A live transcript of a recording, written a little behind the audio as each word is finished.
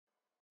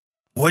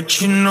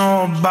What you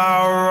know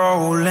about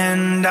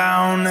rolling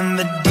down in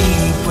the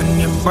deep? When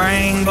your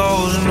brain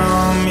goes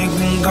numb, you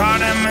can call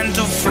that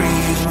mental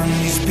freeze. When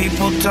these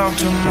people talk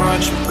too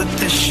much, put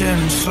this shit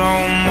in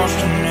slow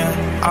motion, yeah.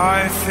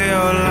 I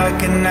feel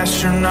like an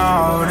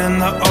astronaut in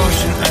the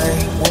ocean,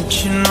 ayy. What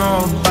you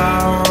know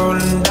about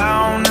rolling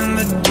down in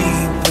the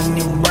deep? When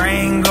your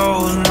brain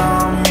goes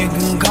numb, you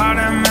can call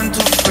that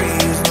mental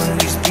freeze. When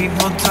these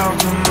people talk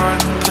too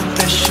much, put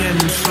this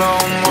shit in slow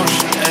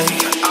motion,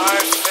 ayy.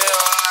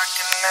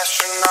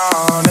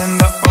 Astronaut in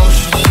the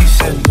ocean, she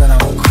said that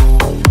I'm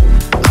cool.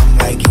 I'm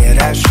like, yeah,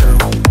 that's true.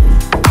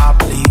 I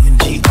believe in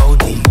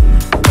G-O-D,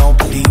 don't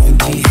believe in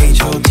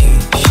T-H-O-T.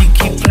 She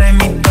keep playing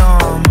me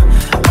dumb,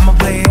 I'ma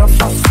play her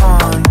for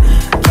fun.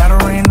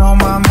 Gotta rain on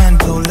my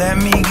mental, let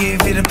me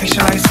give you the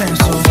picture like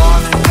stencil.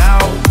 Falling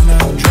out in a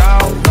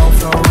drought, no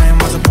flow rain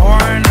wasn't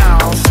pouring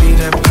out. See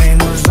the pain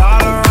was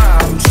all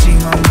around, see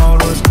my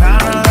motor was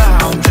kinda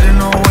loud. Didn't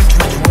know which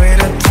way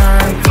to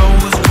turn, flow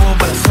was cool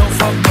but so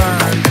far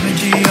burned.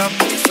 Energy up,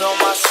 you feel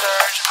my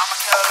surge, I'ma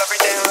kill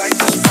everything like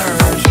this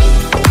purge.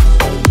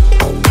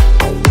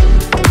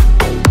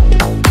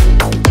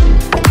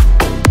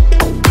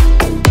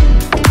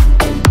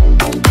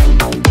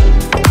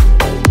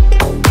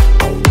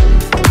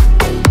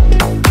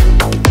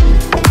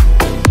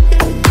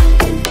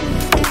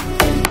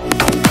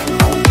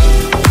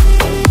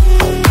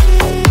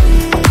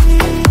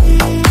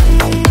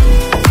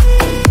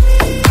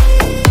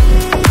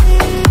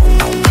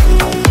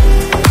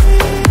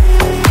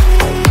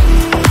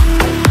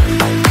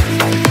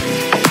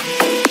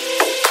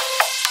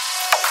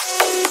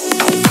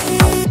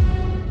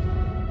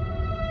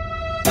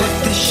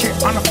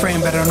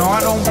 Better know I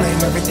don't blame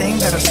everything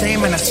that I say,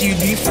 man. I see you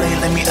deflate.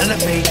 Let me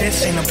elevate.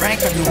 This ain't a prank.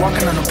 I be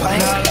walking on a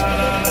plane.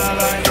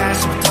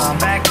 Pass some time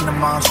back in the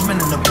mom, swimming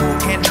in the pool,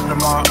 can't do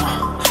them all.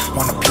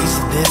 Want a piece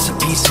of this, a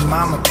piece of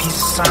mine, a piece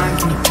of sign.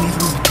 Can you please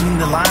read between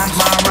the lines?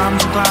 My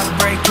rhymes are glad to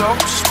break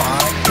close.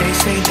 Fine. They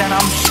say that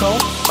I'm so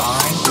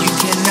fine. You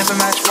can never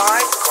match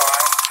my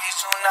grind. Please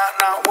do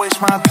not waste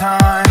my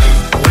time.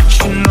 What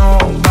you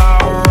know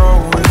about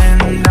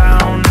rolling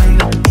down in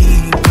the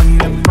deep? When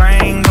your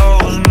brain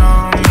goes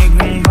numb,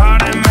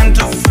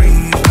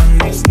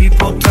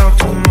 people talk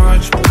too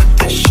much, put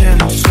this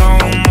shit in slow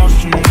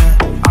motion, yeah.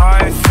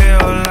 I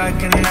feel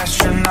like an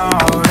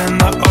astronaut in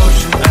the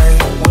ocean, ayy.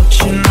 What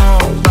you know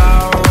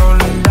about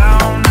rolling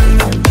down in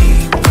the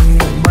deep? When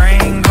your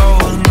brain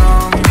goes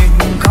numb, you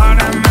can call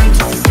that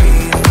mental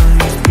freeze. When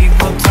these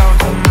people talk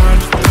too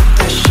much, put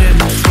this shit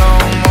in slow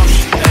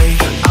motion, ayy.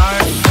 I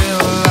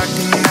feel like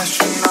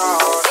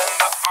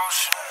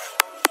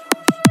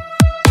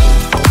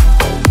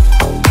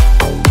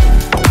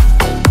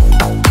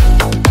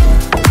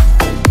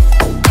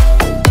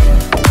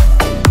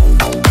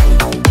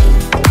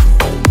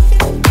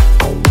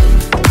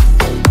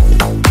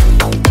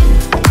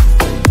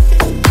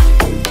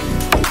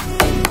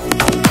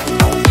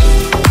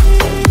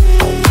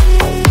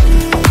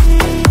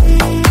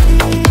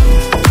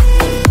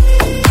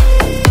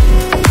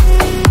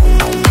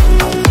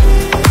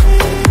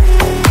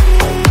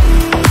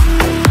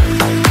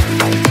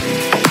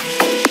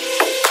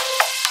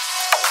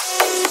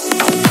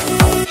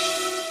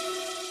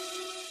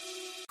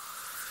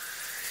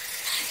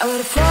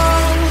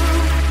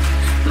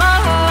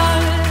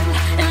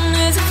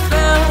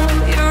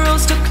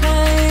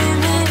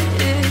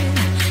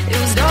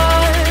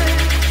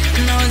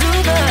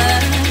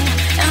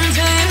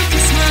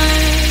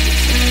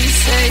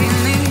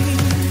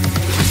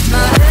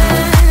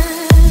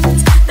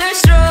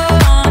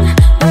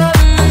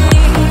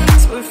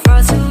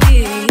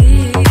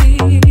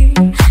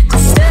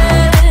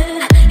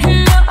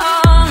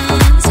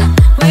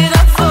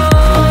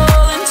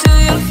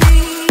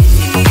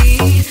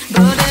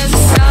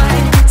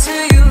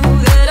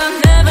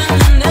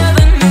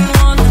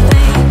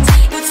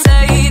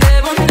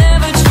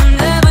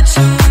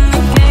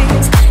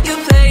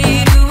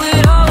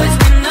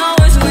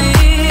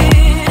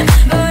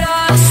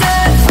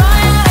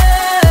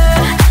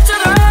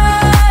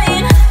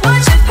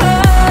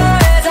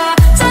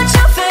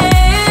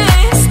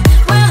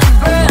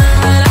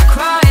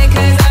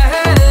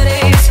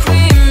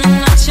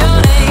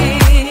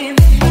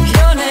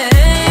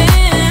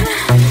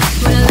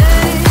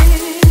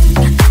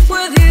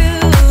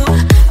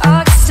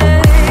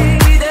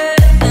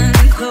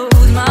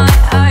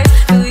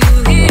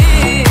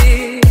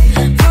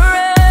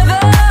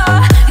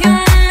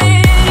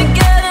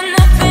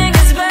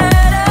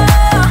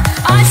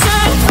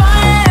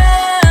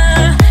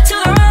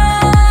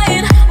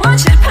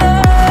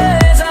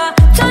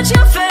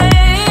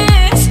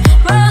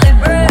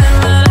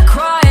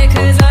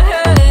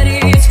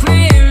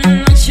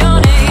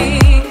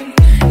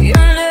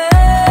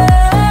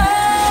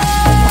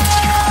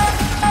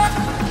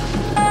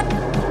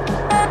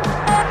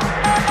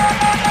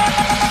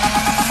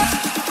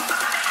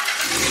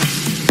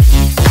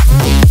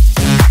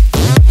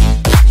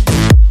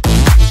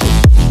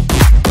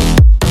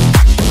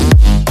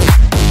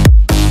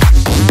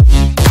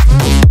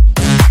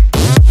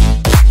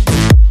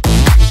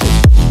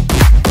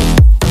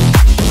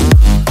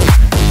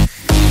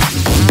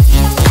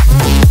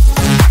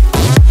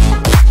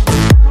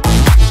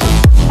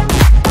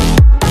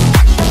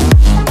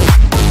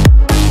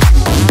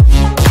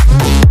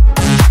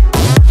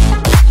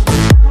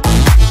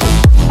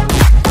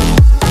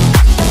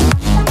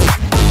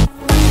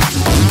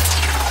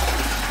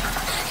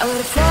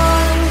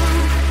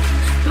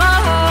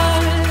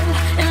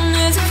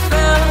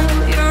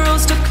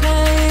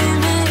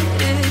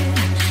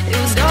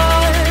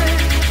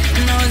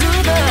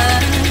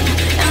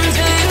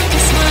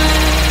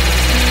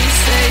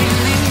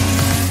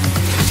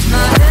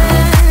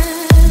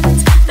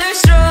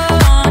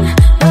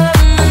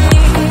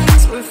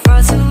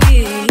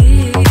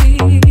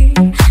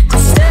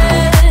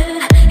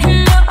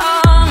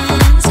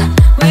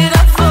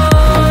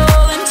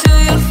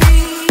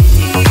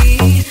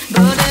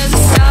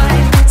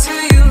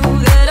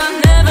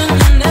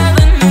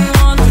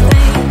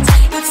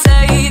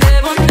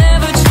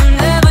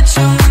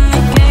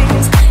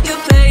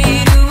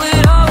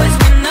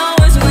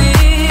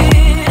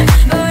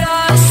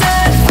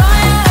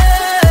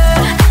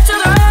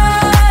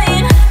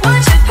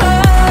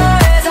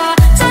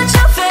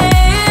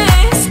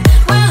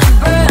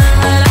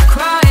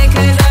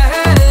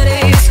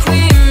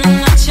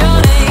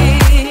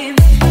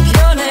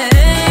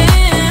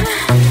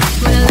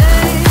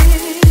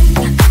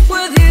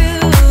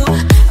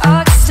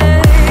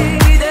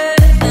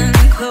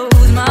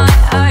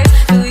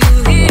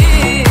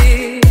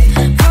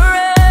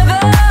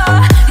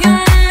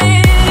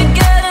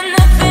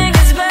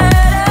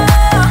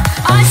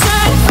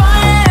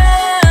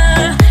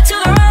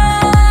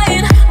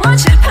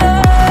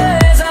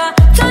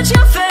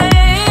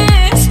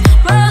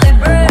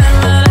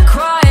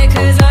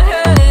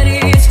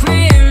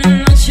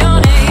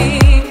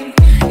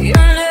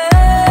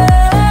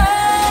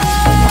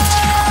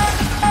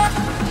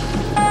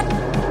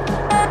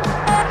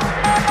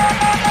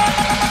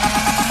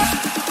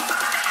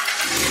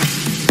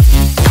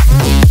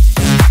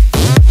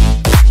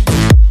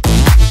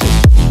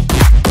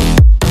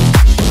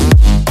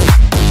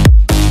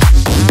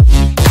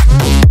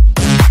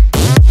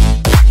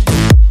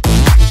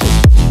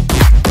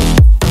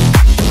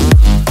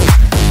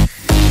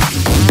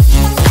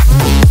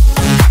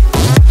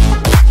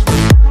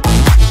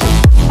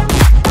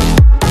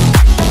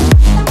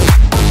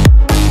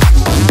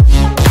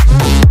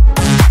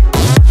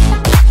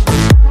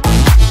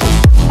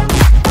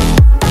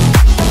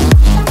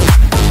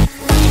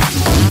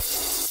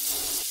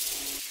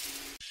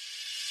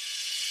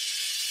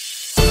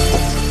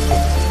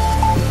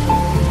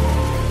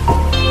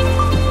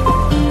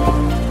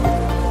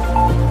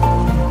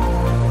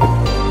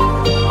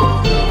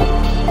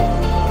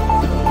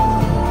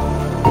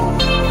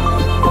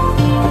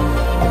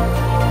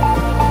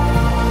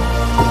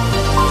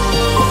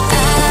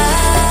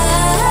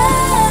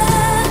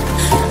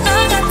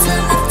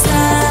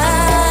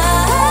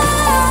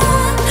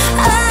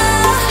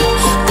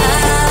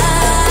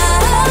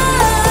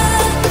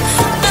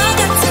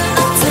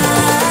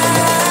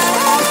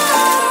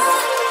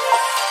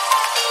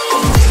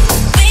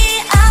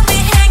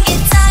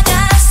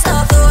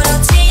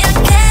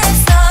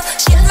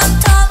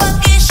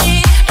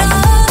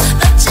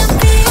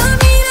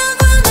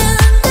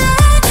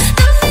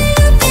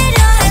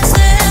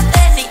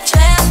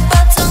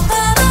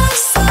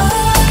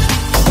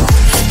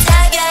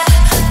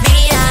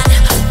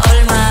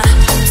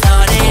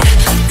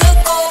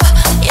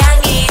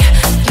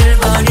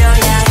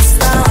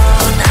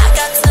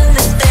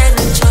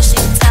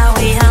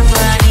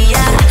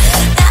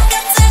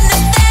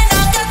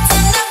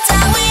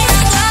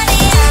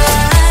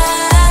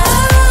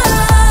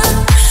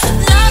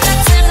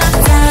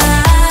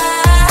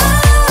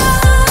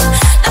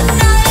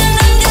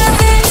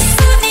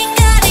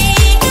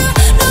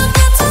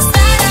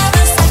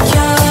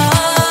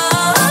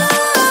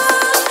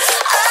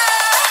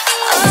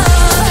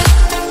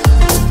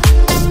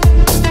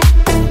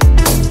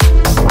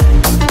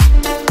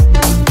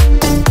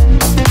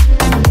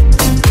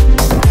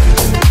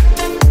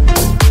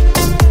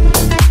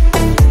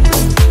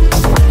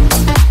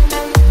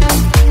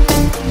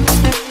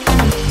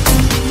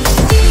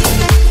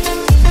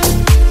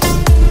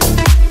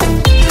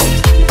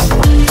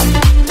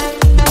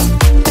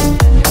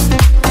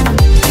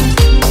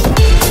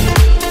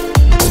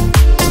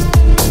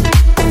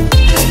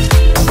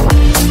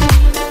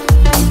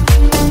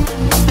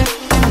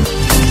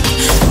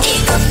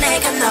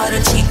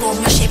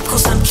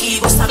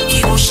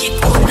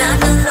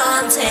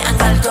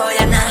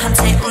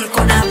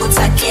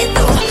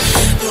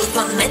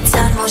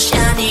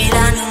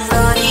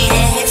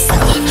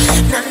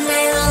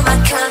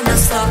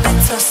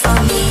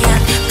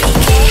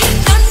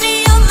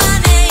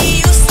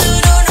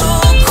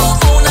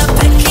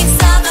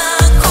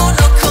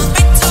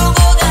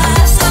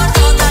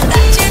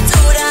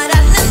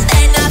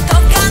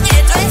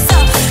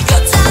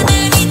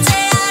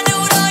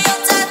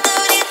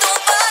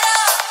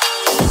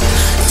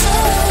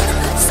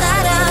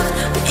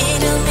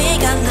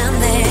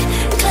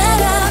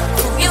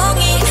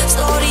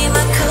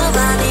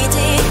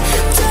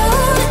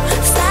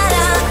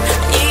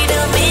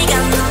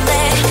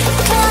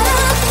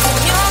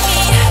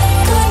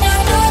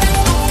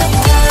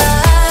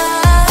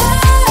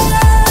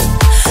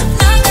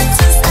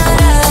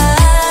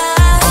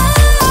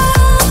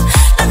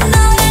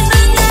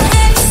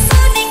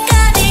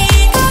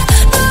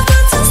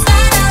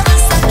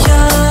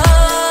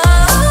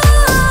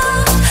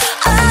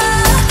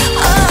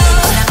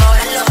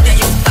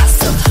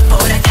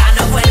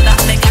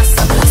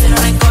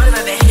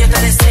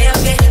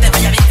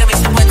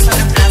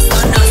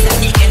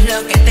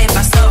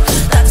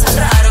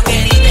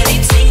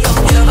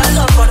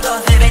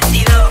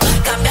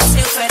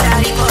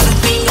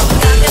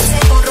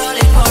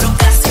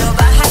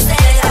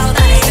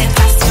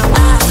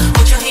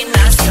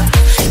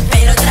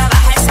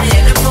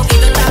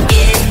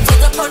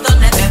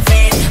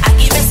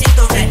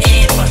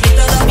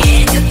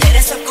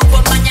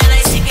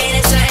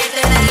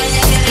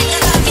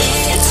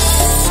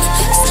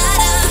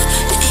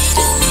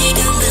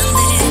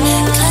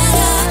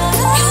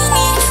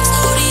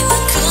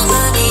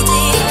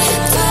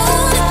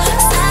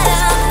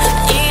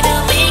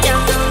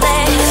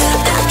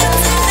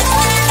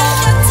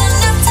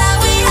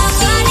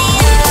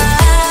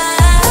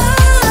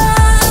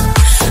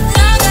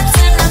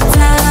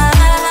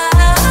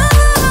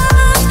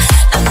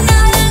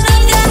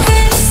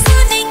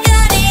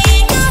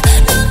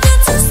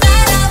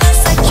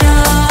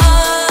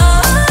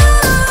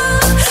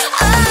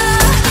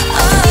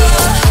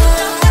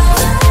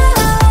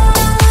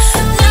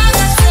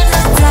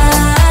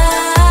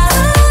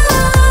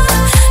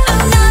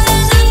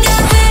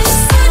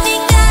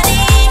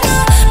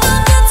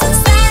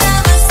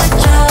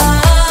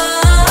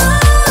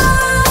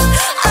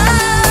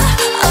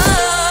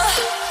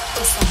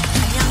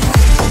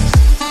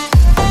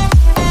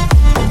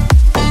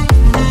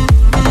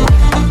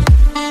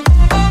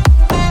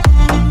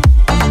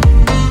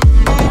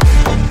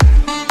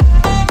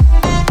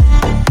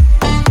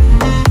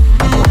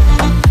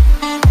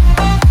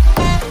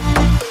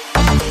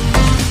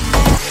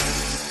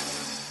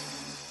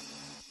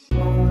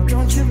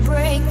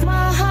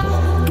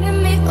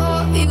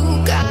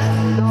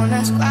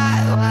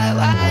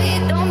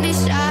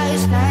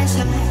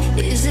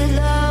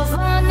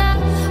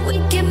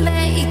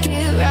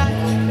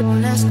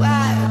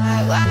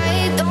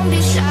why? Don't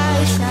be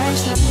shy, shy,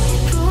 shy.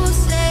 Who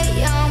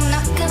say I'm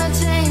not gonna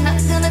change, not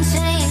gonna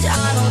change?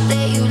 I know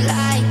that you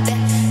like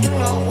that. You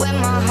know where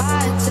my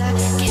heart's at.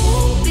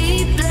 Can't be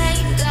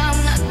blamed. I'm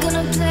not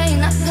gonna play,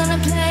 not gonna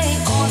play.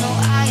 Oh no,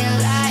 I ain't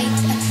like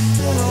that.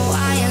 You know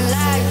I ain't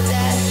like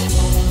that.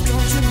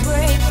 Don't you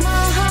break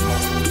my heart.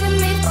 Give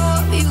me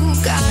all you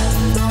got.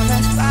 Don't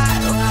ask why,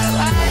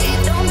 why?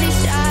 Don't be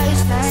shy,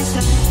 shy,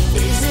 shy.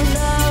 Is it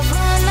love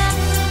or not?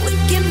 We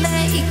can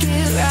make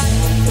it right.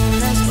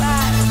 Don't ask why?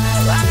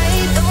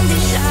 Don't be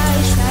shy,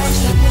 shy,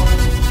 shy.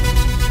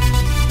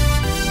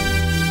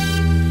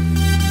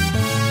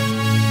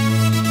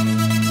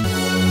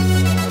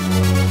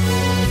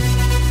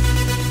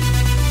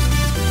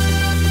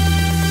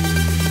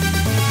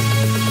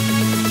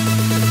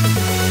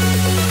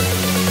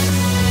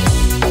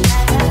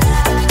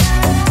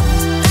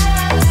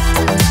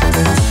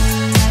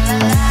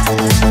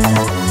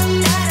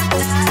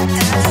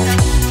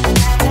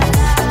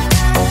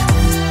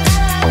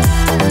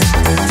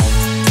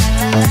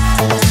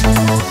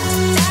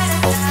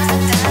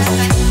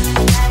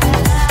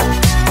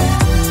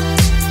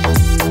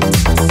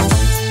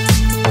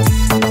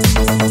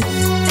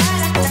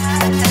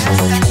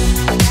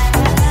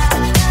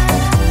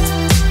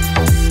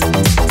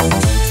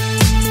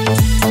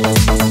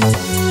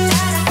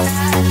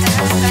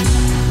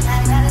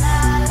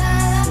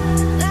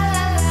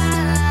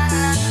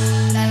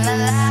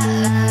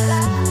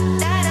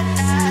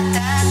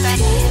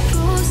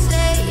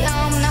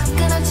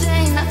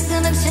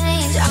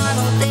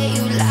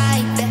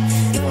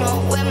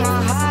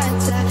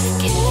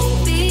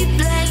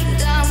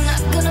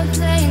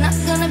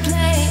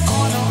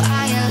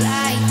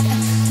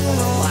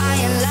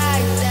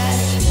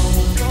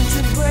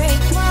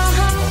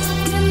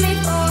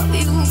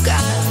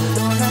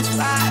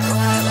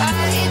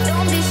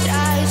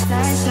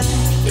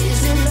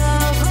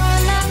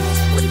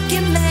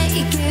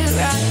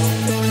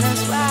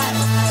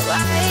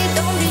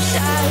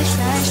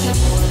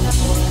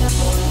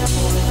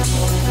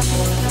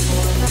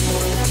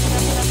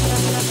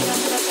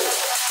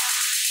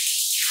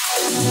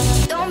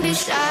 Don't be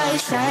shy,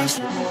 shy,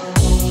 shy.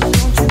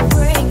 Don't you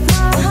break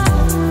my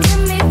heart.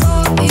 Give me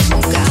all you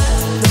got.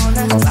 Don't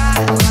ask why?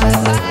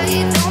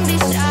 Don't be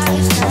shy,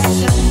 shy,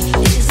 shy.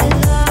 Is it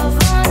love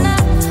or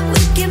not?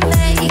 We can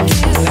make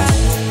it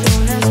right.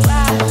 Don't ask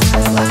why?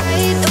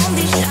 Don't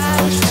be shy,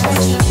 shy,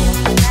 shy.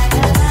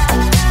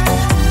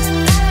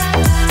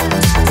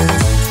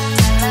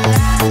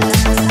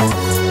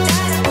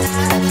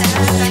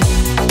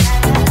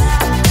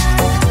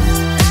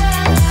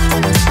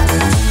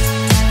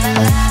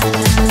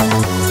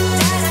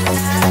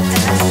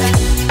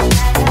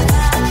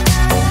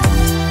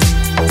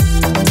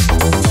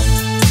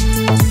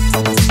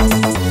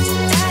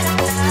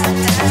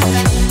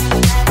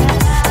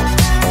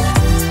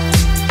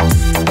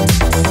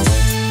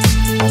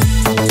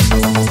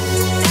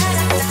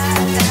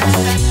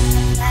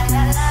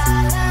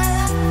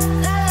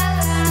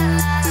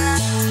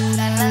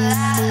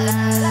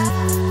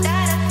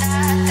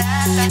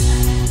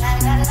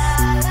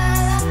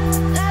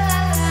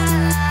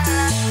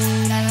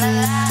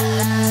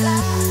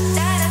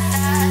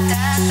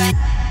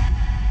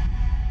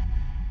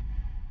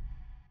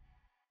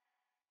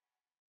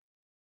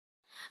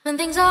 When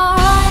things are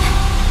right,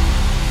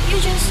 you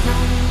just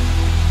know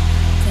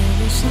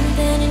there's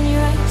something in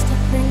your eyes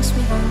that brings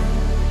me home.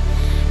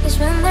 'Cause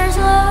when there's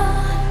love,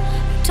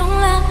 you don't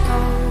let go.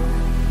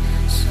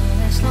 So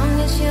as long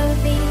as you're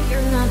here,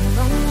 you're not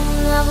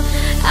alone.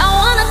 I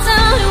wanna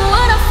tell you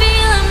what I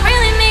feel and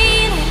really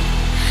mean it.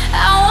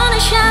 I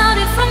wanna shout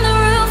it from the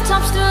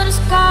rooftops to the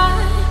sky.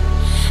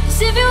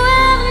 'Cause if you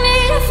ever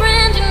need a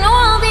friend, you know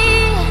I'll be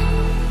there.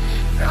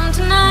 From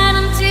tonight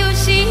until we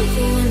see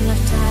the end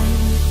of time,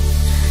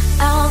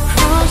 I'll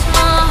cross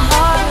my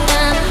heart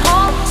and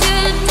hope to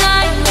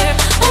die here.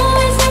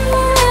 Always and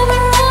forever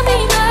I'll be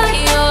by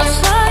your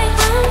side.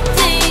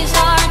 Days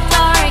are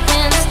dark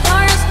and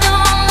stars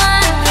don't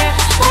light there.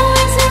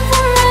 Always and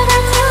forever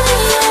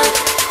till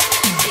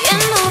the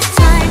end of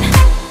time.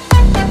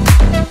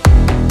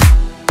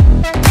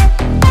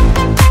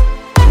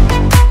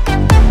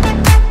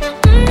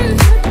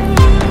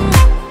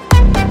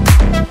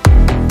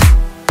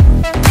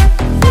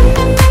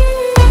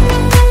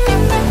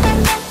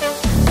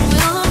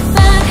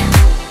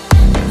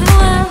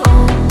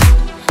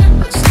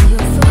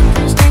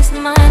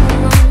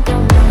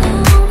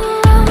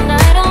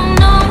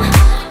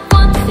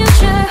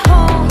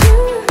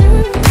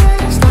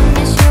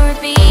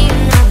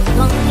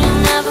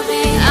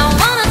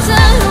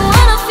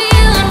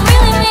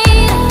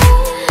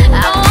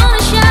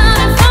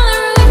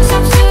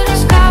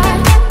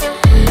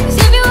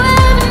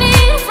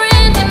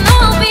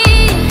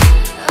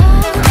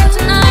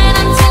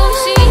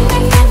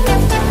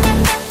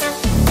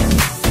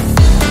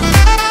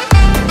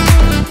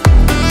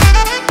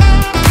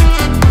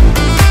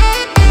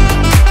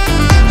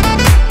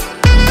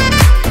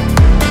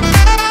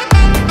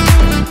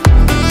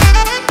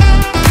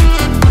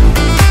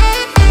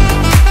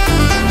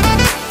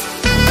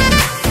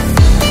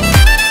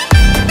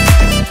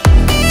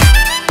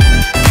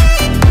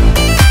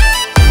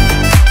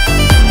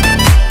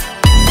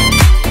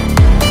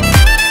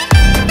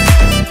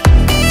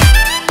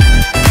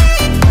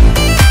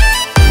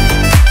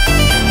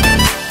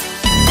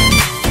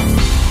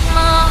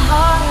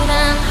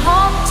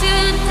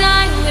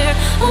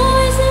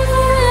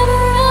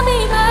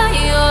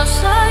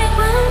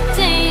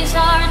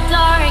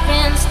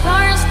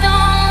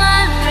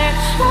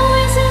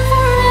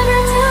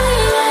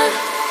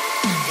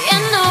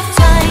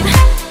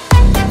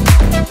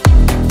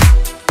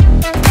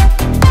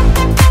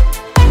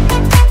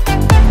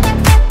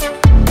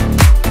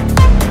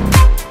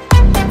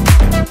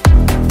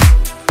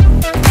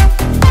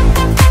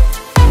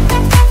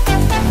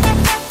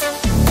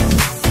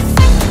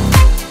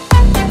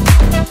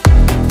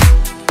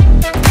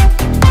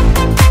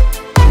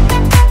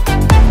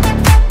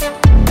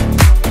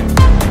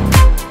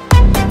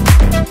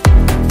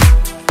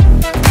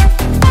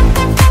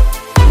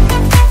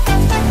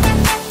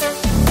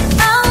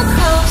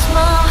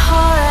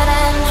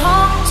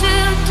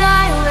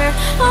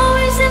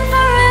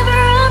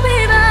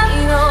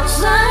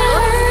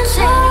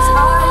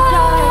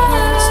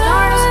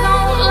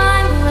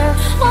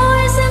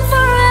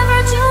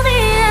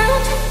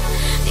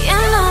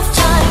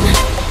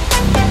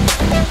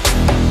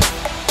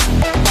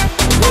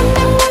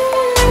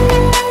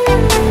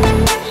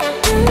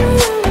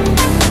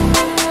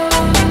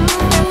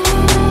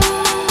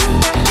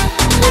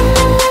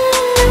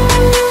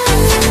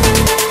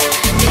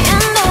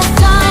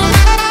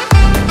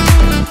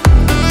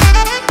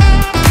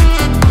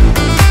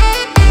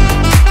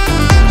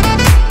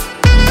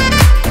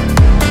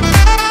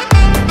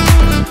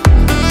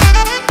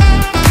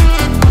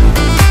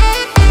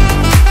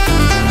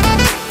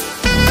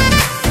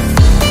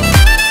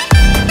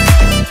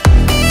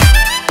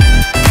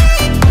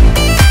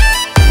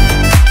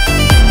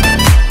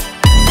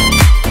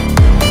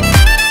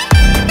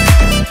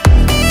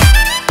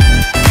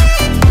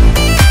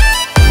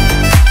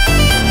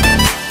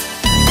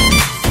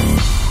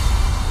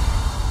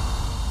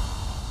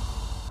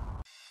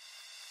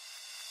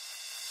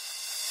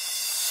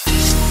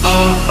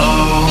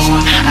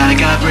 I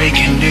got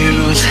breaking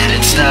news and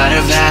it's not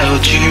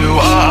about you.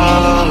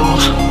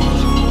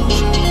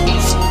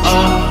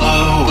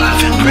 I've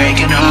been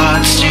breaking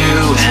hearts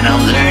too, and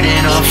I'm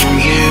learning all from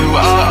you.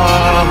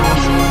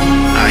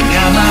 I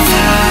got my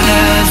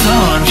powders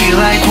on, feel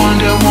like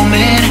Wonder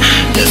Woman.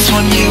 This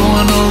one you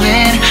wanna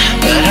win,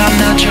 but I'm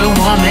not your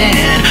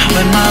woman.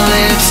 When my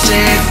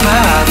lipstick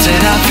pops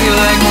and I feel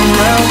like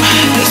Monroe,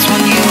 this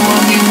one you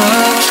want me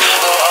most.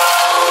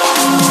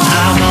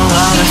 I'm a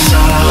lot of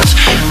salt,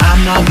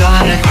 I'm not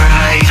gonna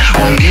cry.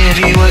 Won't give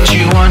you what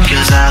you want,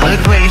 cause I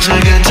look way too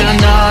good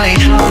tonight.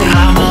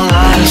 I'm a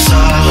lot of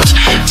salt,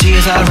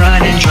 tears are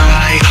running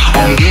dry.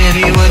 Won't give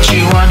you what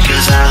you want,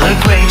 cause I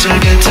look way too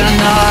good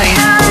tonight.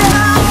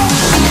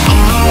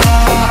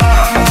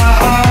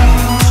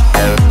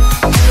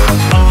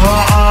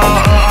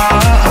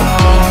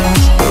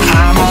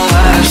 I'm a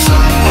lot of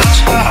salt.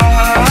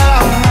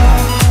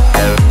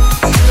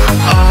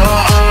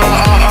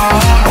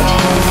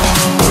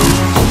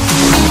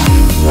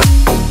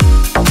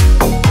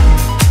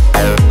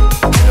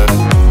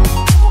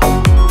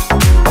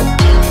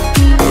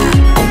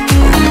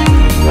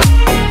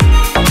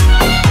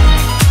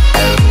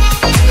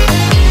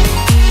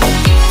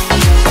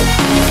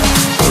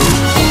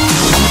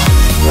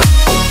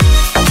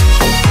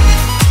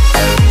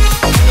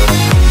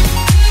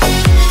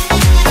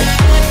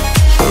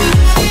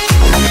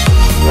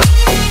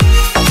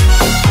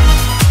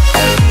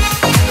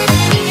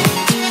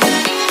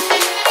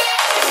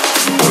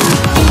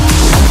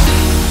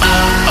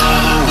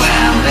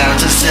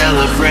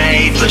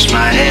 Push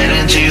my head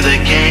into the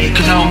cake,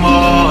 no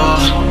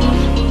more.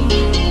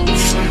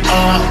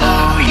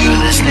 You're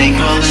the snake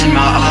pulling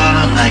my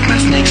arm, like my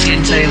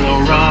snakeskin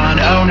Taylor on.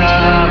 Oh no,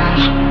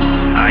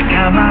 I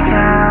got my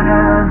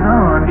powders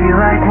on, feel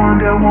like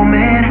Wonder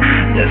Woman.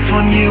 This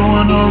one you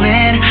wanna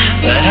win,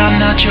 but I'm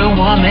not your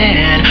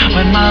woman.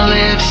 When my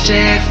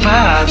lipstick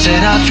pops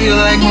and I feel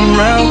like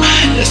Monroe,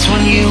 this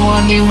one you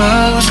want me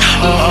most.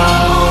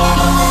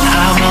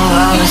 I'm a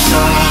lot of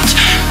salt,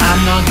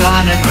 I'm not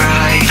gonna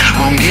cry.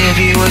 Won't give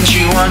you what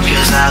you want,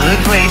 cause I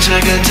look way too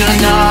good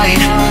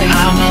tonight.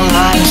 I'm a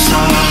lot of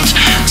salt,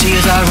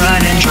 tears are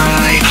running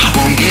dry.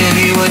 Won't give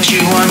you what you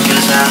want,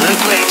 cause I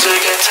look way too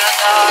good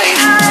tonight.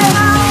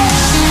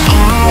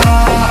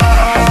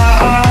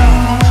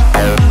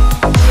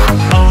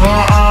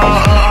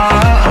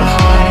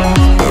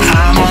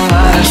 I'm a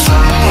lot of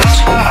salt.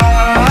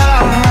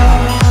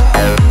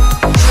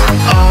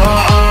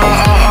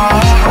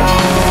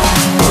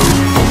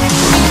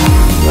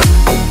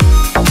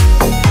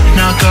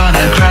 Not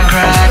gonna cry,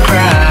 cry,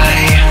 cry.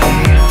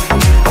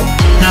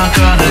 Not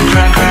gonna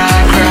cry, cry,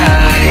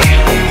 cry.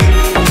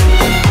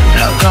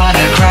 Not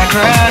gonna cry,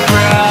 cry,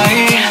 cry.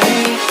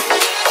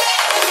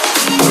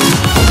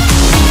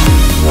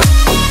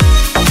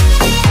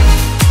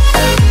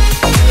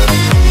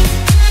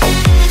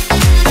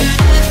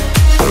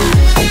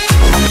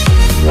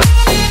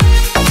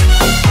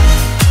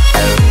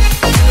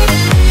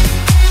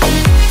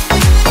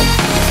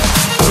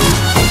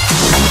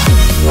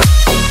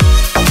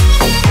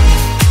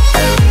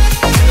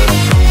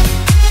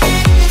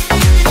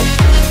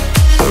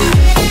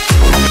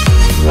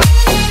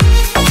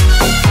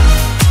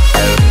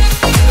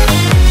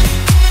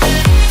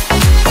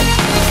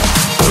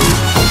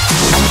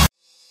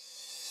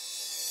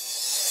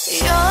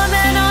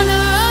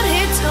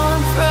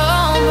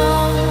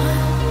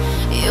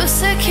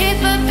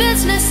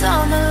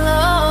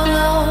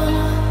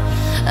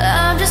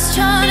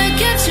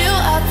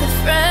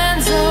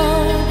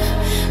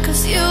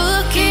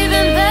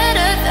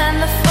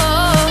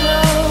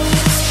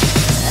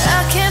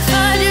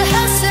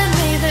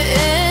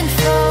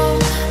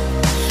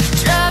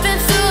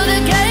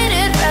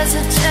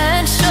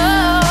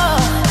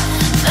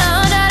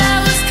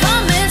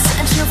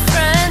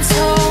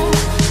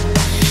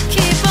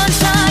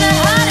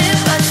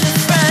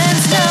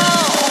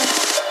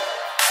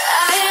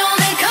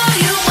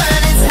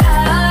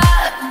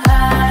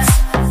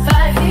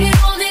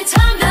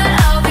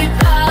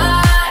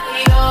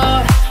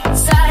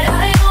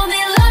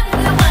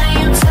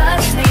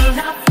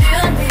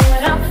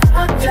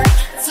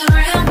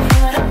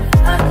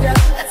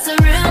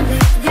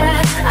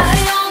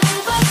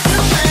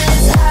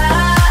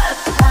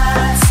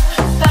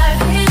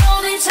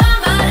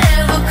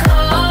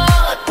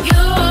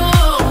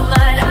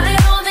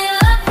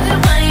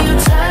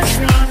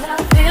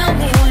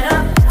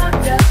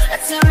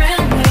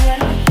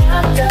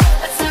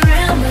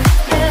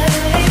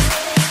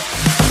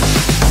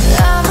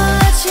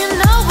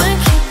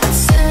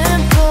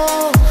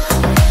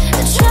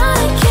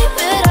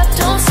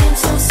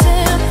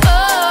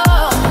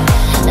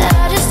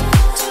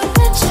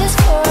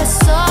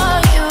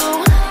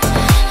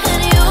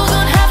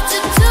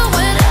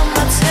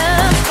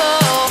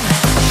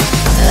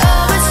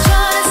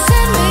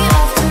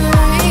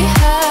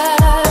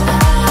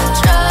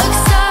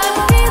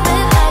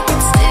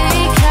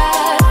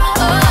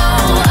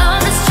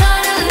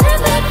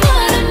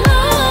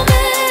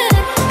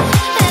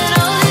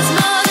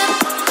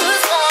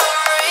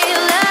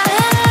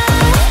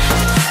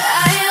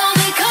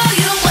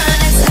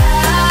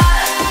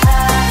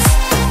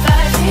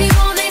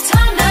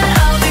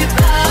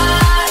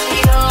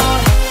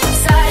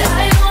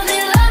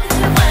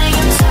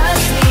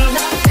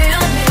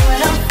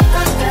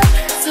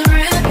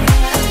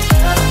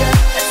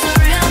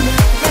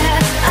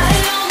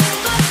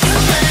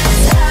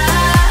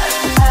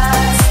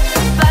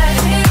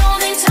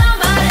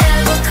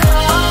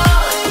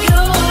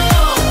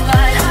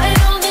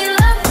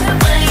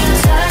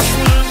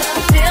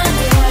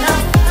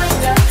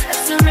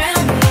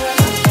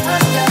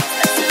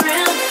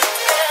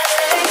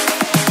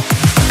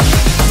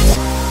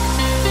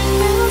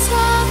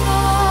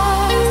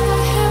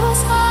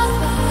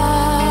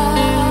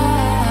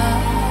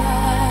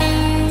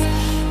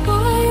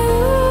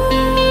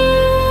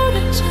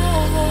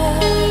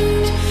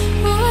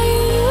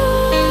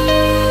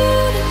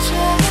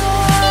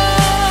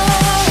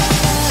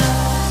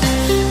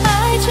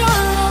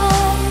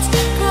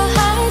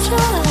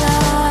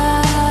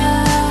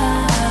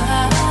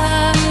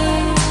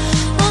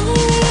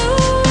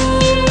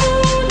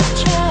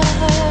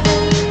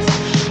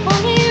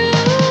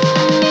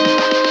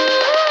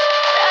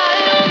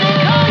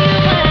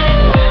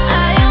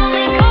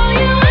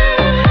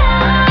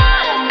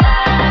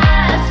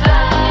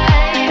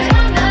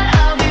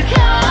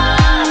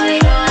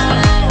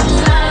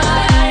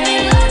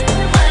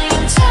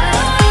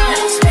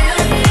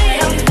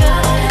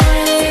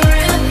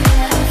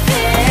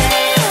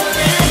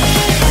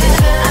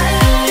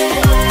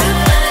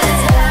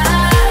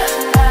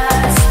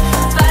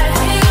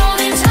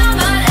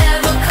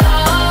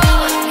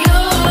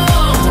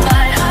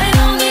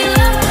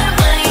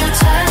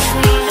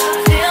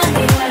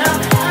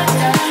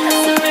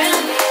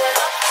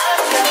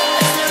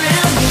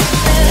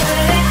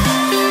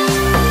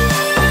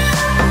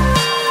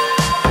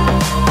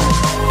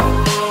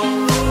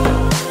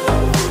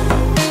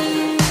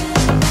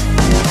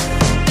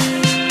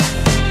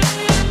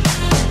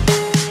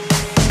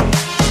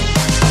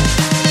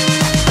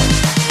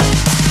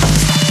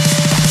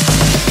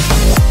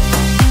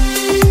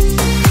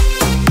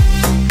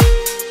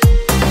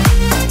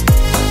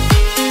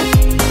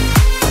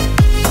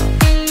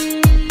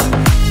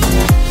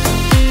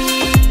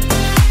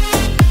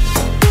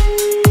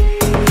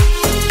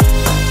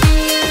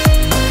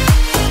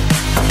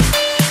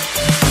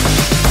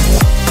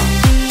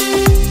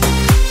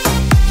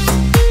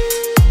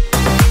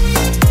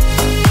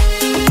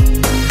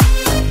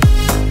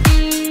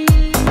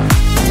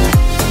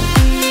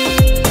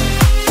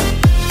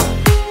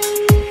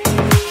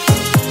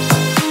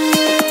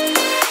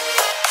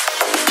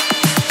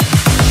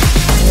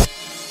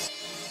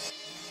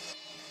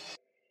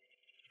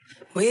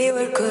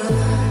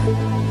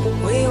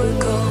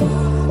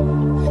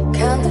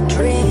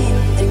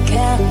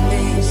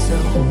 so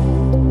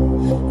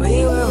we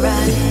were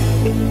right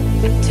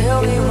till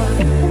we were.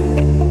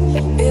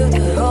 Built a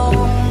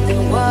home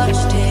and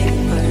watched it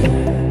burn.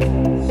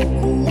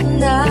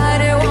 I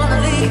didn't wanna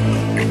leave,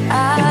 I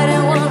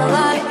didn't wanna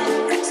lie.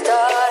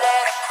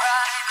 Started to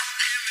cry, but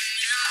then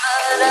remembered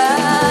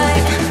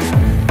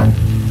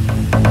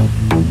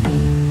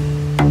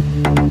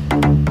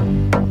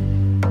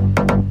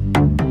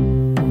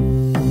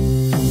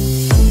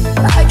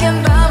I can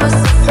buy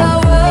myself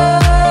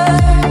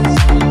flowers,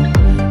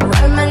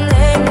 write my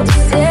name to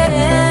sit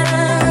in,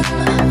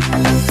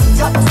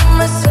 talk to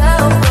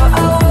myself for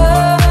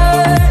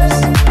hours,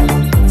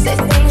 say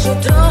things you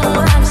don't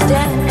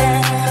understand.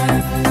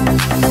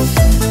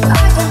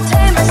 I can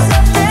take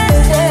myself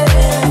dancing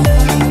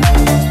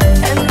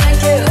and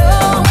make it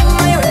all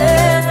my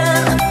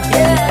own.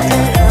 Yeah,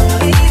 can love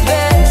me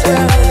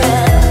better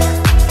than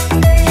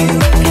you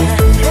can.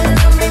 Can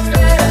love me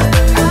better,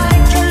 I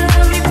can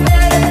love me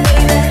better,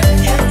 baby.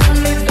 Can love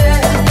me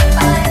better,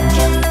 I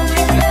can love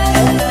me better.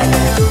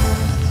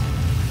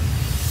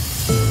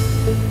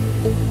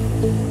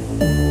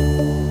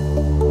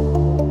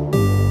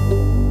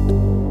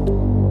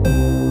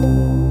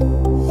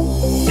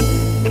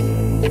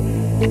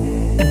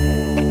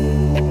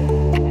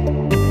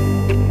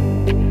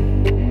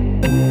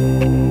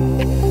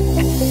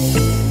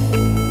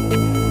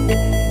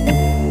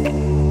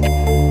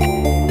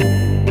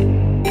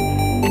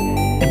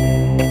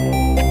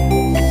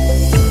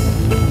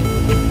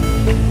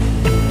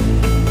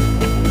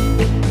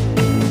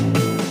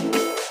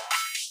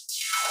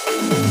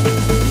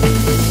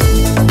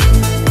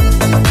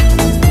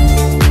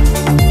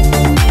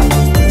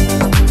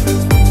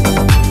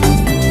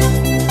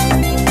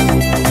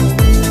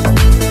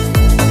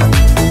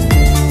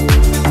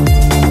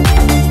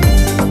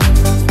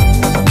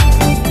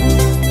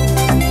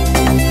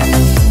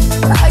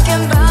 I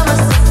can buy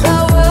myself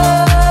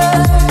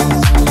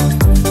flowers,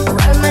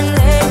 write my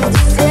name to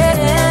sit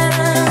in,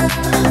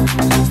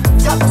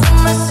 talk to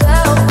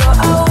myself for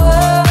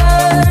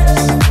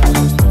hours,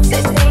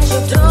 say things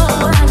you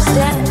don't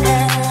understand.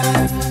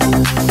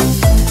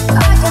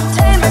 I can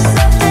take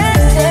myself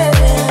dancing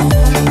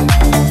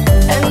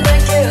and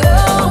make it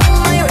all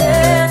my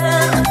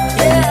own.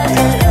 Yeah,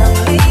 can love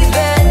me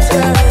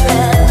better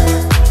than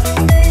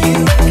you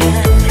can.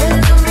 Can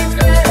love me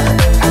better,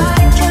 I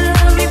can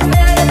love me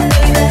better,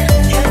 baby.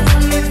 Can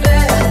love me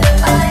better,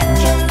 I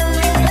can love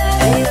me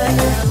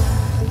better.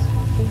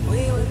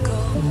 We would go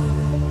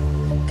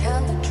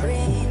count the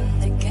dreams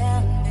that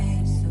can't be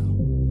so.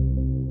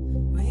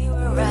 We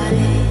were right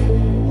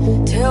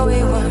till we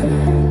were.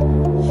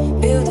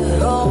 Built a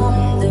home,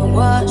 then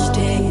watched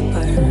it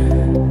burn.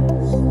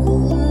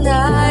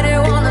 I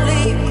didn't wanna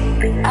leave,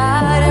 I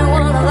didn't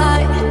wanna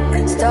lie.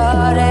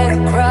 Started to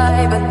cry,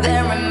 but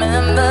then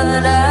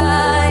remembered I.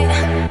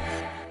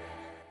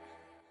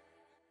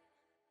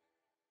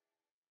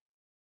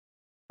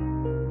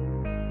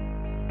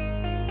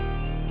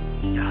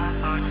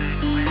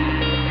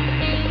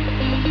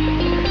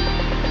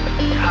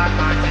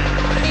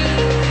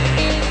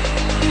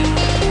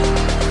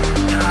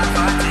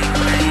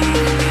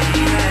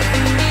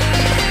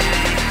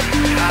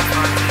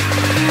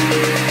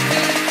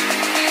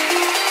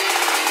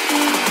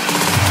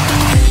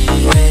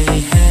 Hey,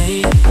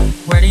 hey,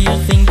 where do you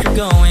think you're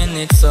going?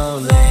 It's so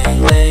late,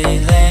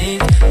 late,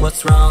 late.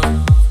 What's wrong?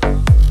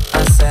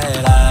 I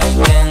said I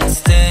can't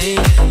stay.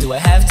 Do I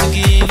have to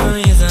give a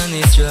reason?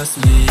 It's just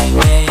me,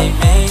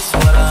 it's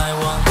what I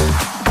want.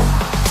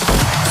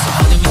 So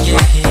how did we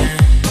get here?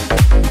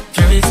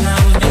 Curious now,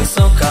 we've been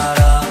so caught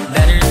up.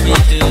 Better if we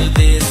do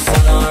this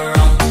on our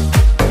own.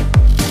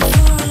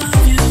 Before I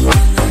love you,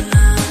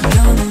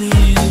 gonna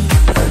leave you.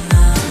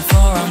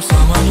 Before I'm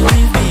someone you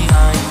leave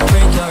behind,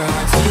 break your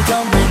heart so you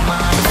don't break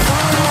mine.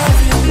 Before I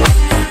love you,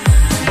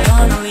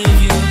 gonna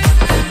leave you.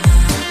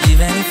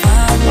 Even if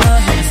I'm not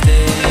here to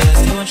stay, I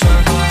still want your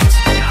heart.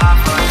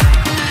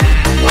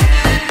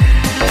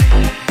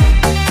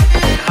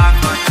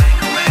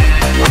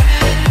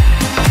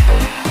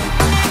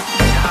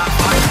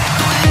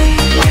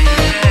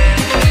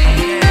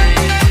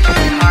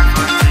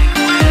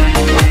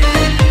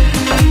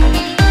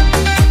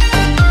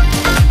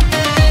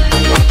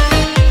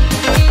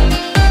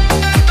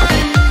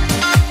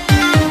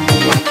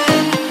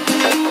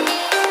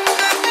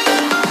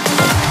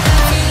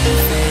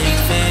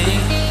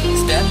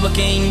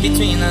 Fake,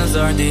 between us,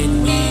 or did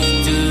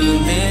we do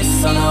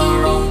this on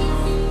our own?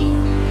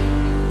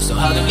 So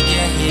how did we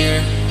get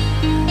here?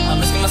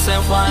 I'm asking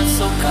myself why I'm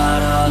so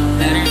caught up.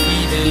 Better if we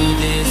do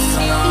this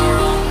on our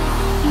own.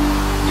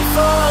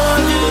 Before I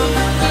love you,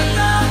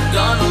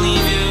 gonna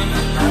leave you.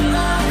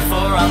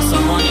 Before I'm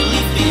someone you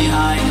leave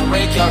behind, I'll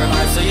break your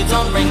heart so you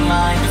don't break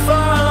mine. Before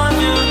I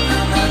love you,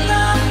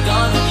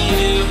 gonna leave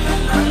you.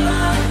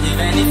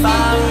 Even if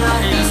I'm not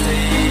here to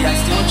stay, I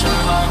still want your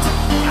heart.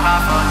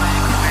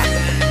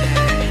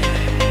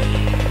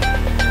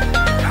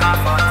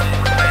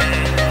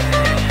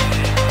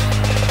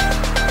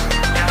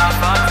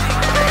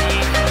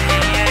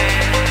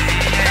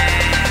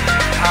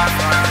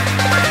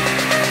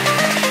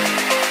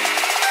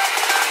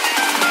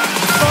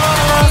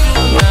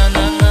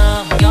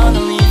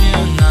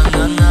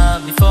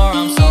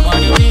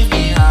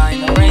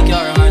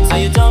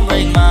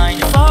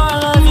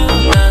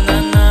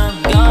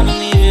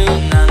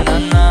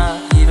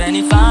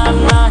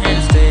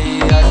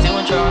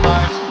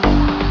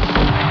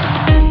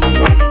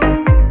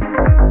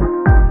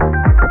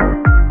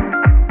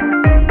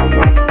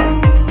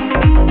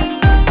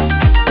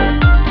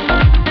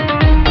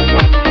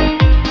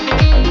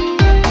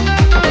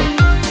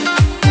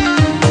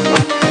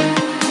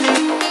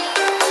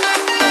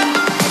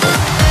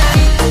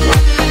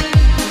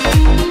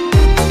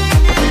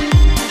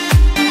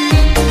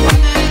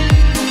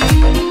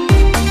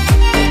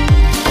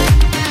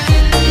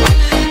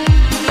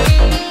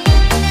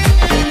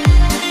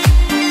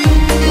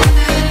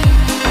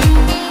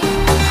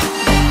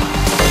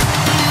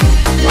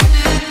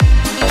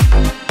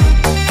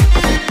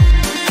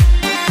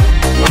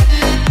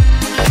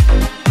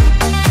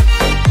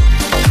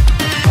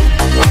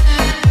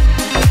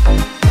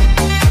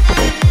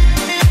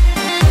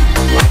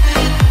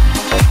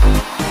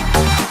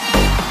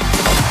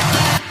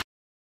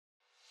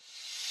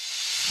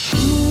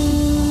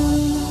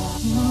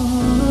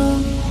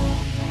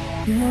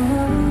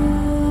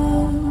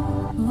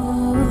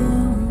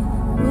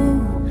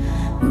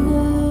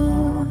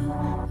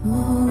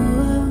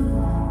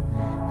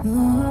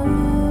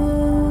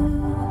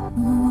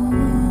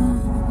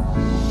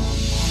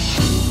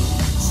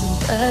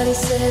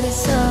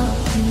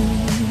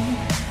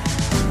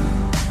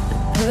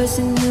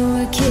 person you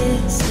were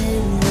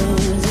kissing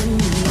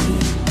wasn't me.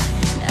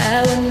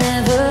 I would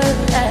never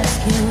ask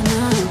you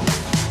now.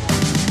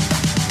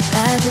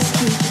 I just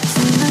keep it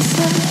to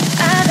myself.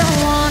 I don't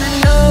wanna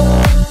know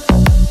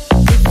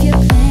if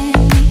you're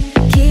playing me.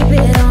 Keep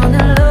it on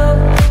the low,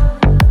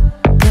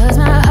 'cause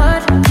my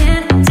heart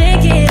can't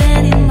take it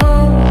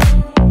anymore.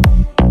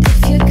 If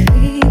you're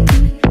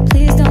creeping,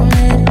 please don't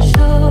let it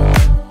show.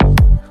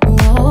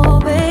 Oh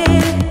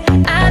baby,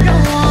 I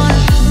don't wanna.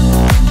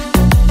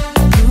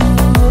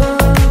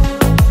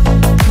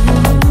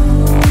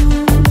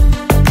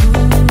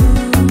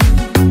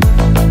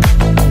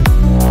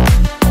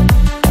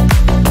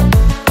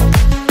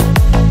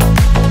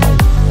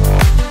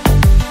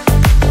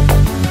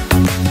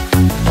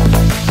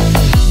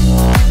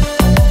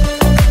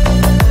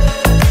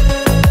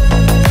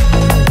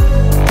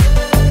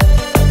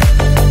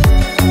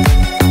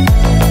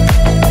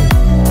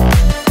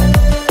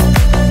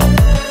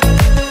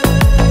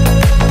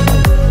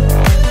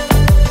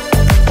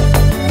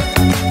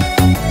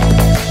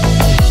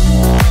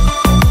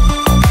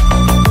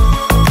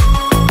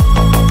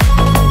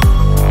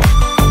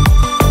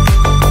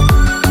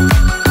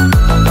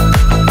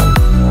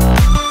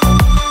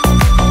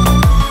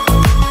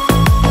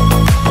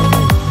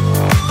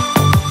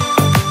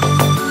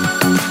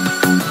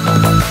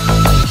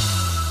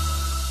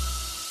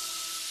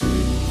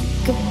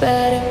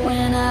 About it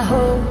when I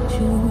hold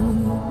you.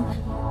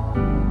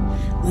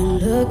 When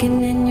looking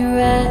in your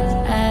eyes,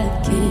 I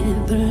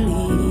can't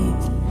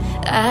believe.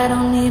 I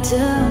don't need to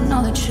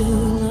know the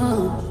truth, no.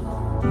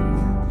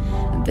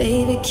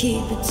 Baby,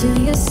 keep it to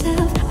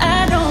yourself. I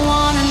don't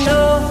wanna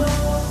know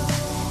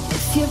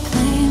if you're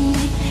playing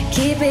me.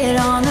 Keep it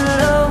on the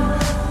low,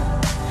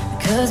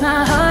 'cause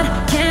my heart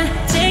can't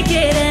take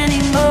it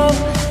anymore.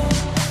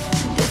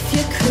 If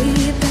you're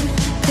creeping,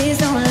 please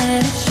don't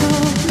let it show.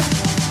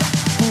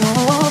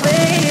 Oh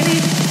baby,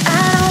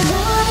 I don't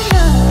wanna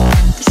know.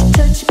 Does she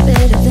touch you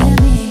better than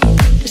me?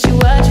 Does she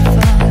watch you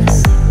fall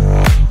asleep?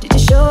 Did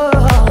you show her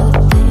all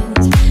the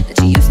things that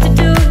you used to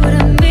do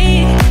to me?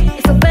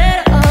 If we're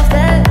better off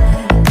that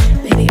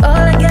way, baby,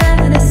 all I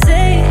gotta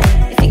say,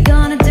 if you're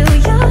gonna do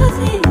your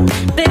thing,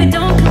 baby,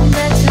 don't come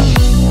back to me.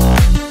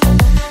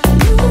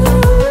 Ooh,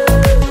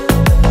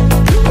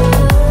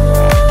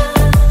 ooh.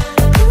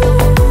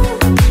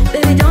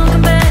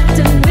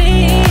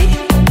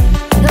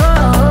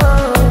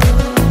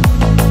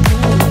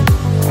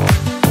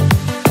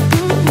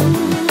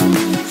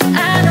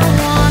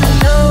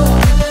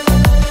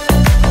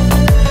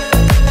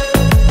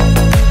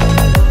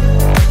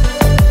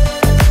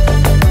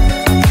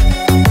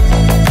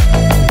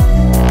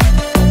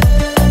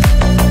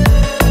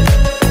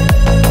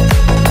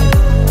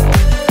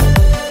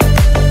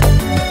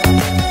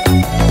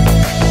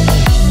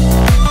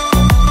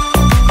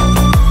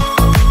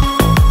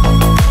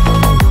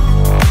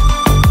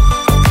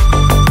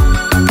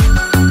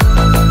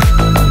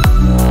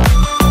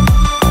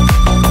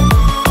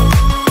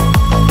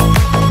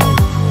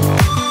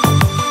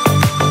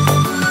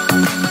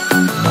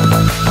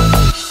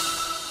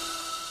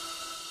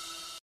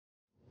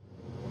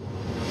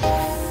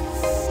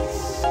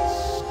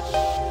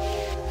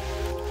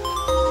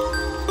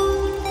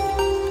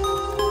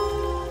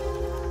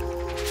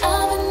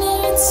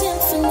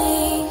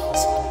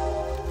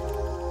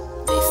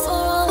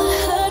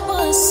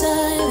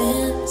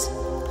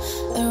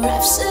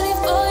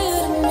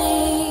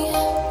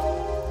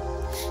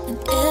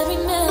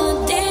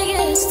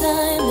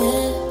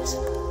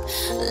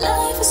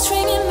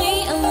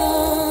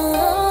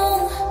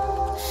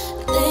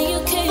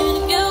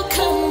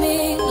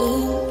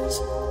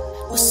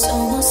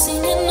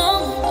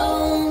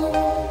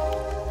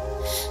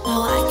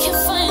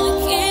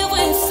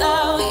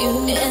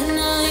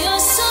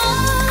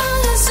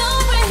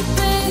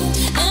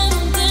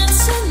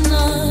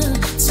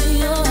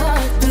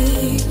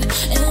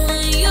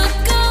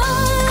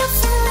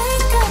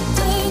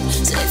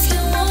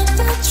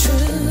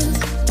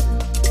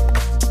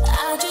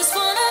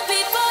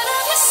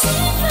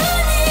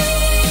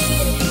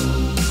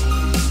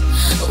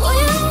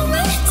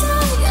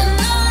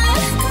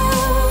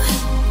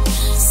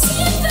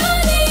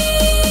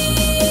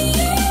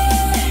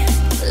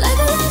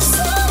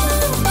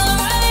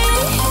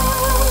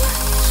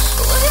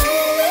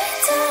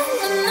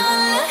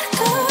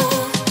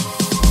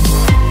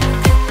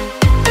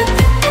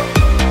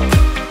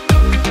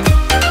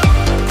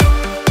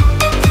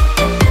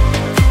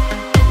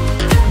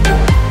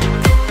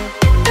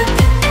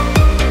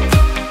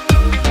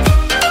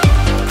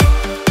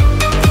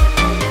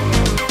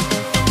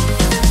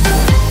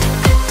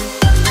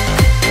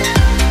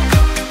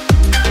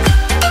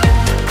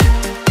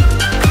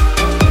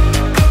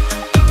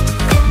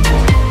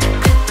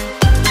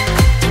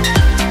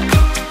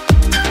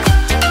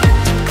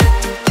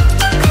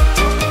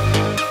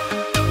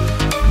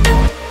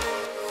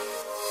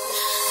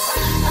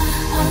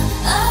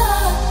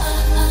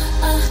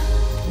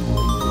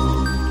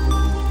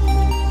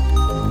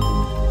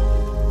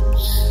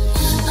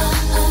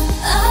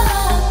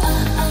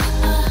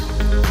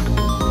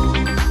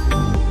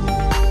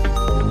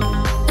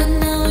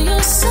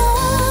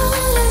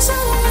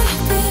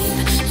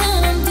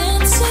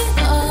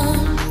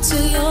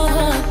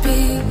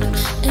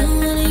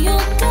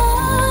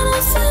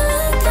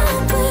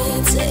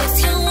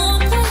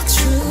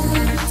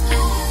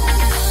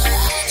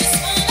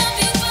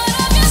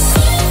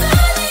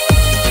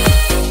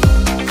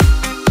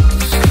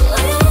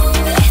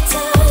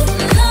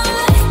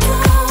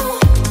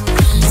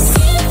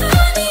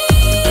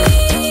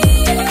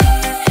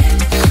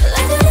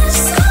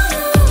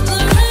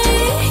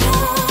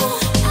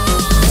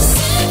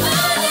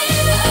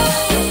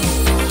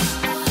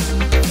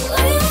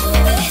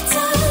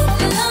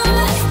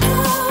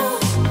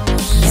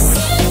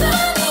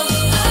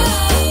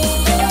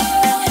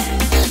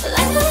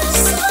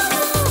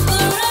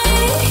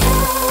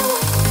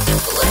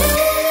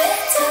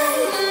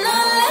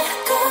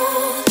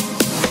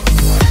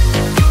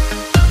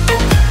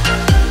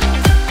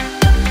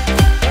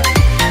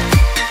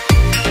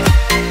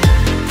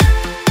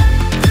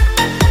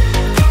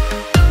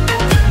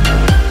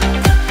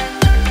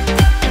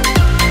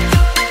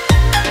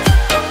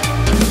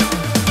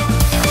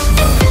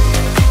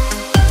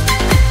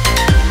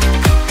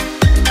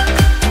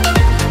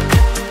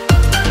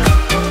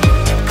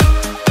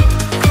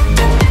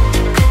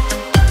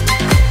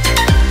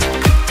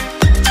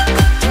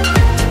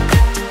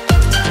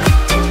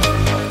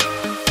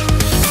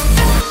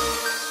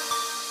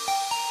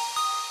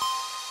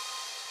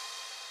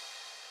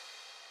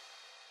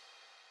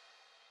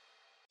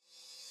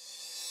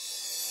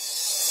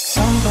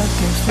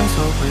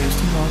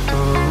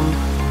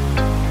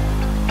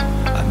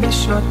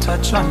 miss your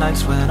touch on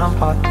nights when I'm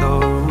hot though.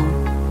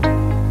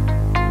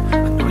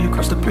 I know you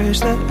crossed the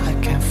bridge that I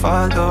can't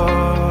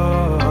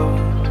follow.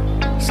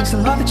 Since the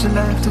love that you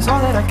left is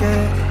all that I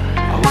get,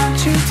 I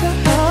want you to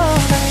know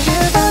that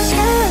if I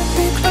can't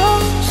be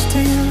close to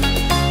you,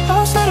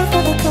 I'll settle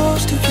for the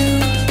ghost of you.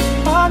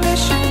 I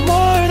miss you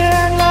more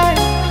than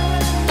life.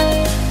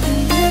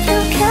 And if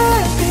you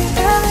can't be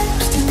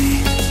next to me,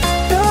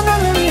 your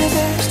memory is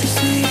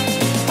ecstasy.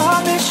 I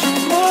miss you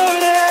more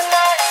than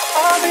life.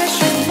 I miss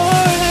you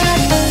more than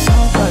life.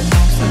 Somebody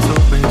knows there's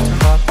always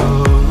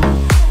tomorrow.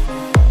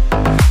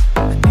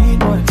 I need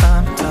more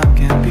time, but time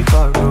can't be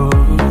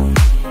borrowed.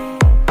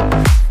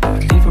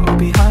 I'd leave it all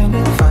behind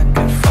if I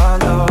could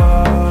follow.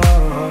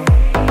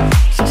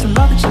 Since the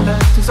love that you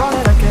left is all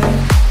that I get,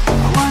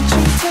 I want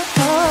you to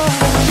know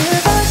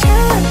if I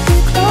can't be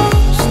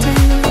close to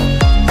you,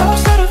 I'll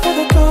settle for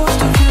the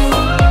ghost of you.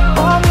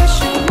 I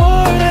miss you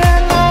more than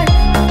life.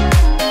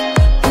 And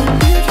if you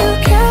can't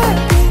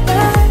be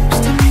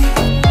next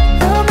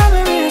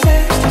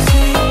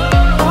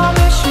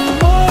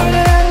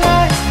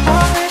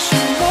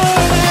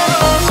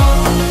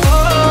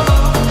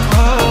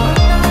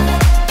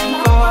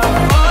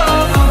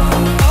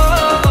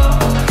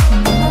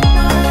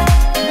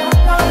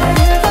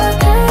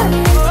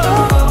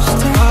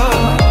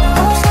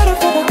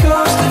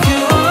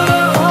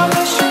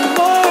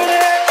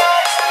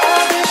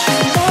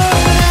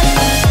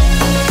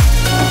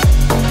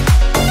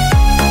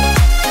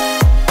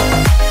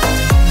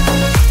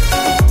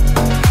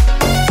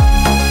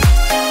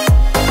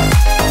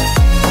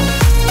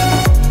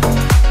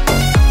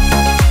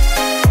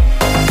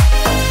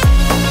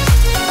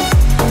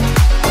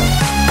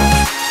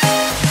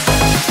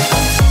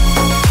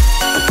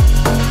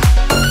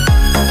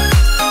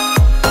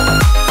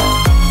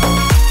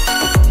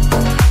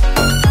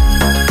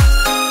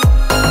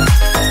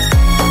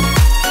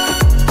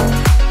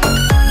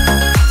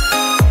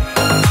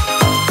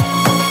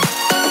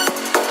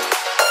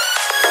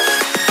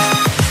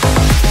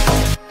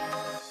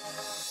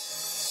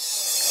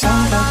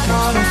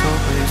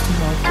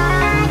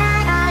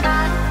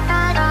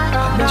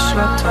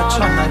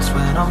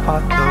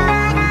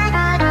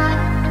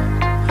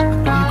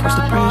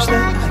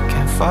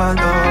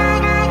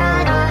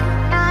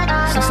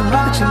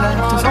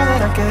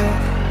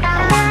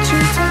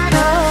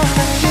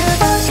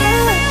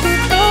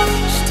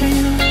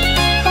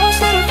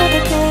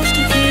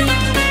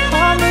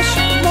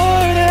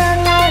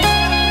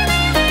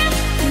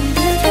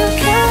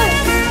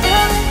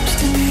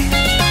to me,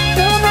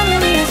 your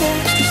memory is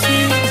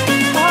ecstasy.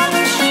 I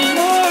miss you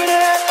more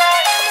than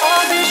life. I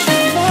miss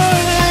you more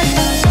than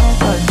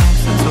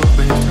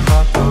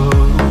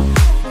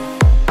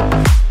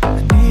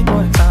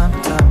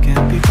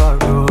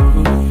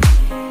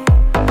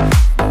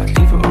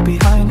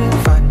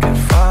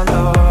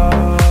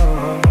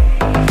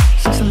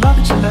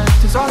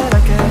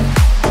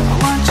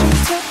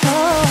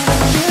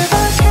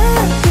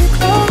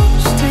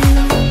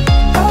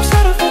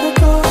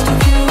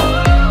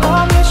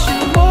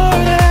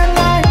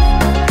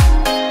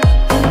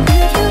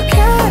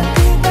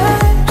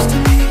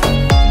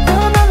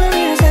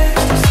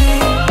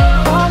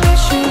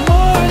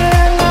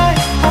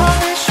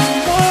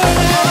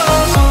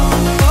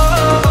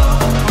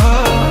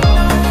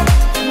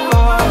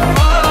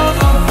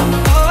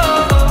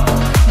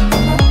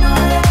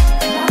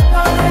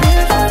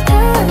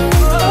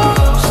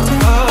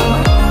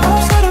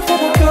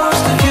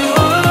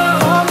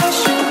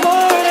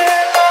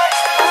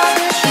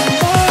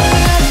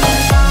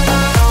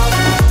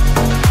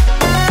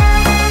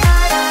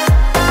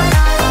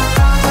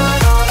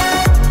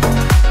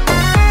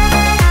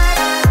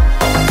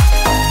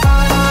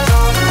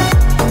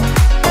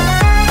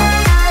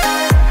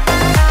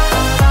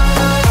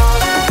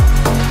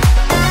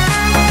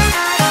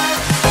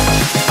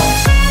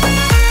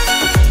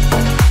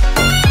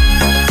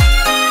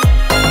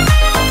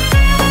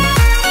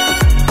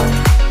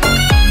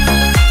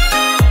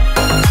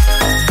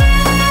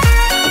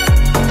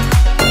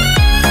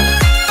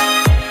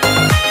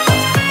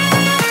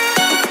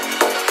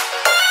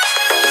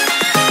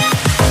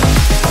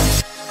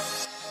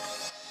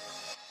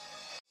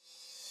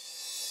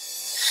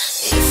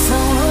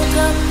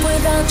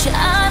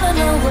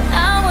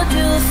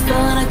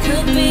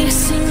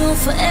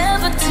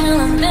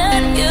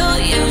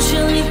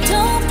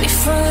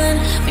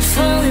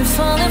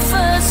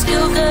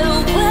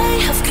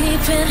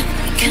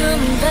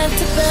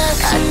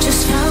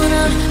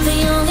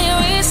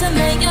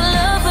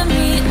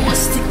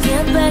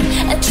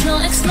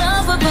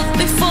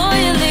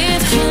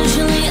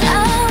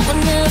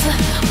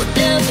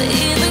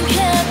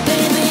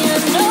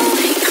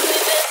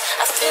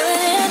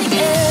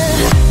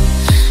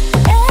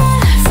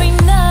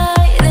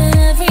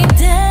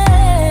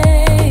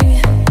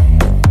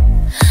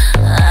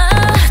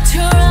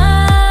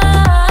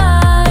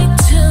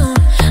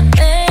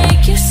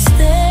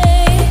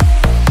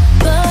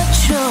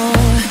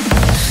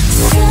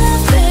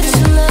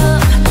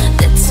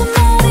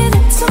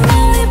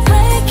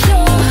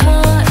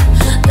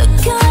the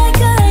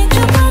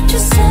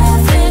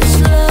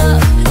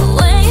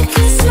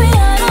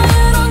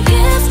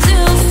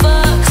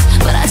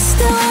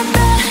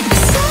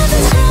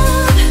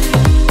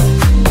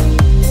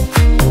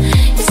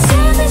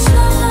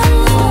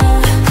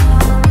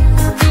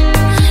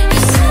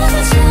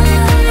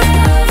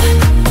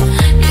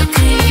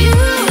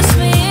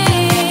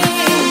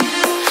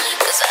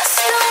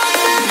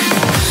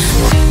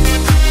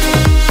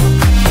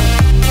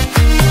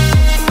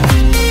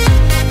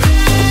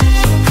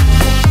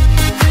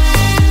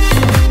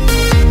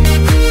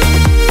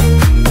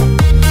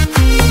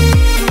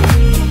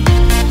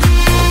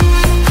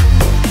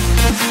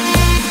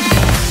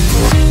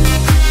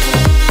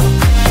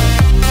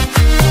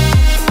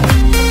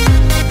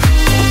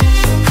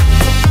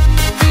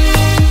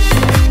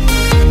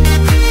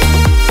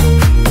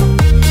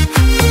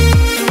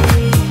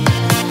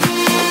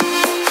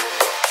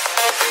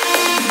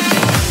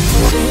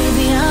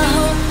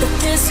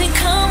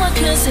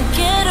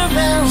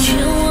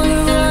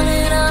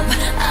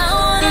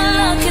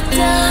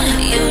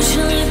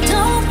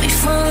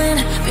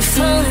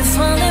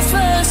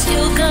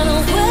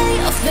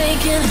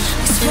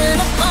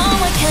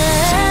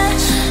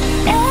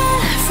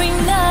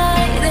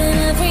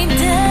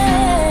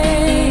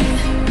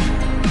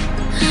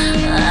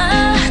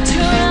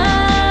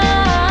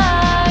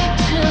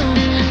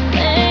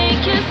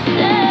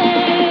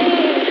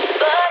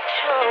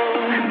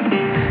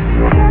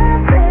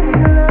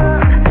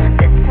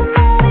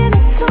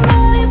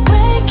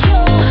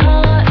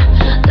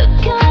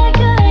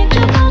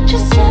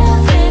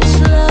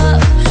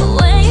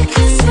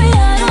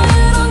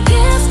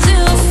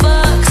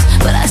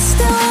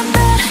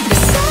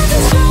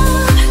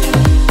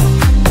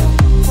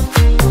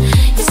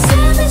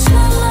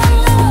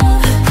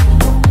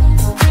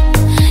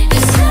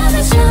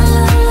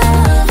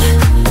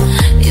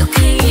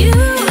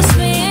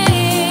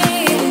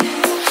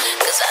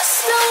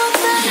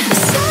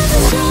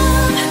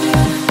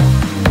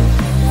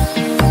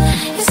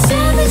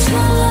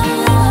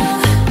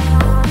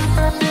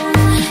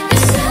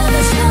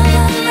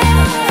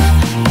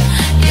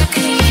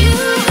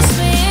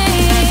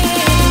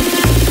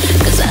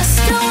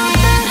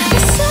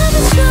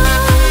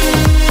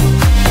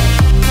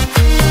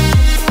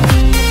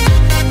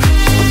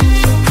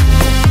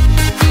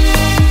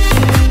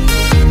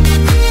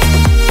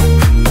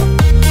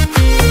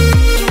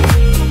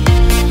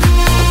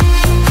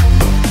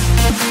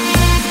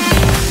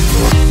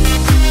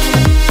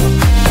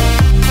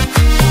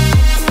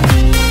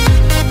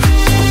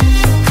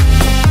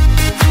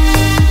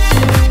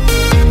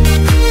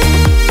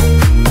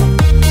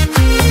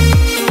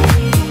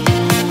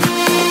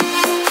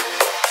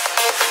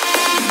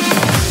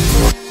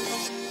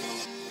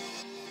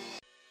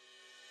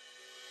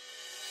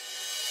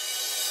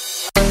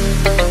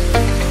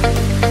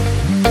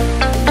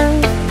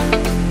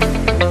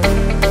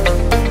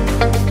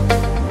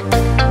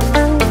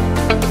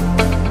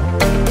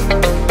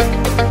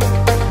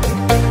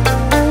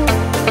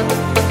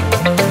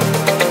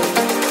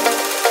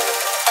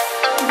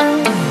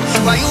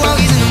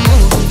always in the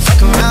mood?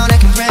 Fuck around,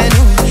 acting brand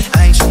new.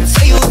 I ain't tryna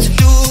tell you what to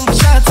do, but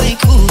try to play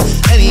cool.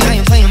 Baby, I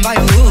ain't playing by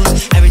your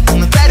rules. Everything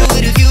look better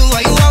with a view.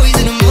 Why you always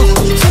in the mood?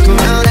 Fuck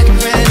around, acting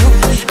brand new.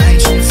 I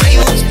ain't tryna tell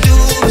you what to do,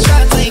 but try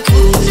to play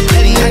cool.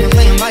 Baby, I ain't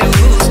playing by your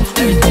rules.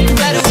 Everything look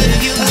better with a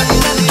view. I can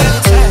never get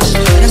attached,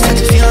 but I start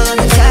to feel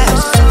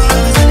unattached. So we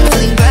always end up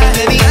feeling bad.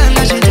 Baby, I'm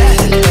not your dad.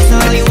 That's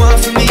not all you want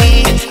from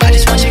me. I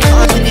just want your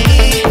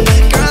company.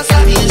 Girl,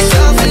 stop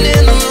yourself and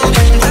in the room.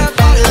 Grab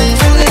bottles,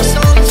 feeling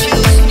so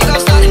confused. You got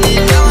started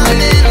it, now I'm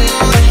in the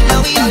mood. Now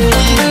we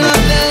arguing in my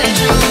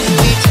bedroom.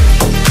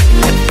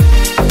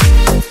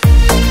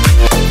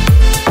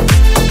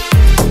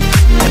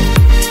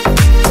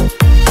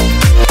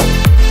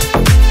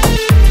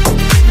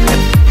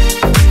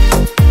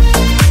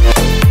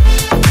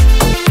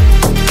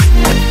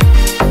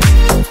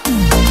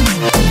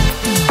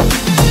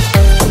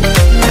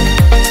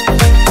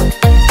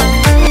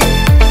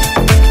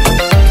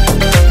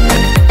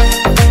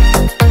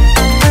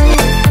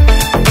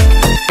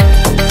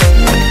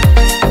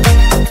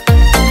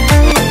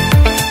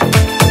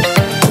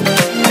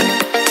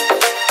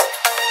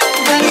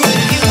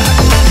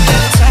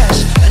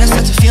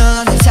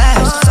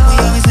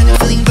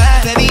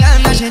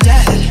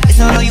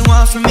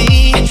 From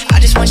me, I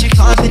just want your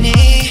company.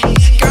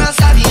 Girl,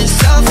 stop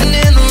yourself and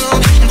in the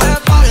room. And we're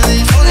part of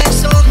it, feeling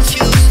so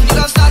confused. You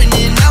got started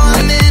it, now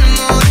I'm in the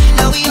mood.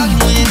 Now we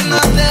arguing in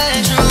my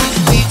bedroom.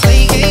 We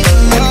play games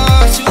of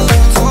love to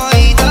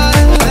avoid the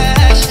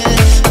passion.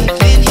 We've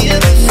been here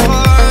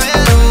before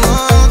and I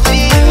won't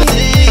be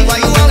anything. Why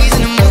you always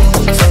in the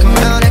mood? Fuck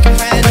around, acting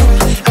brand new.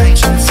 I ain't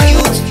tryna tell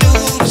you what to do,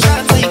 but try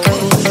to play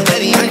cool.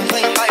 Baby, I ain't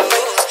playing by your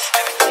rules.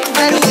 Everything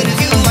better with a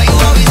view. Why you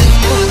always in the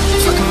mood?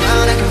 Fuck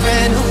around, acting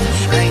brand new.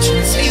 I ain't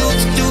tryna tell you what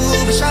to do,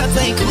 but try to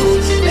play cool.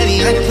 Baby,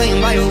 I ain't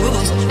playing by your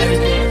rules.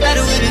 Everything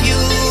better with a view.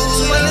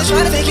 So when you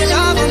try to fake your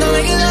love on the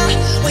regular,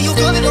 when you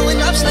come and blowing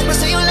up just like my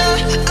cellular,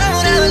 I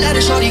won't ever let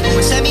a shorty go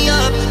and set me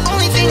up.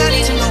 Only thing I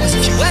need to know is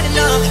if you had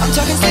enough. I'm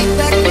talking stay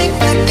back, big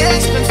back,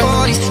 gas, spend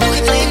 40s. You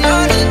keep playing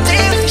hard on the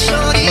day with your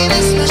shorty.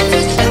 This special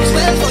face, that was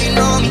well before you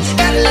know me.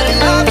 Gotta let it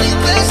love, play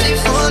your best, stay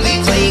for me.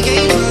 Play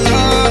games of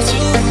love to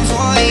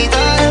avoid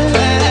the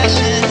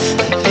passion.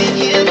 We've been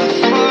here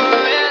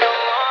before and I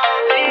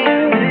won't be.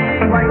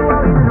 Why you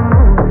always in the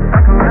mood?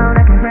 Fuck around,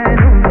 acting brand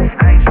new.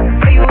 I ain't tryna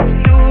tell you what to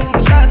do,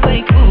 but try to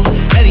play cool.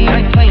 Baby, I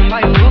ain't playing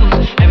by your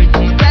rules.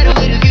 Everything look better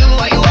with a view.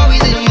 Why you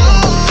always in the mood?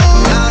 Fuck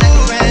around,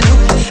 acting brand new.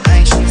 I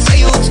ain't tryna tell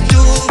you what to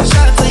do, but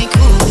try to play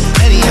cool.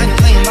 Baby, I ain't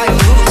playing by your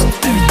rules.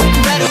 Everything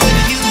look better with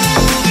a view.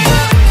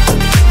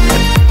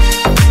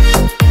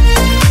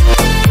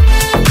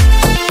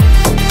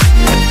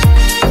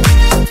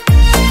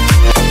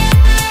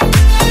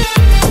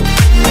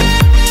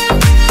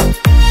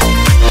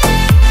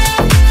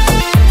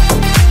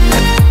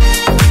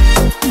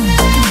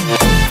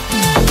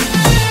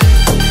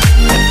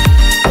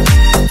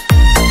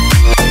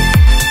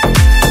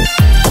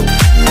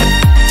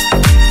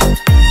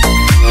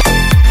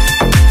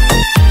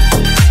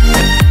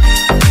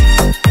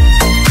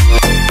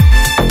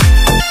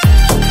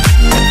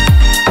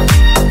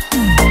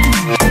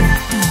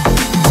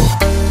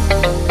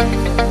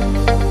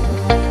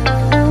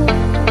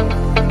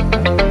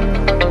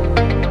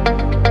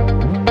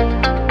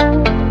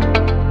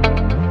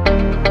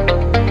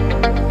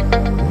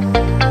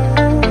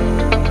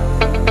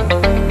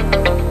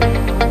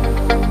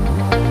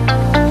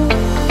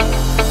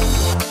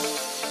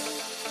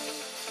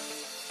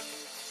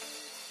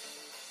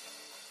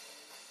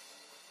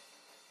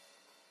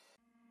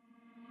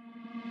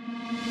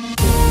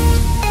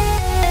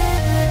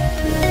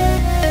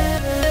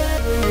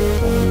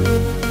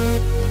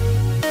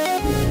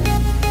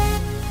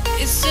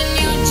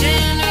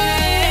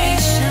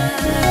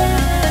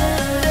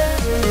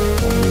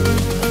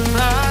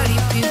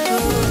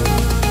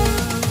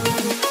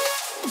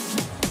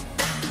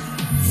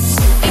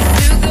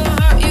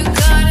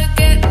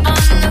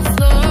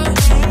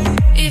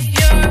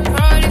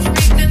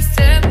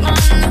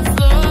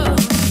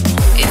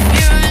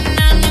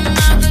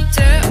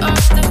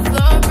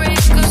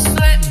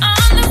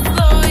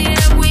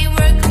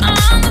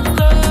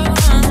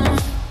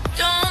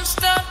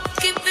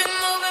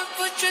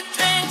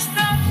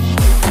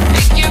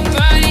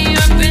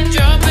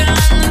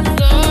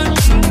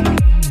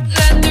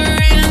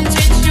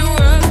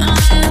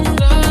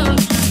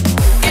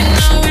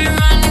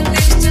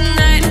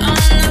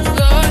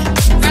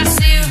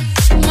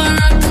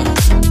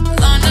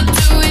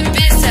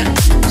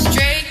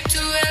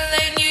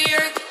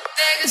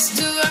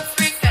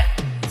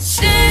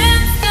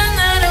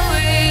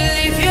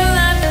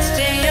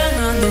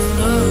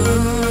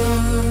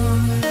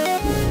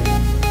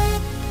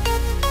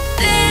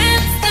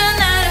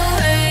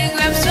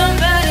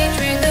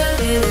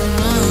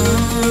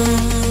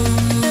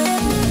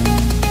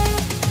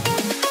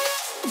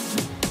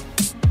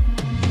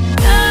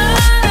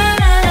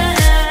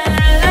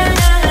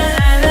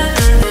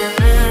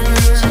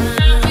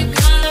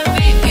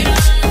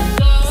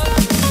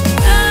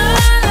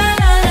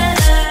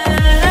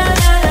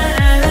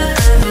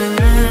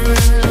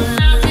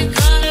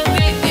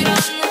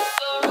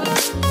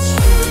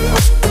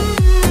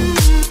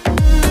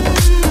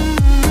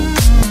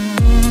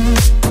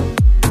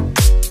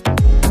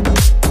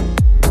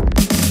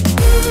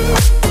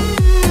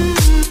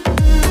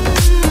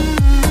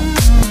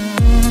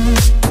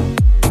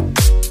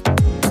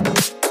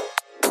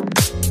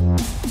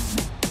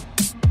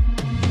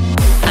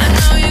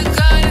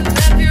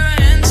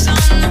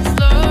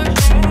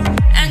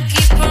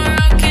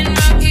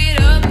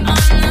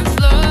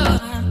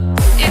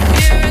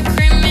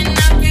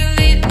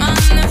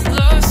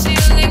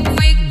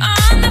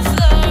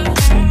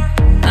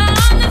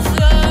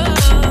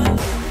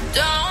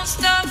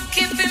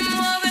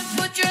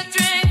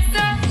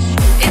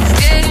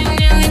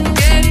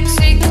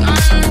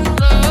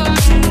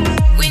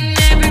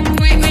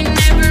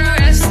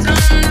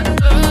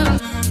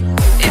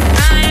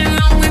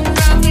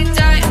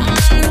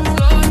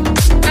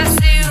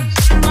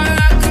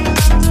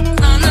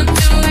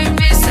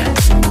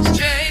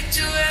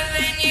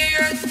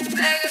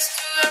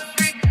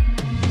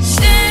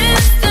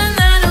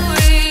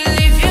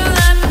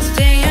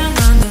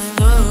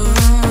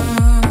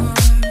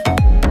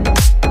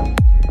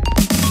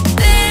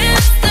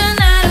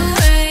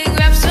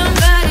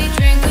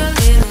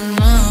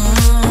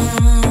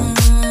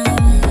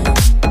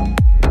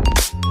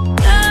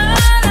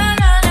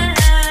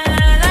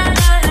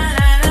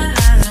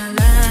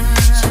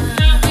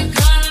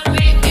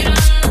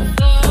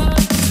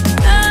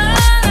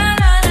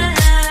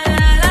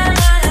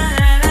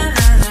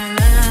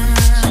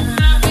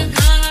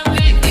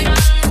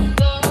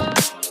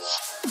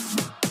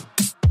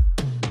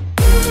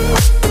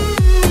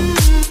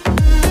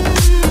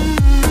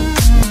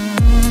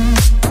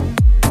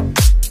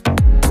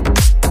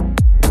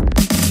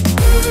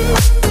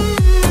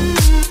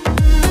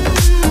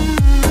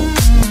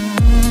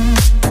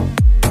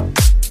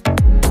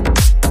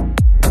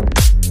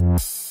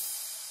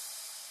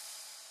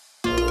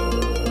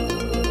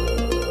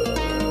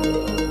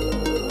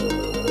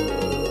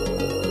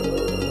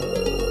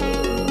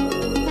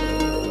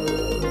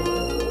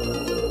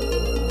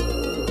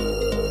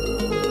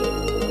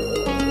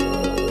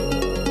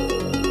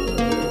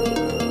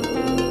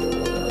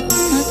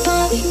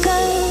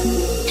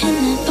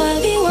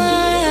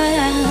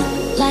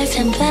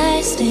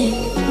 plastic.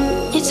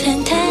 It's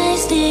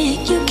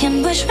fantastic. You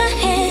can brush my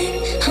hair,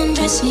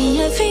 undress me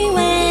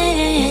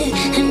everywhere.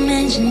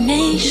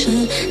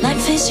 Imagination,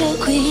 life is your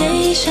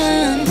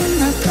creation. In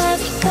the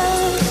Barbie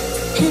girl,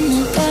 in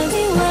the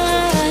Barbie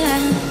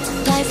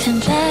world. Life in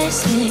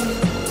plastic.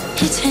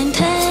 It's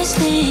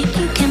fantastic.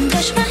 You can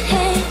brush my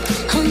hair,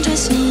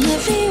 undress me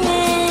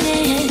everywhere.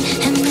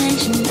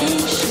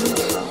 Imagination,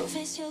 life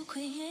is your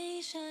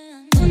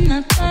creation. In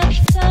the Barbie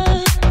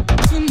girl,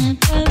 in the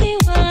Barbie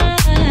world.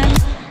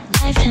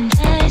 Life in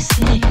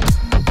plastic.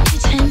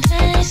 It's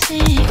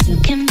fantastic. You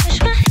can brush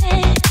my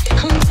hair,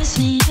 undress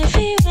me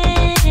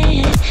everywhere.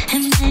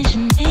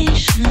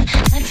 Imagination,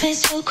 life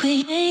is your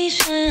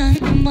creation.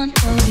 Come on,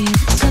 party,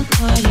 let's go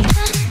party.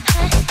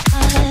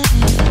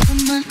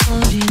 Come on,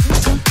 party,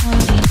 let's go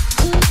party.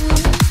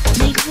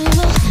 Make me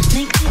walk,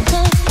 make me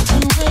go. Do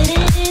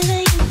whatever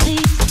you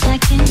please. I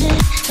can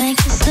live like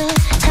a star.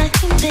 I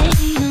can lay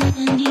on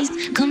my knees.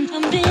 Come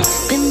jump in,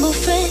 bimbo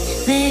friend.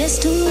 Let's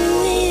do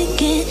it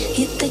again.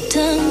 Hit the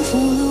tongue,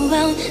 fool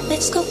around.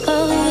 Let's go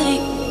party.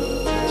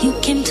 You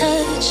can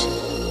touch,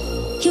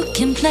 you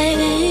can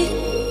play.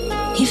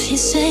 If you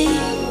say,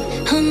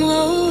 I'm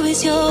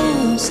always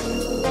yours.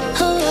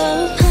 Oh,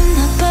 I'm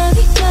a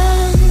Barbie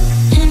girl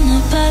in a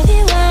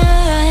Barbie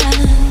world.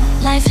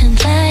 Life in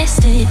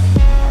plastic,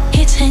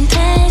 it's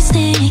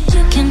fantastic.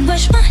 You can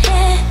brush my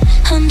hair,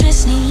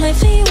 undress me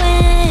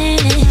everywhere.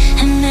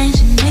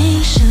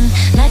 Imagination,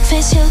 life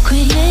is your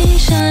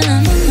creation.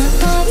 I'm a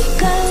Barbie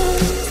girl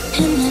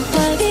in a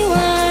Barbie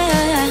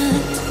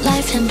world.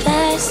 Life in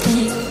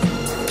plastic,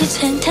 it's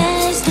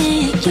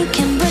fantastic. You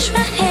can brush my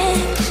hair,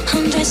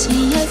 undress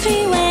me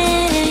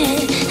everywhere.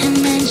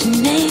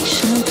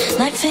 Imagination,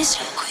 life is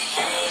your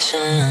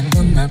creation.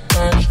 I'm a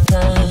Barbie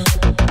girl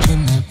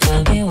in a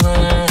Barbie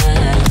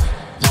world.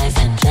 Life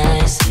in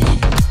plastic,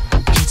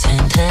 it's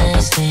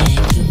fantastic.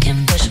 You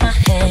can brush my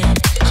hair,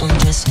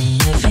 undress me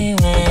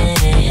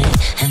everywhere.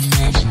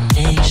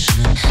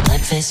 Imagination,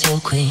 life is your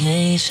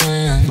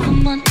creation.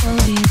 Come on,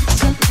 party,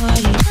 let's go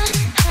party.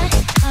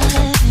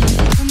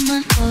 Come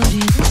on, party,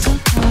 let's go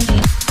party.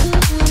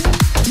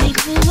 Make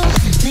me walk,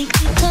 make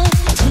me go.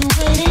 Do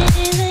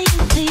whatever you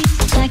please.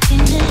 I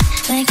can live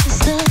like a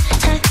star.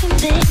 I can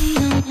lay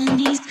on my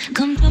knees.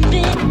 Come jump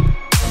in.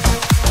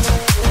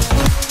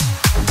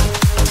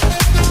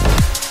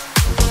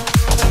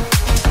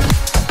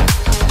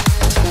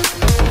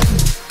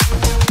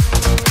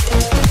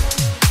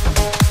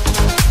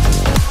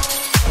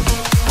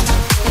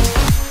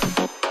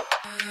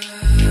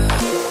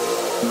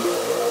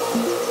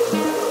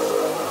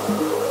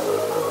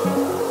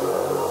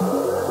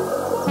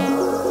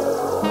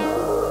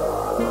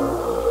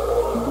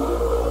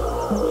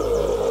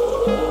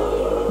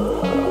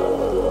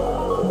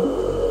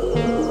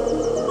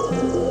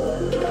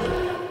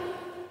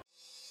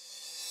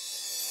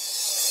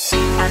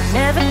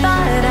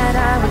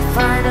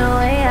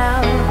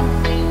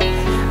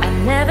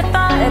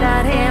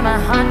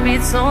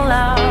 So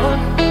loud,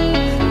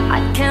 I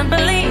can't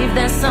believe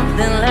there's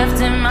something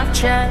left in my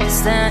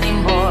chest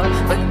anymore.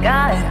 But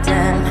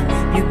goddamn,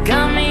 you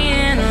got me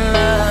in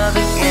love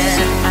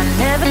again. I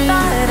never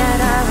thought that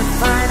I would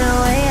find a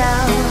way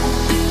out.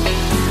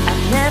 I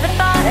never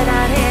thought that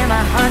I'd hear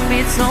my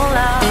heartbeat so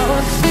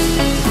loud.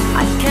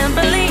 I can't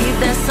believe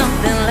there's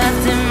something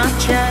left in my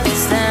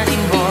chest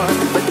anymore.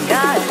 But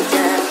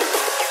goddamn,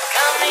 you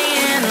got me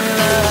in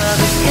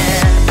love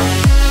again.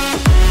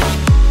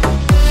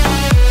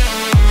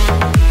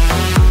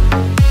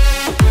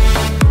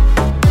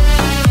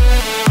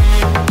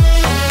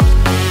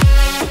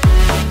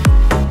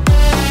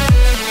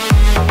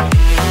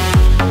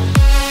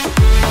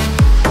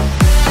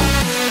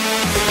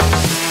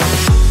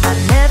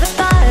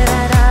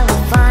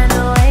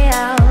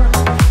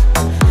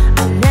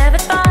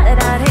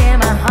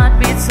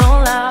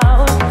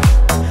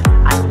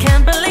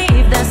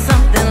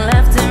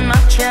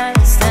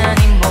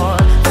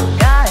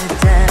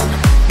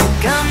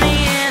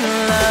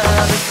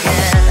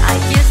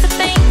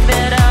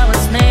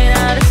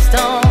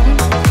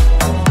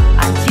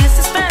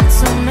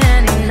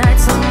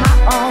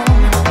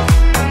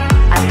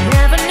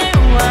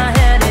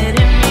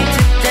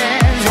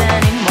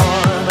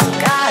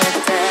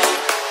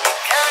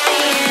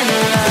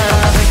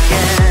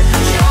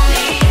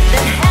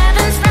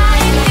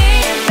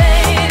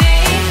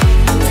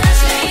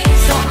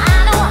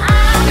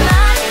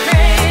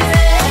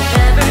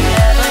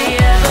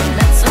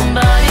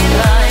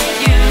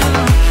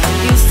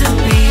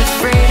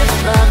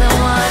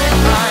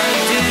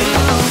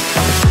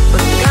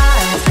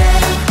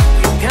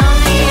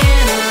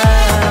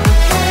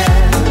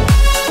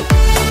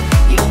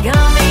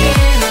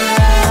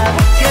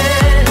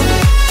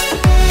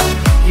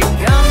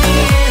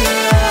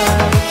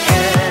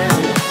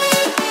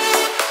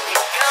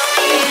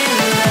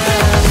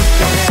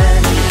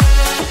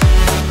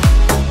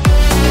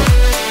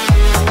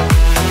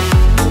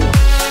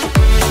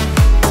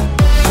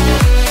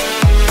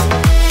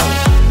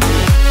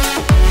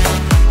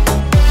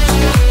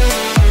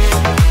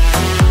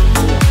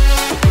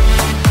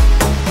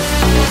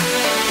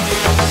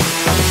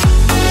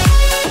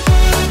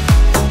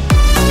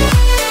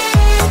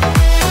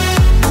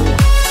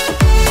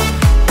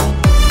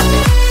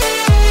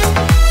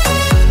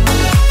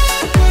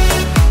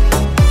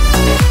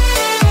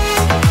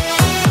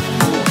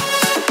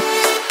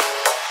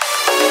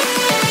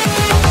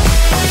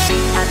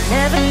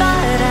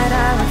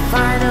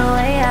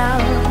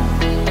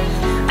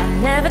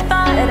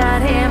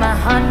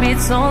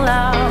 heartbeat so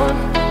loud.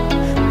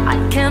 I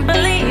can't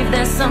believe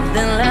there's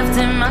something left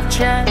in my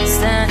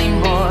chest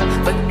anymore.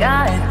 But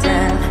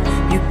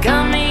goddamn, you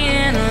got me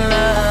in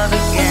love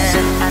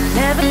again. I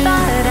never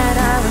thought that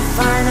I would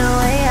find a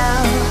way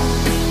out.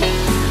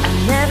 I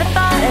never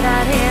thought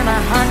I'd hear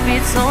my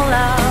heartbeat so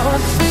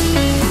loud.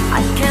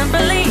 I can't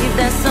believe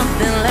there's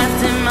something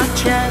left in my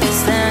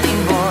chest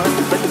anymore.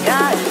 But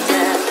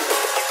goddamn,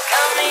 you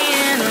got me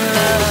in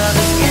love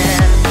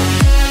again.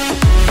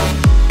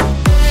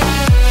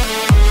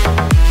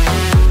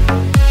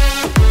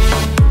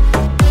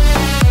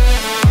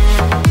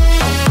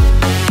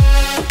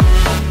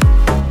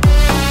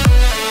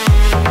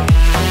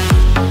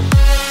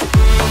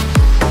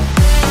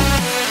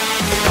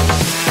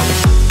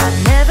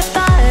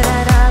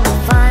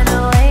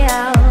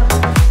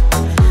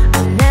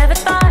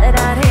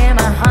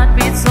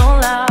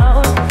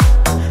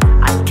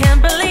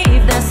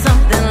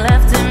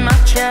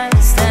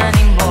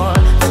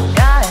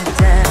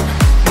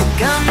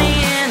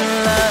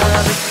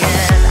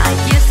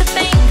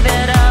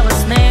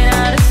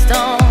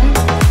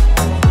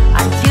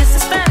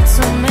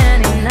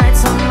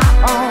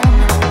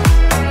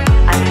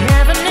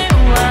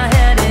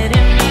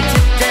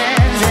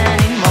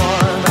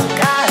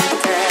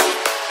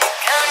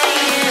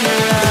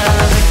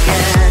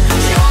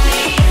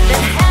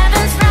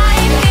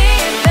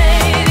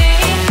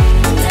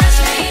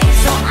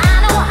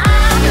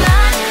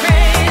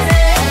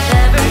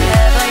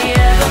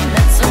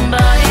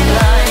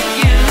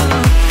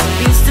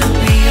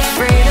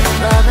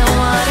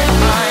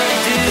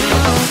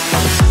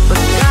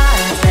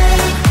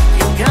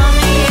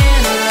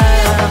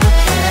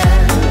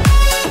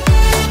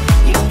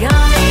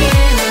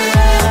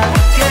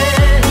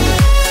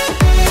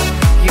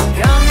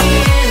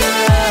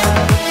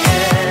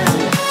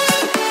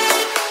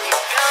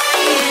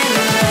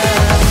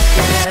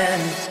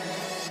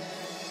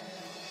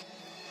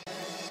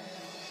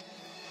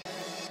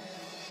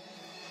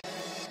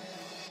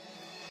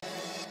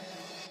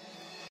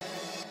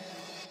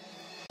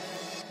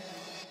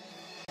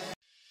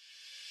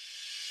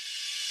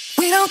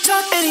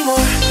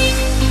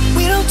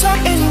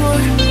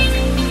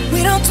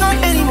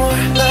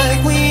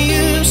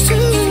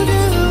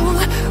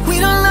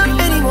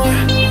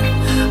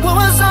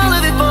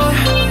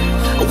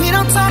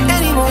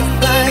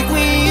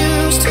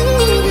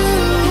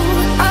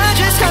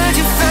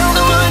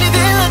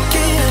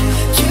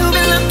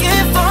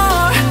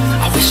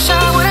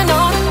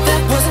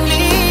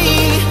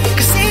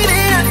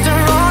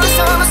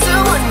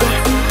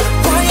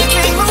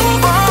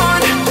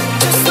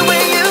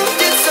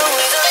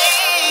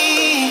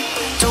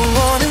 Don't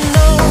wanna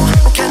know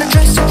what kind of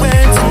dress you're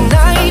wearing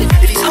tonight.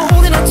 If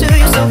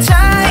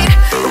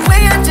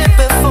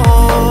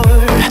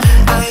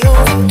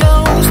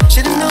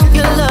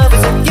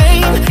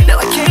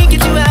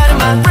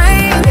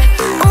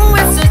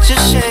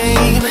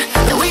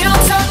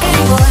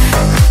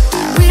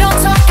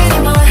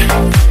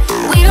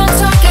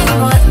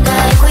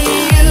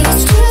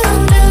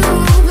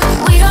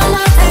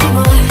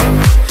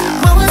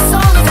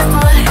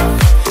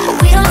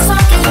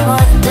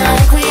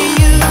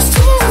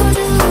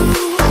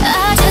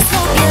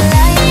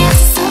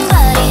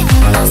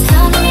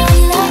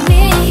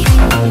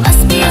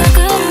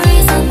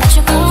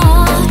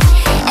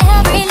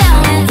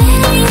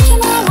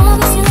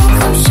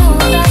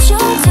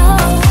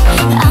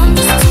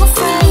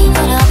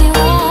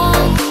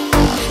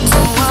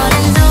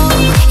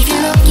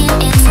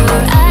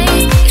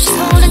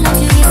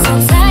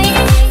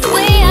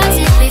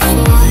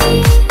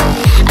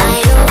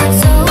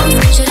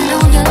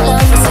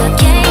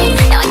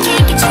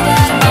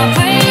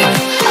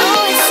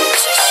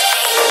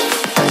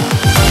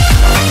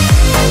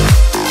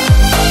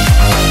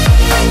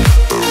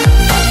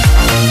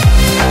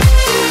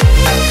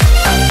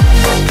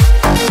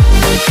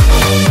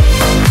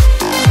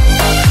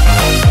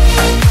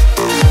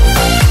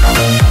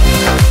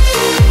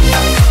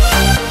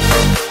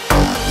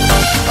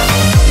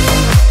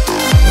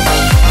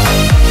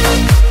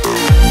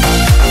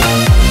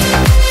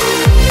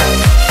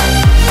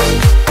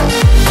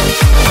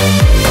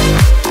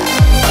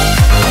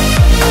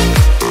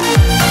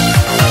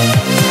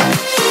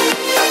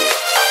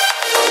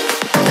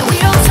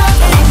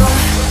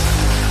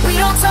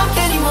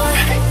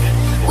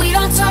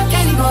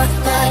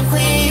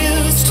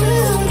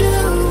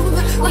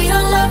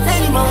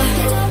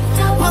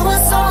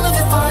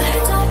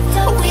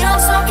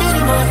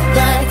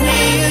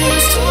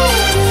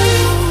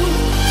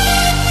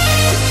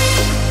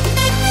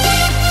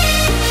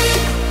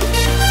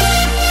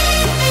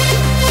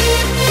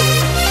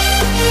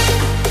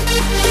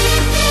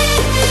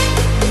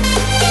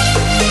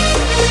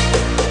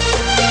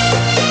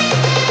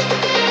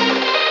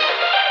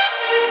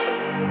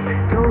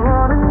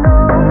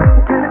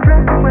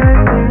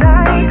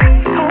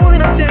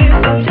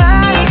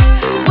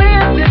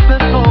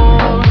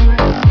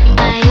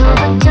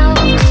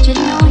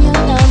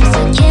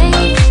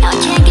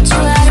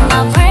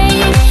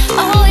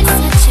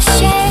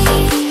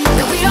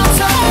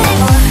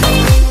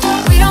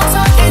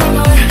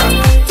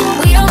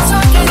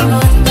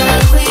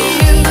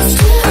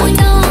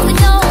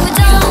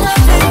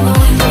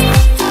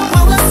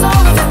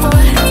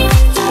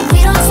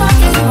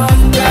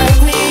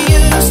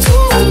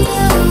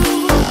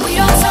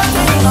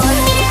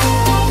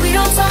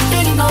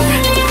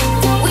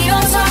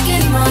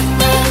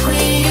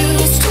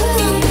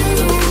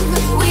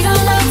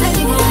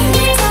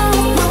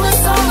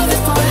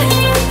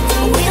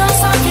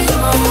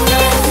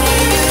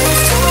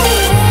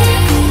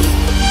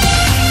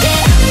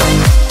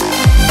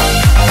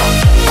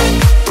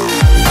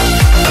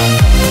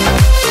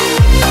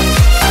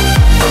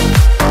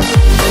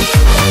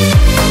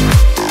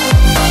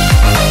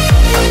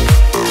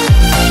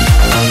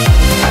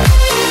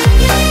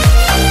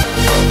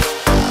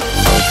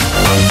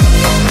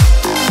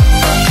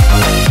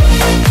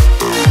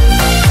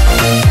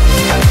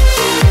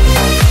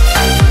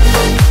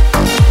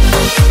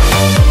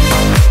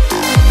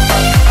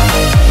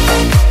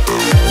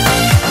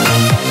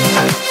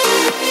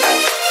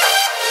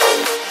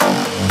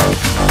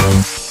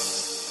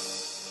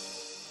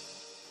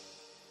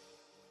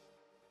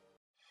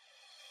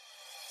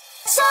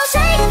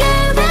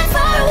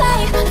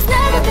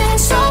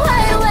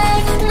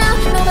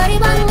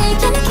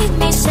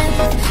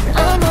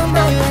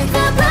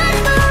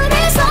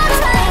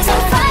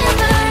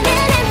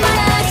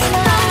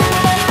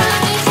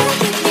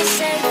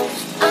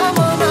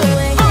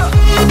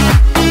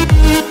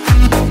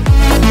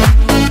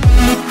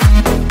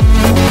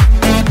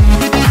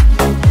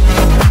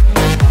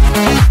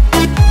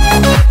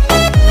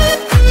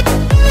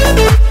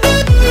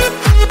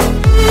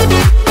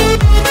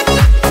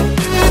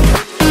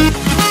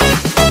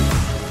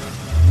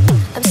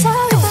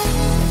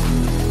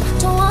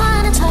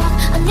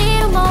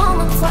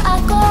I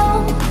go.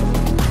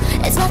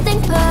 It's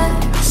nothing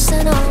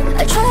personal.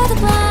 I draw the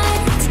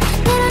blinds.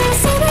 They don't even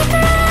see me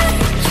cry.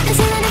 'Cause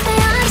even if they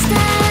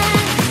understand,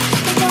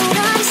 they don't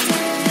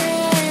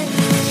understand.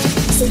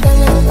 So then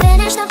we'll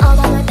finish them all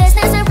on my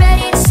business and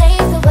ready to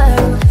save the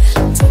world.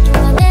 Taking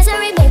my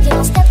misery, making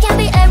a step can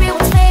be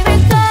everyone's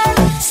favorite girl.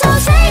 So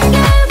take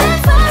it back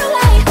far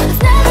away.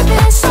 I've never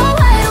been so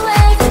wide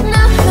awake.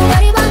 Now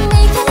nobody but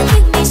me can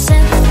keep me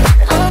safe.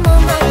 I'm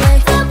on my way.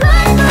 The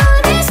blood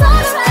moon is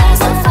on the rise.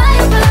 The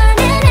fire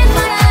burning in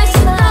my eyes.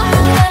 Now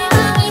nobody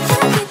but me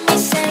can keep me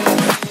safe.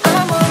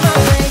 I'm on my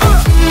way.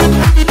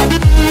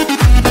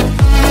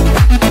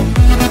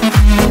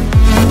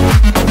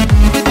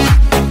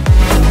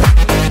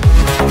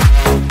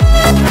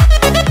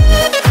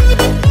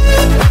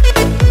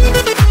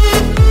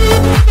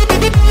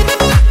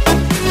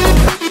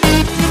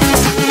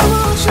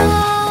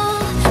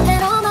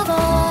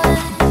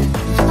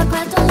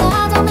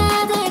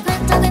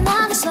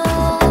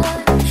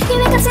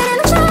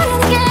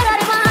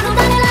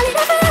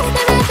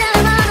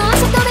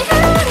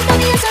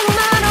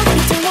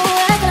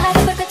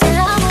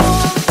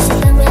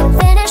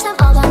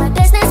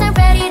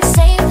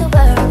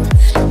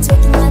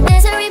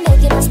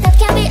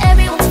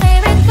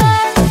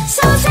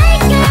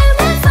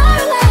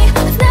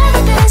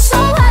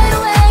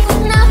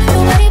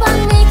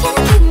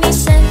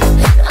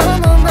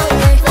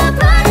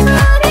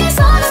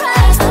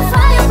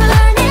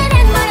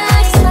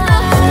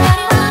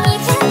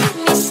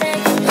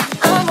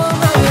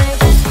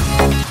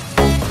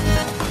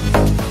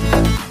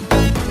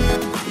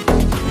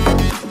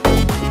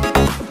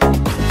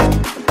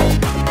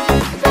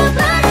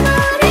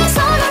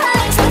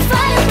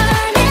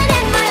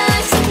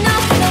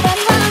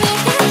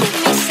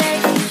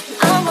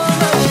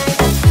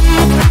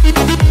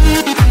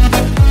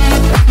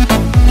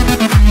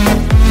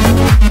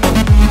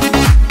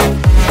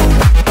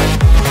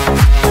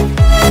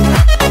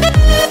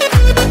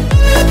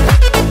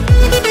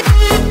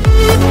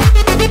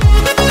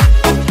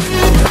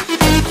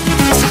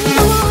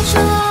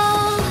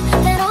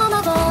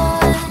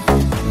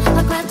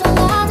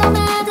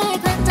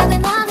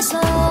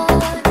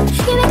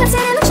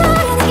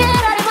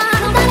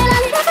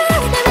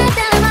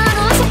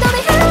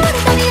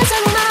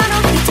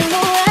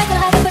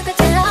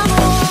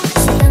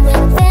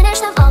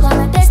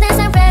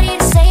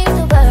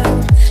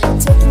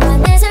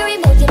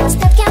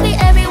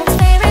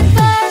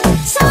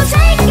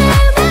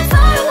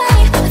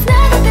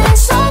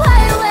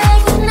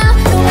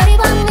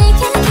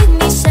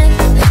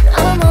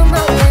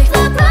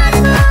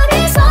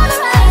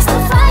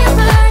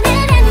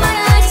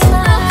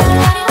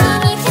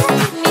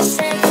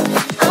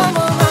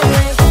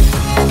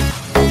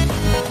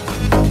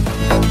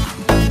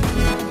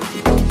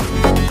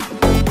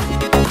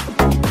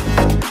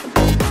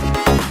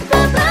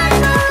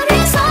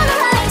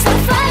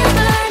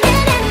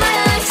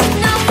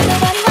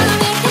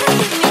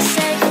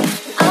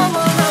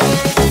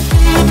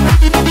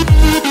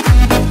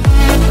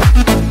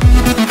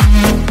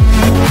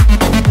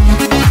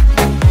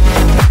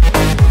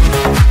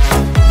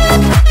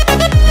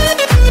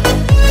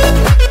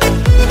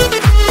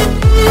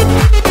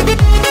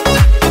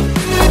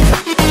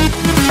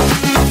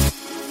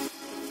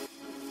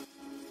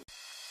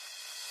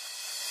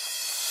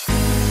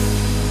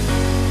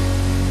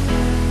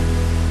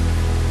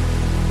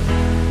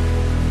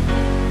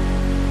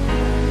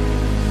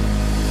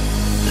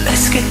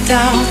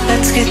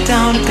 Let's get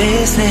down to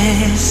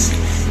business.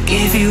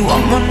 Give you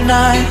one more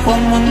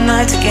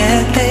night to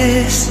get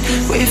this.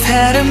 We've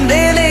had a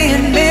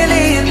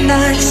million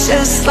nights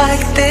just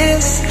like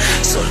this.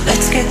 So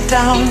let's get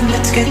down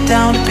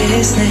to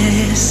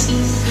business.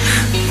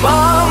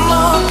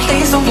 Mama,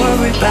 please don't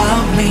worry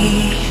about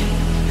me,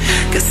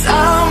 'cause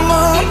I'm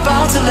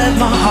about to let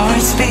my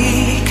heart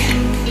speak.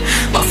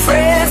 My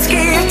friends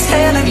keep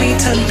telling me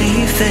to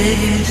leave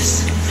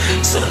this.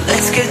 So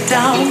let's get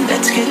down to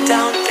business.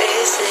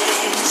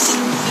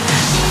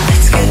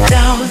 Let's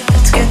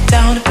get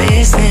down to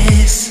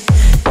business.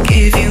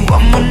 Give you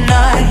one more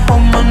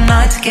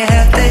night to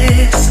get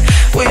this.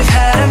 We've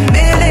had a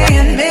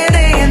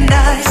million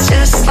nights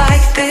just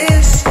like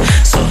this.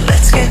 So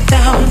let's get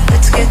down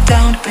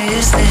to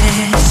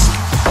business.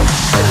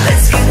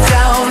 Let's get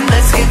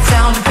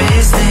down to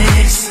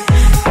business.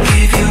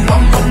 Give you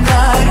one more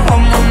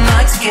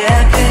night to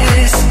get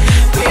this.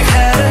 We've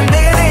had a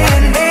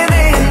million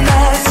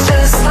nights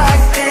just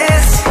like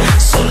this.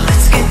 So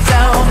let's get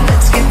down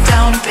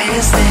to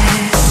business.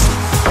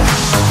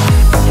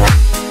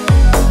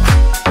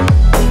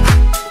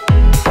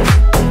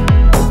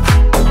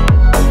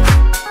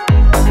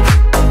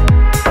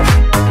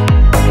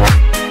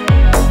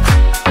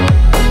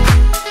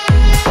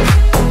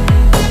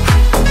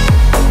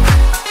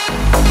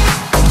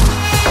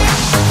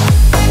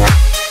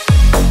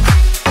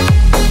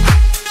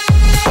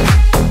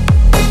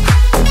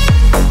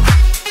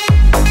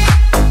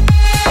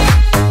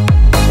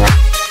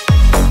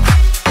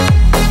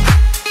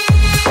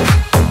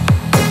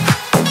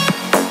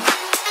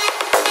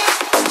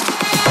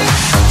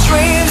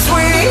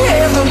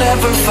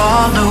 never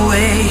fall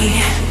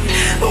away.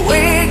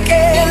 We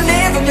can't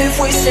live them if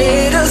we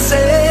stay the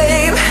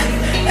same.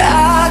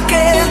 I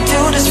can't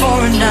do this for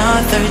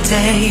another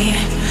day.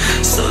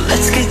 So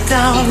let's get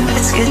down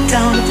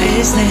to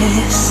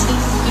business.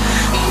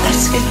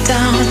 Let's get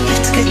down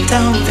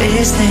to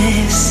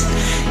business.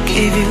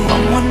 Give you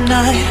one more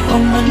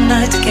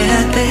night to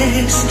get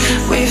this.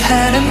 We've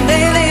had a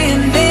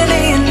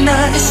million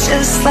nights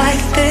just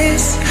like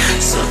this.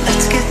 So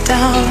let's get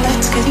down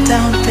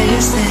to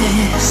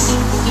business.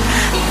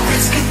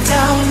 Let's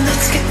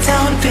get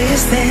down to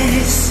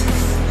business.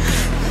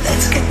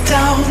 Let's get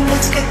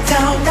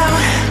down now.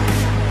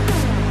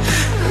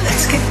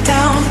 Let's get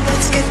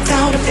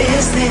down to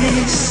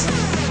business.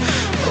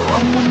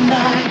 One more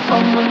night to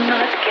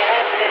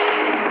get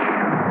this.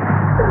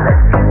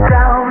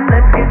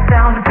 Let's get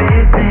down to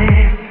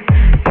business.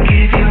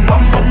 Give you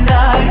one more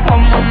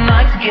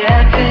night to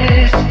get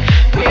this.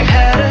 We've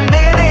had a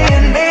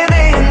million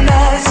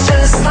nights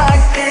just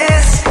like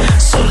this.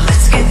 So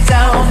let's get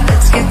down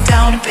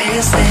to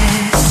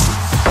business.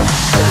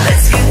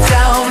 Let's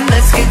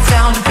get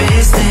down to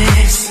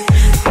business.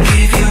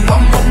 Give you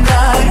one more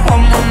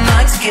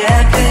night to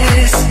get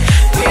this.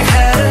 We've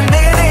had a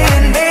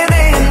million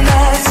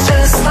nights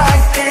just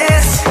like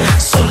this.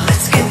 So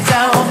let's get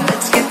down to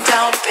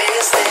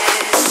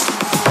business.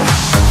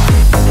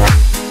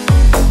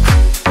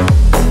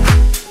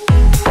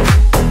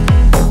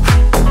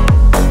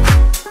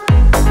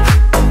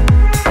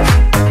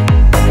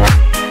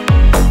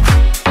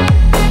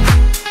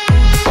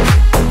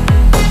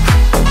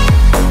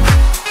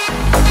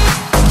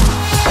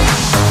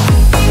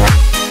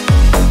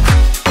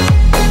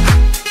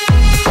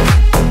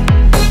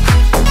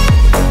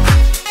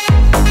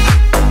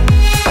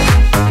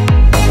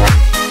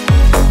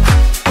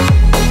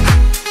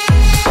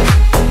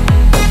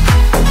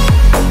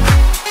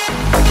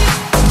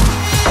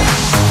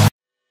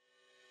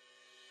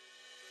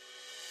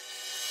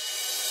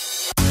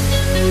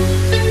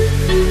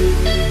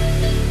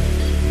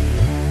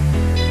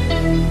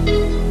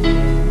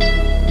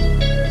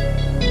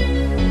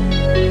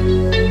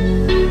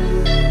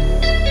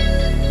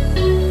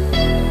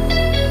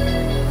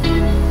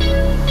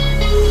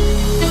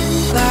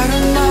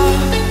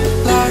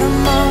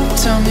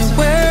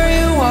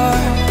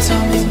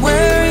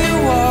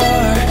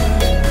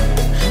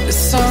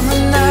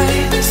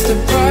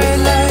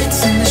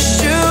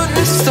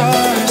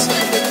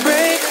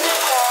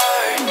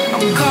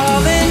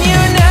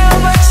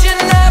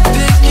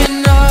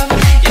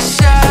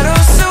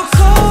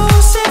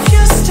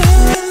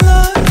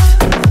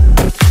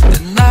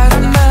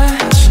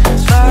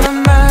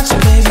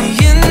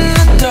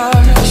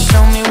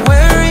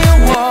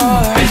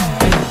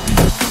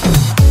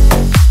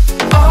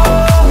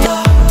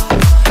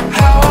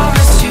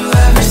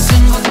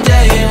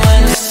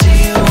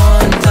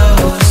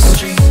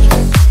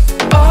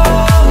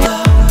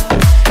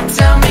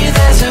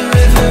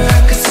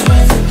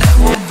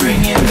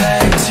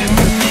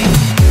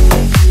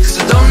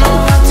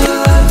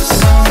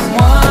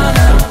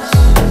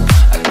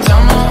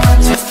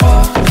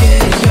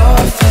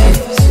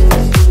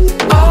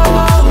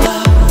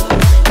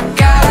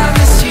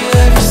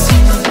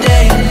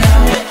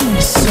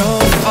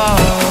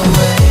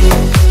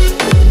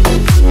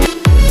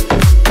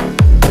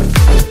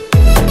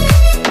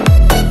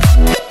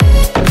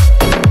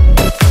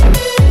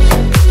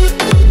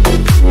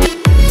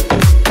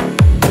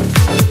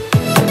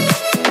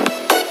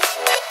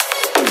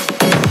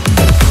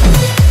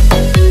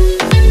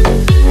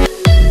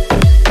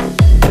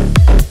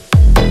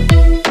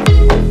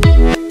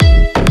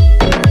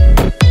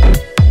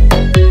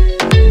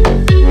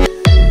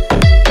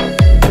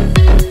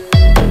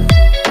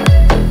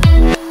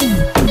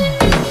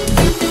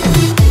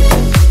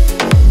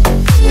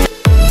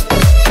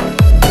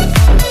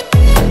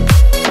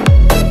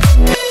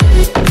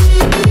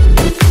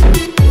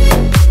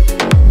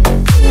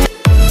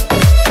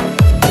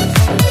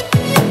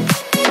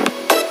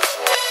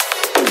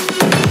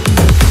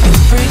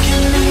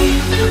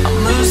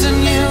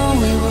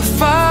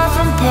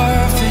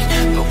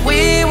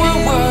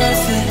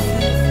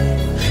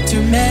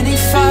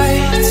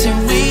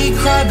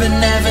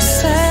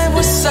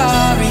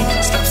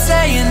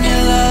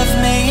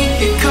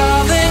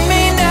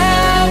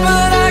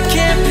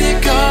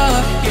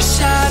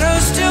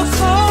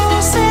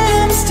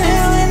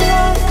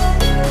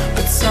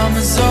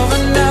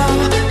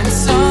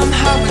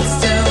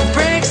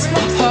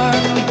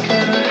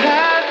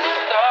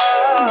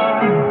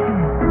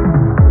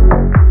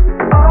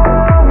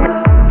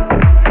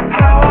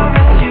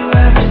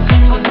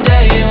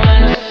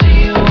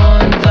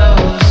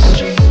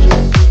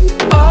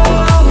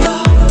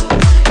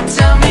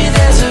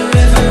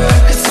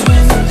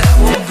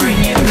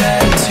 Bring it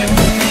back to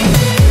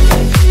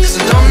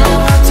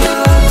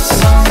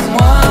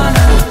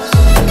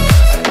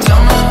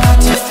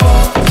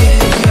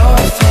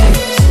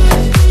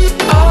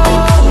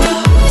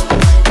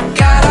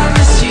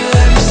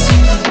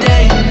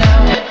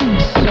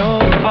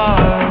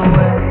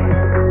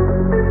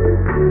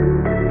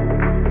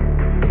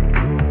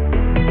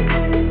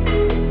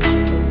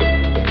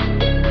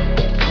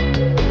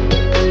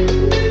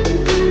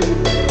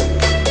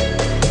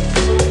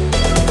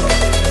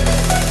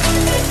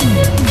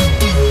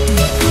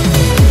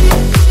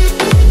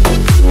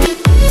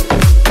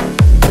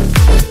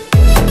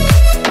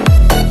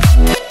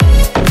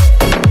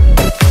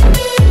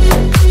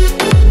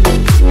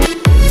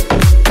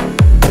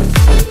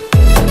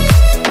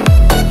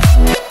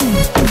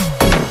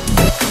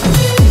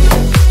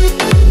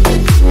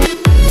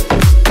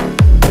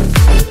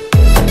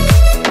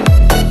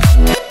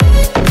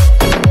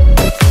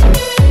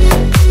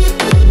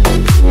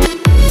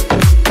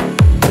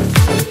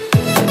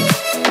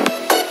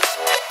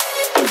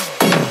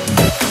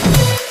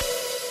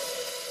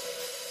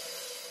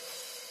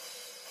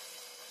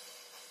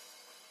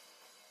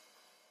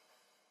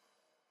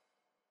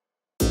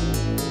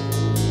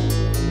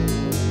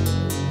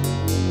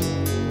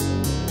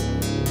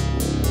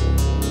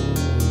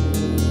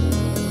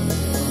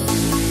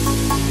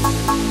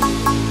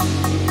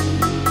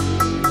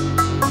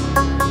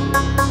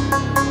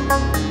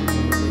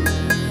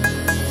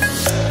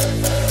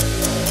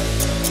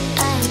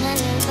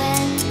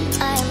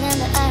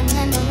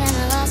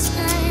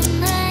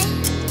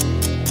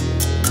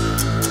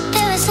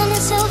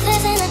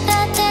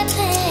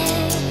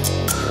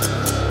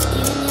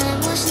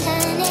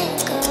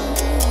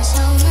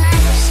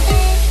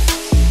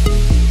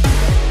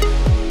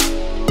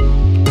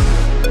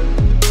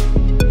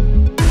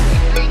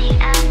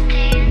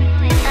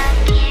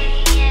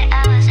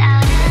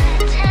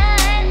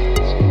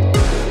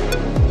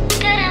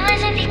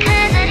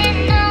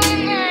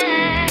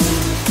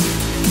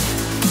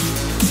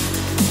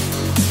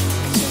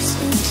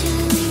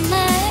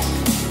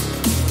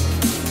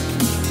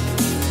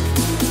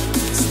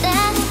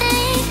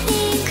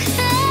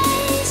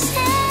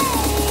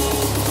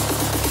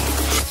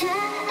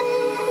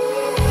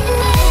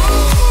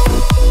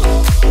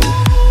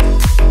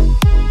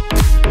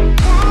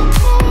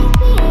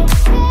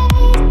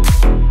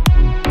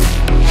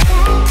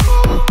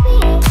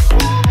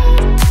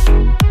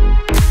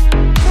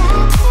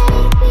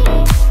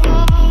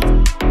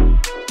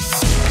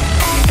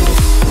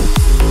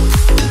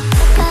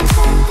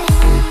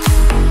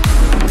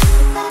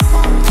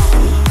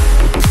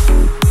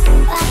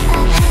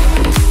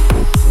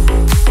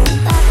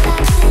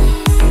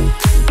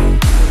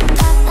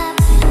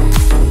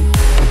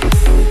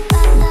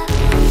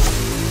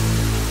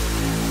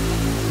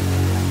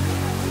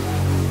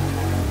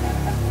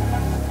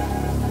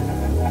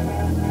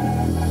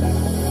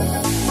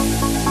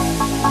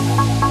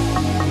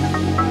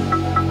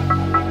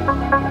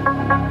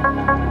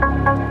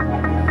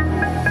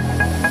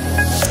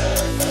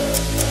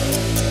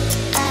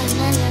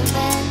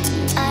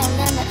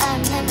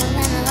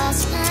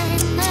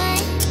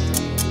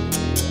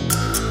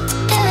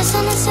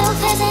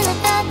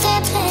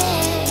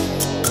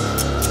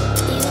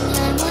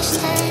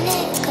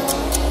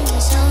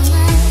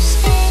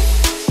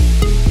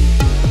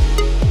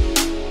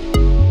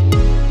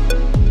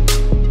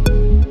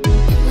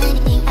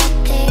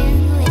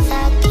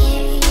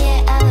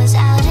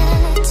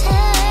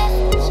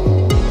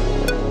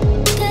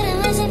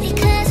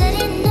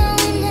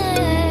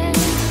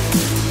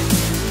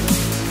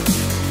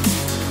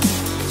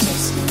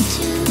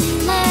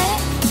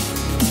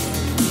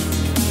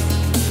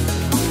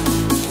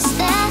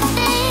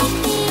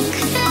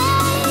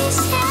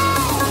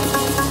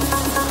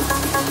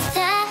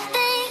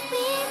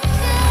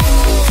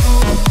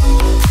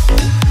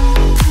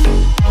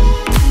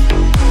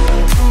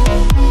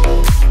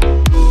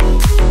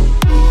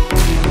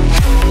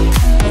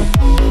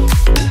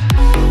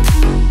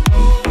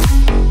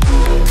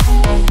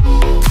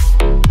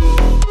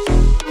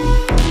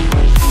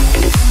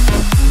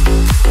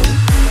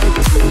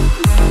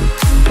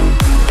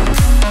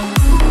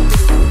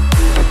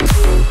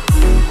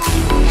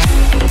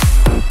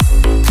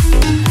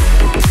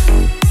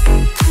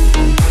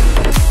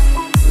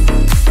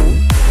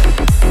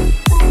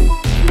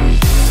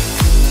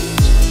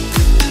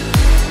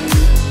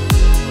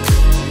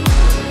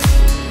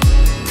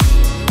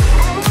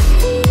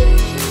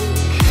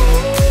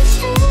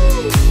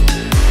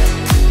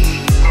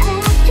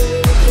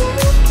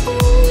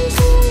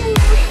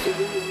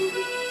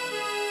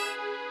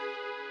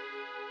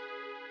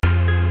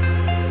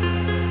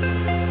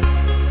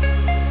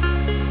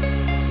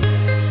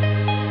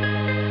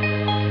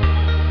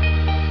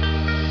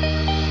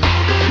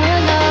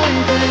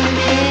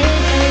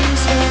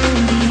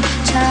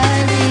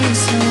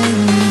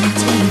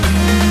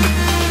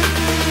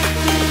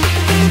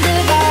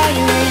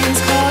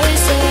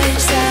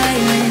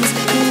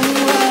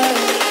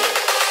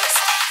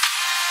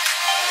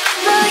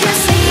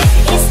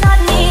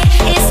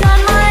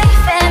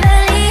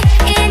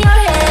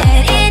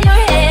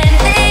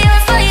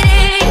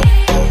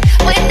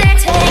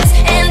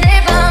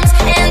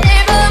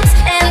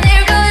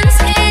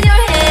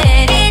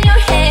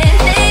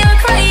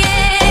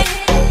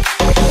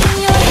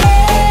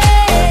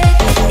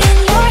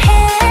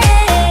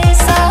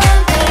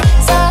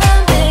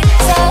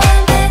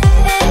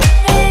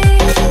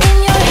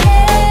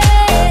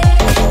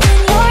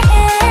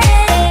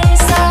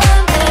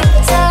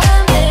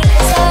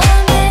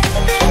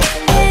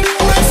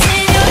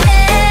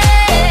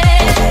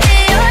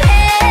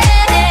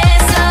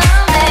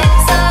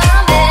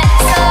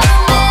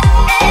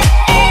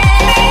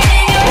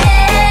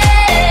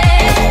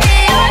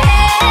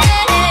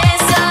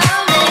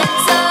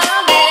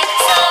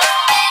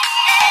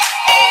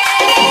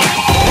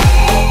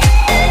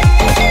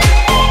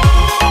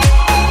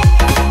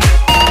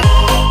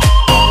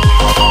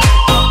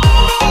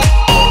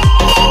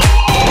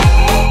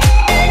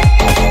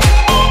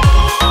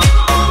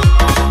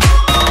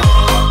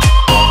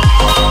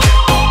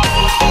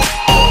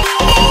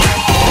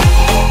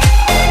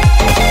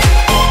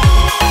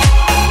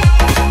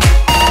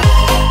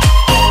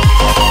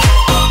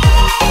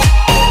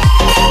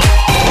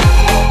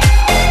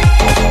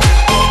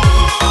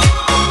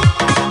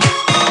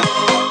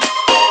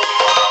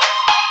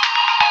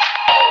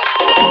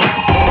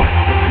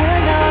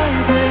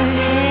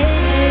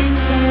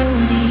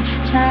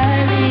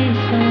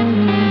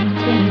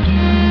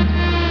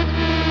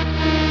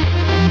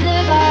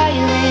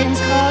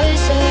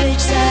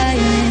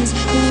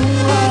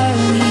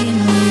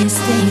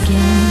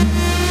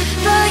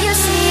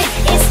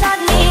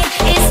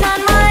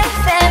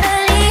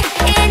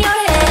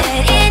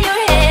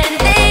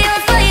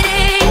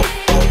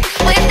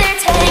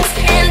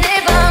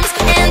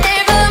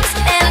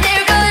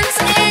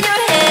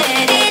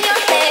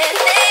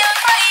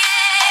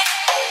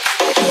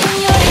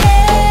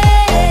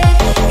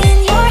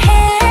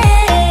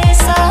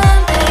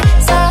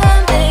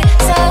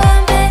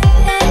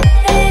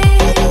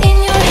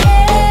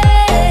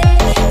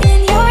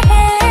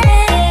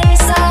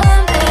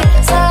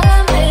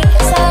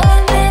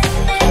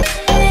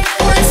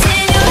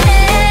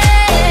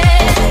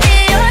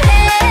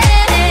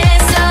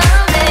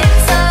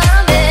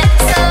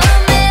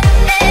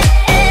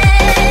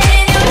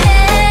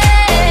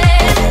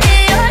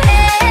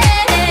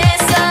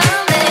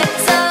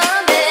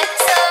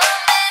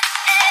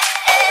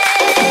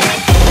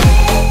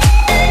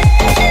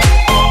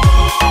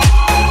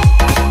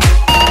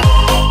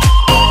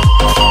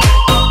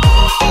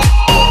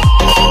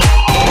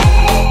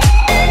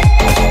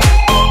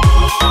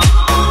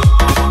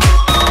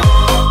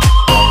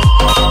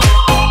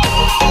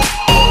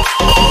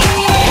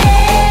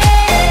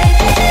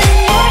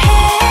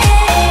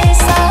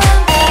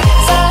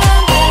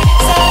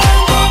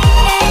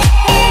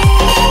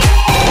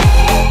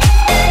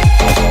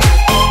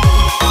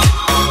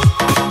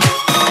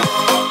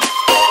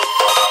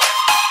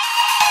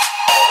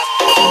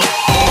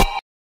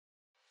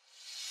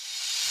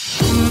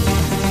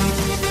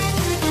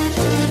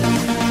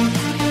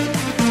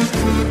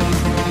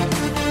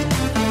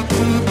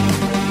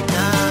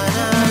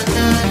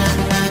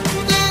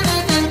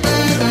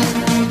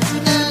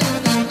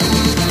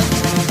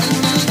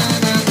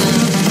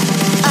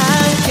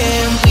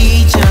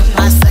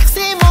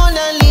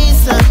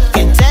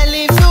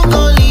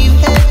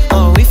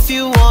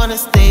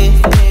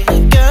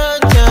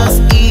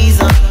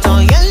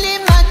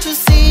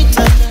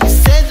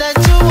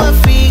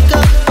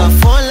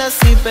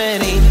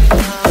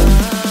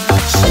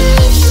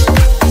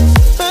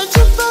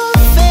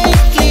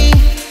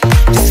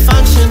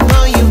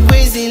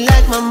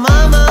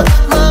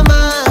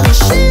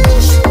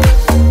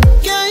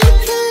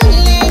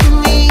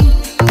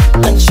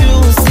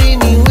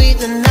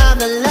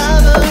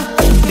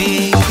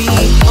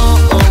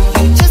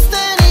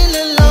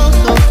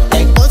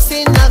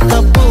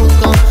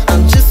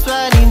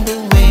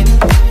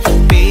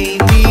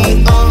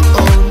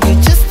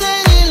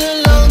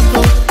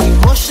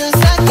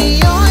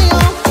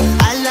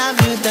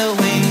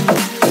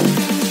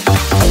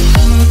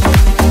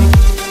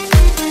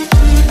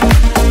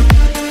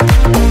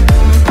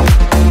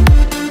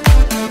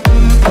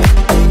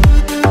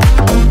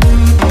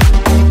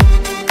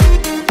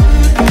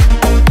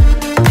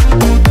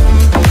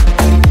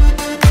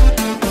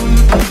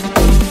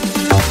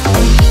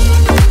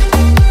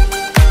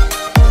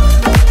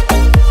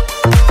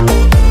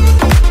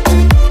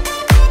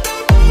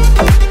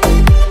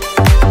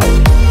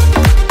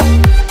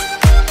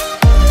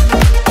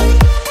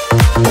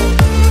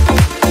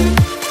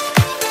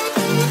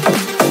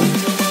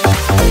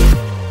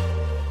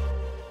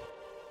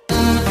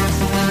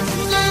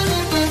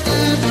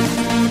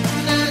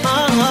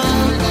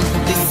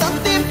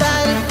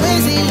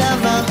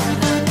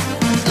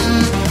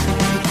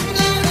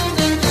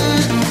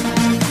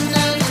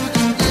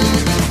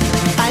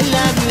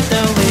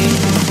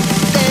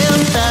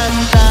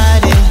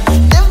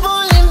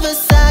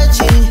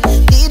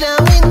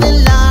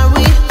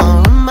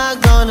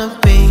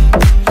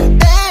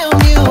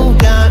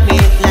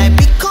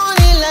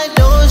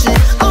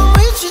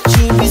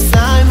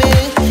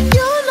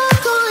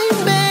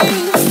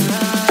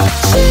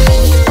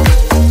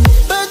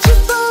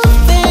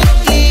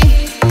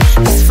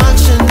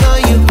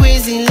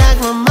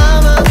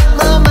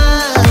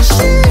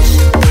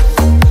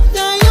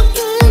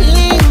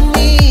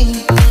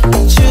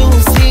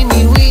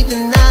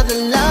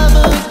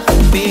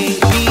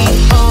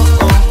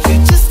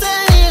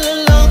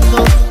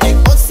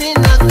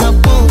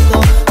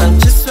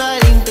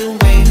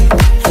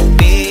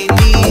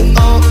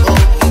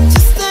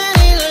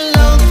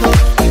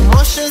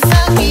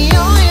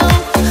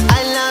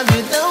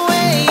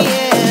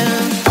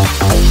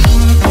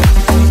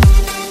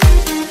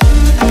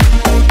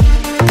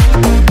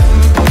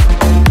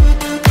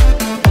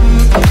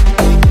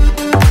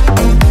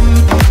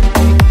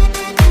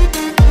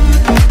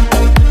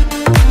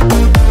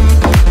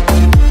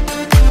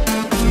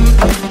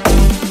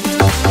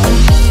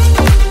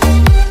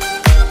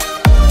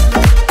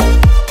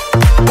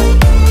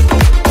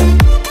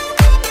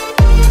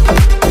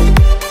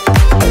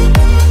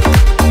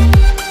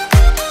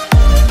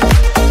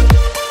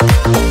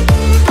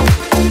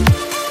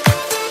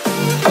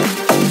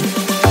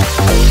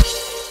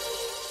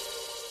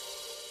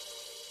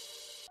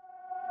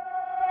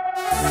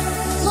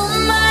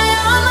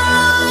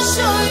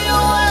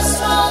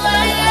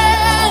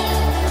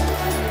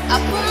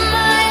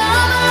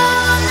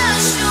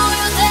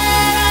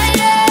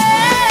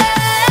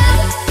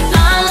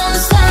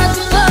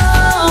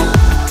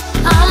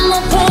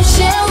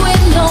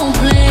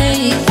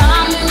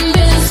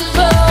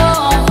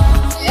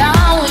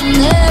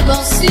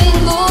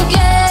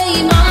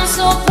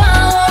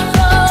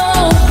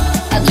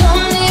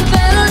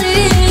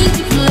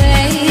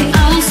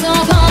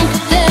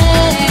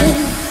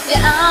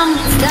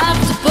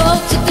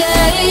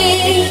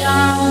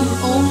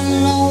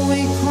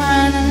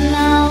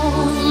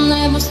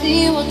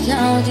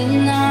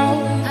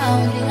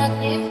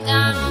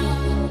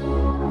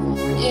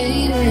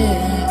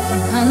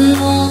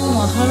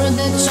heard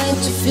they tried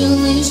to fill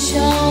this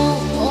show.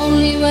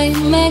 Only way to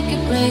make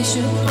it break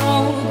you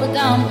grow. But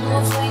I'm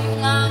afraid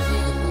now.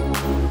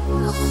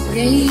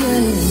 Yeah,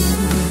 yeah.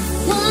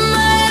 One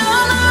night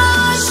on the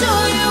road, show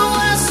you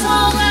what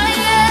strong I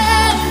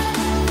am.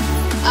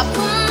 I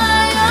put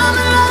my arm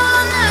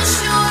alone and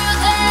show you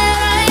that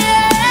I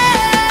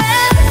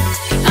am.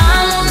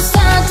 I'm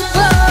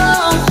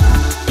unstoppable.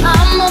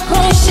 I'm a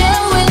potion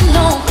with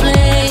no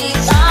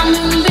place. I'm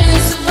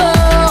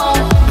invincible.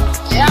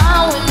 Yeah,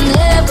 I will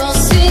never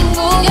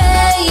single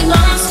game.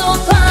 I'm so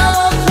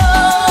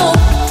powerful.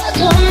 I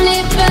don't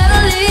need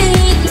better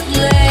lead to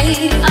play.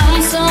 I'm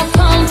so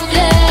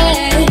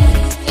confident.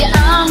 Yeah,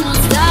 I'm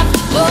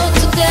unstoppable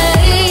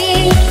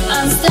today.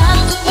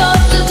 Unstoppable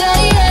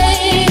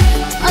today.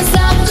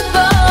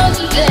 Unstoppable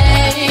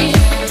today.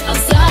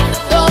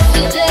 Unstoppable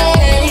today.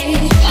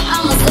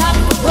 I'm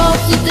unstoppable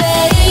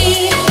today.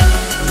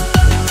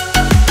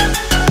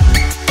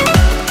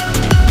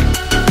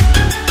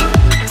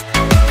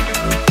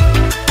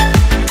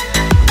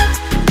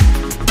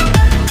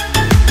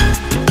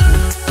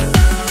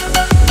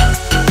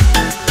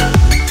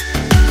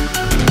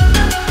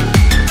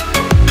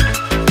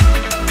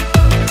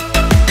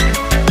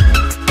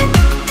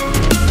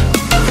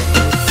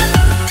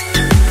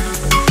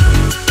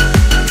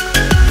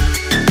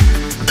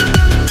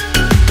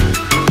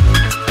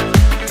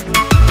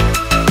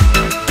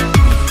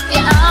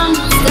 Yeah, I'm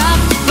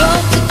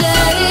unstoppable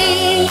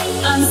today.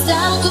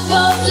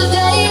 Unstoppable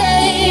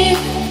today.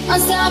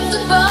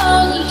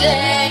 Unstoppable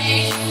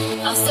today.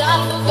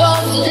 Unstoppable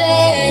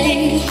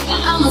today.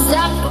 I'm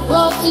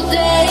unstoppable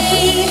today.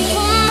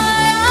 Put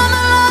my arm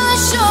around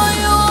and show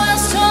you how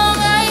strong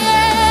I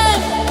am.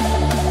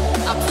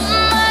 I put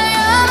my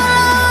arm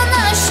around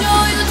and show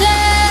you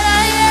that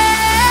I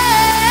am.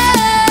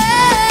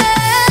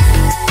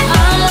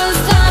 I'm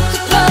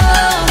unstoppable.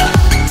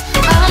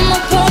 I'm a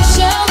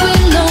potion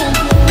with no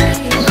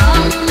brain.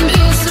 I'm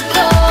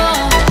invincible.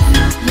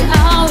 Yeah,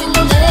 I will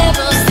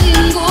never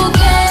single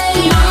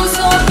game. I'm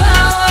so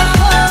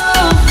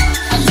powerful.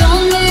 I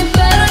don't need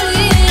better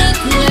lead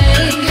to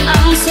play.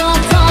 I'm so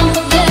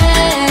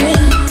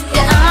confident.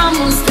 Yeah, I'm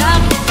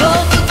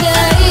unstoppable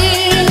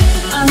today.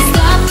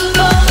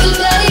 Unstoppable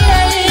today.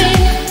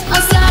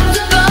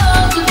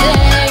 Unstoppable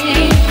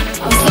today.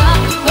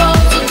 Unstoppable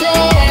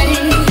today.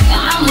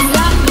 I'm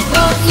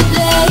unstoppable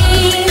today.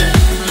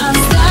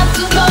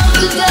 Unstoppable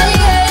today.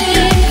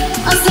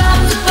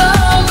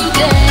 Unstoppable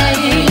today.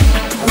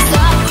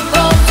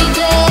 Unstoppable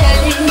today.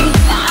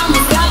 I'm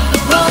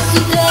unstoppable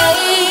today.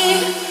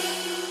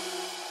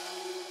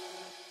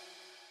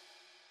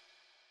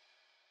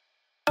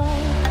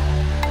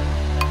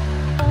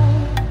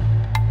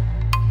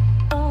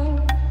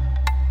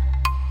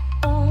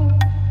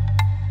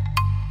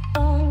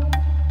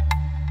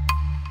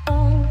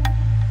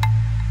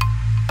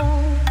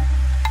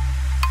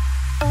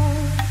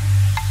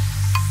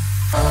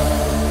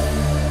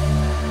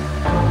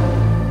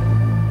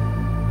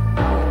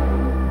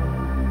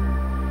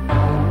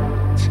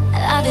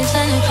 I've been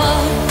standing for.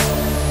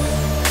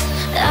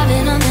 I've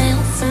been on my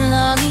own for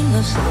long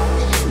enough.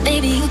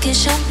 Baby, you can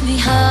show me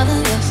how to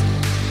love.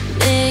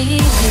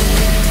 Baby,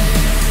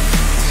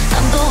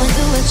 I'm going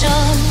through a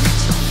job.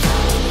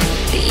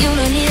 You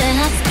don't need to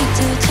have to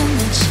do too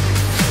much.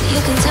 You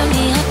can turn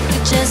me up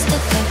with just a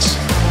touch.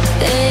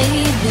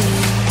 Baby,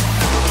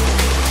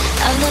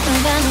 I've looked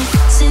around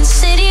since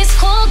city's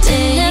cold.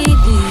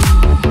 Baby,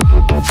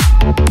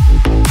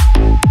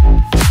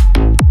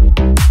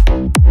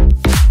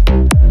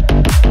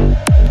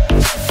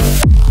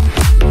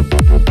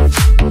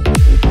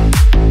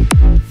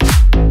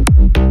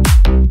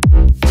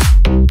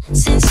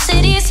 since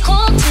city's cold.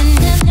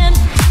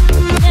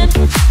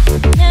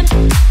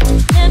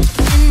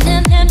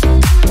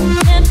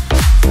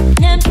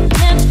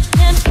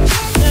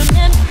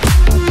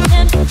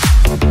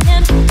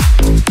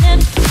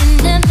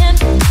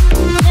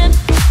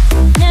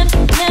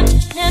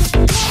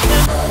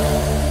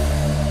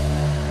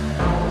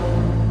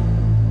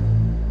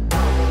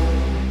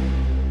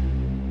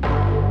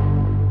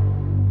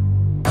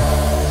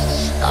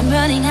 I'm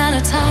running out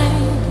of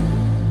time,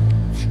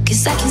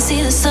 'cause I can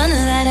see the sun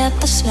light up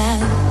the sky.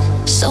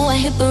 So I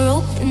hit the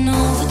rope in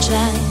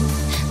overdrive,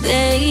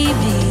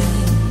 baby.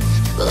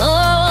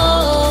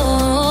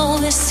 Oh,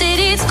 the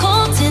city's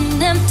cold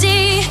and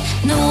empty.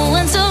 No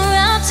one's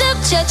around to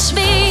judge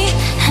me.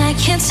 I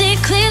can't see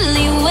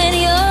clearly when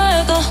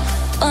you're gone.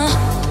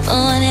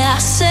 And I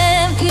said,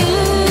 I'm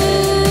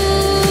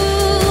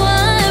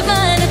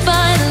trying to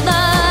find a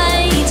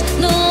light.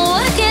 No,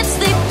 I can't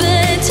sleep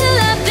until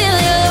I feel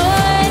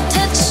your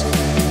touch.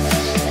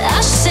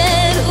 I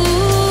said,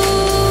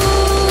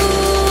 ooh,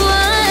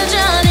 I'm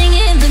drowning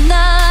in the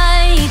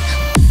night.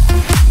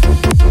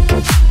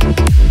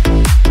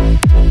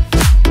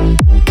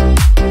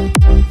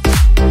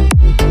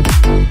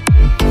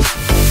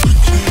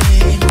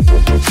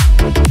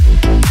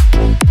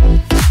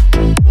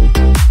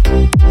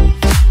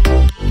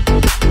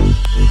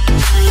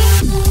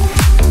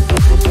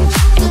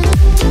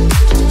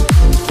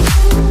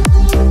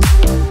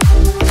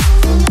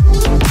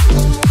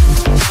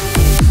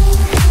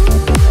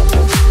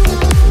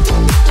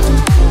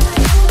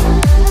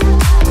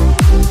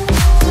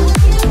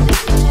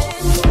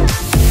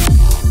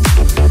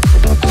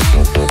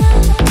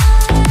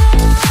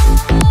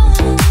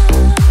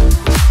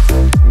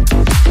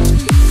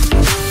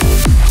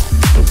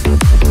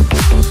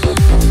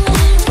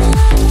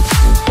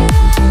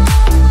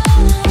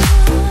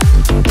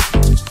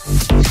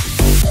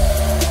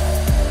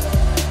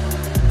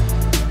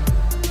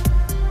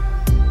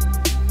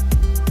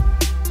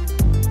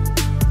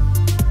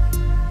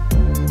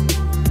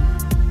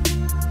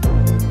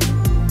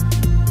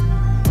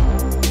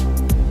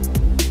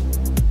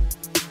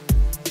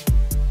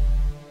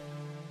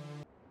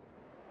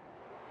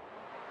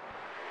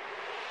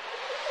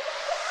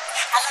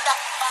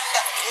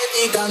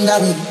 Baby, calm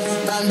down,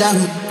 calm down.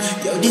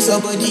 Yo, this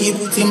your body,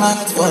 put in my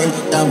heart. Fall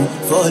down,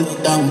 hold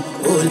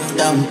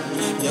down.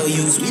 Yo,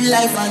 you sweet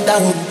life,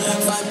 phantom.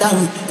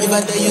 If I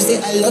tell you, say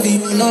I love you,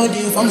 you know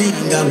they for me,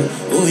 young girl.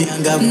 Oh,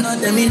 young girl, no,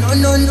 tell me, no.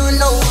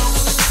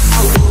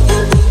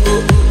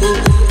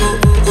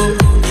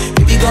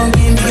 Baby, gon'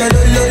 give me a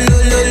lo. You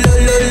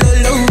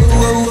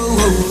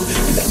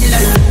got me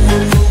like,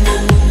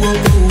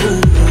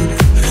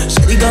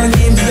 Shawty gon'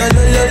 give me a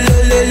lo.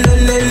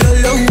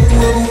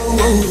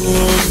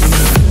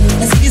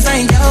 I see this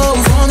fine girl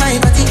for my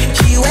party,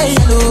 she wear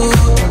yellow.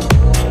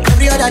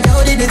 Every other girl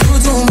they do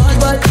too much,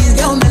 but this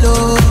girl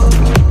mellow.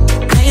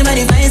 Now in my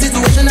fine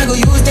situation, I go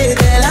use they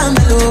tell I'm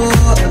mellow.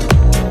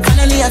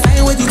 Finally I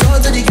find way to talk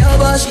to the girl,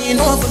 but she ain't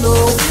no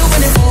follow. You when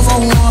they fall for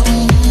one,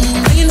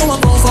 now you know I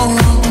fall for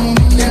one.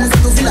 Then I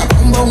start to feel like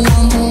bum.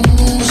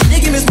 She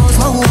dey give me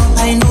small one.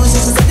 I know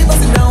she's a people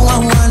sit down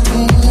one.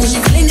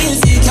 She feeling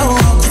insecure,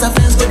 cause her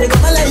friends go they go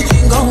my life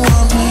ain't go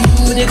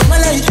on. They go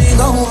my life ain't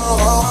go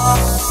on.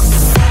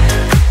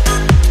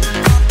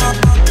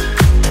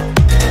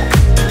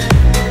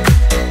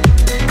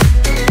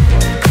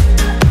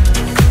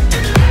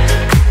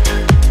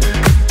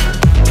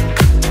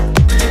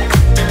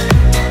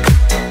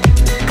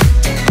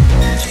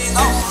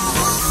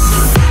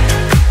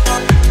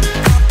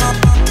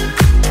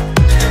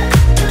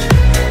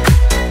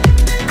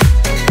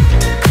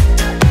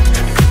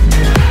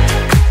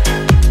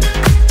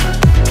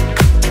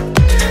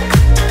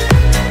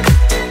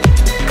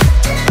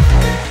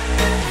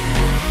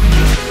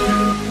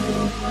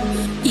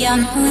 I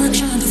know I look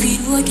shy, but for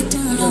you I get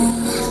down low.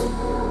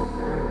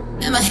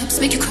 And my hips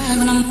make you cry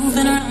when I'm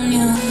moving around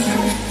you.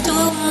 Do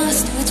it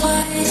once, do it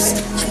twice.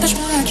 I push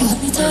back, you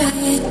hold me tight.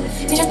 Need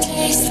a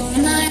taste for a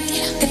night.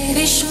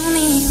 Baby, show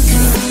me you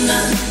can come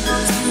down.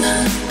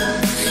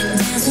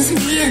 Dance with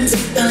me and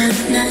take the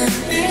now.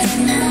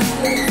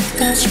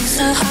 Got you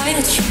so high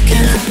that you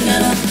can't come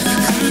down.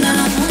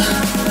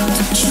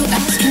 Don't you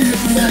ask me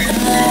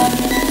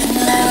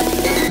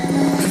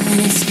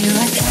when it's you,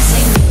 I can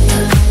say no.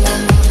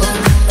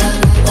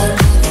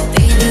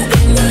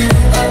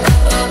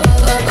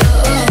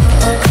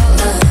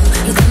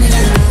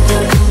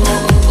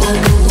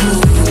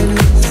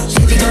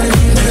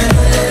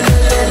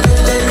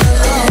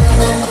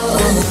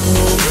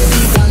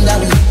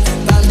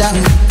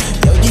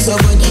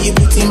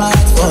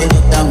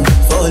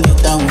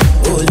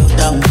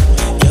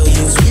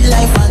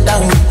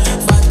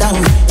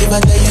 If I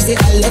tell you, say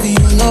I love you,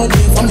 you know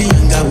they for me,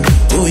 young girl.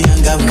 Oh,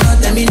 young girl, no,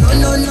 tell me no.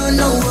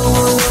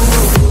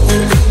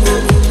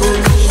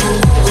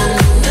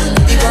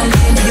 You gon'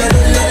 give me a lo.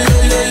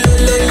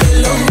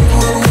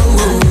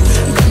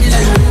 You got me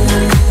like,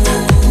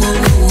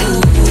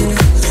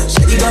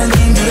 shawty gon'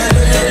 give me a lo.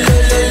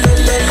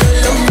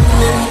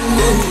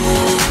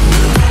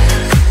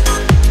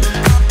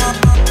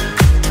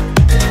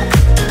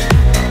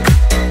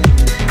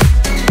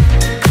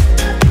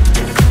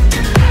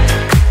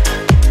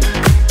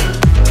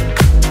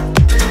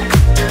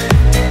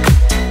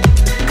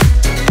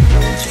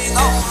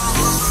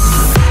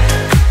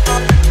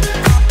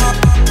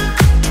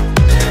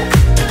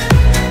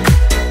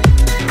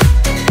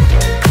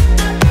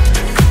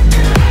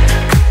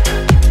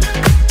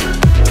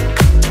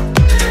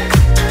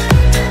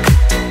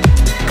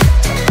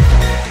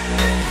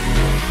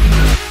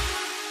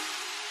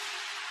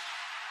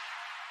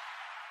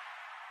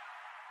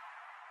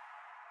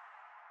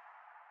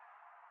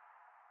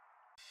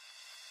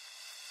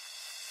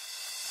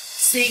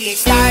 See, it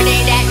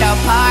started at the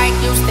park,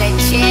 used to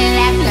chill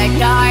after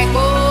dark.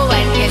 Ooh,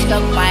 and you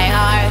took my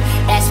heart,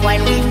 that's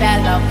when we fell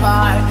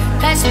apart.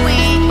 Cause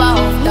we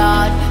both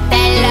thought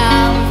that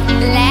love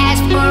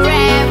lasts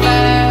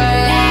forever.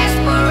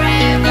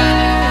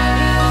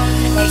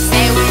 They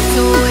say we're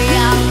too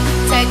young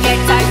to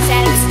get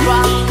ourselves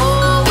strong.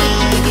 Ooh, we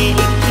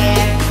didn't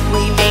care,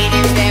 we made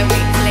it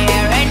very clear.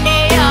 And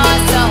they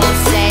also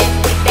said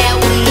that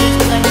we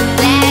could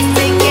last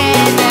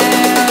together.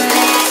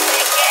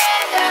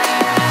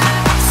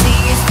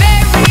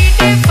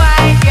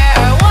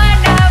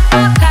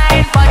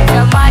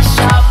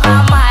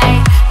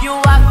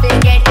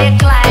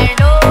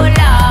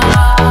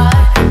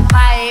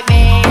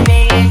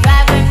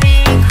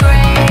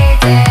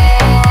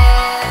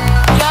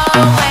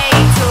 Way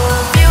too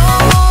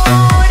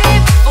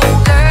beautiful.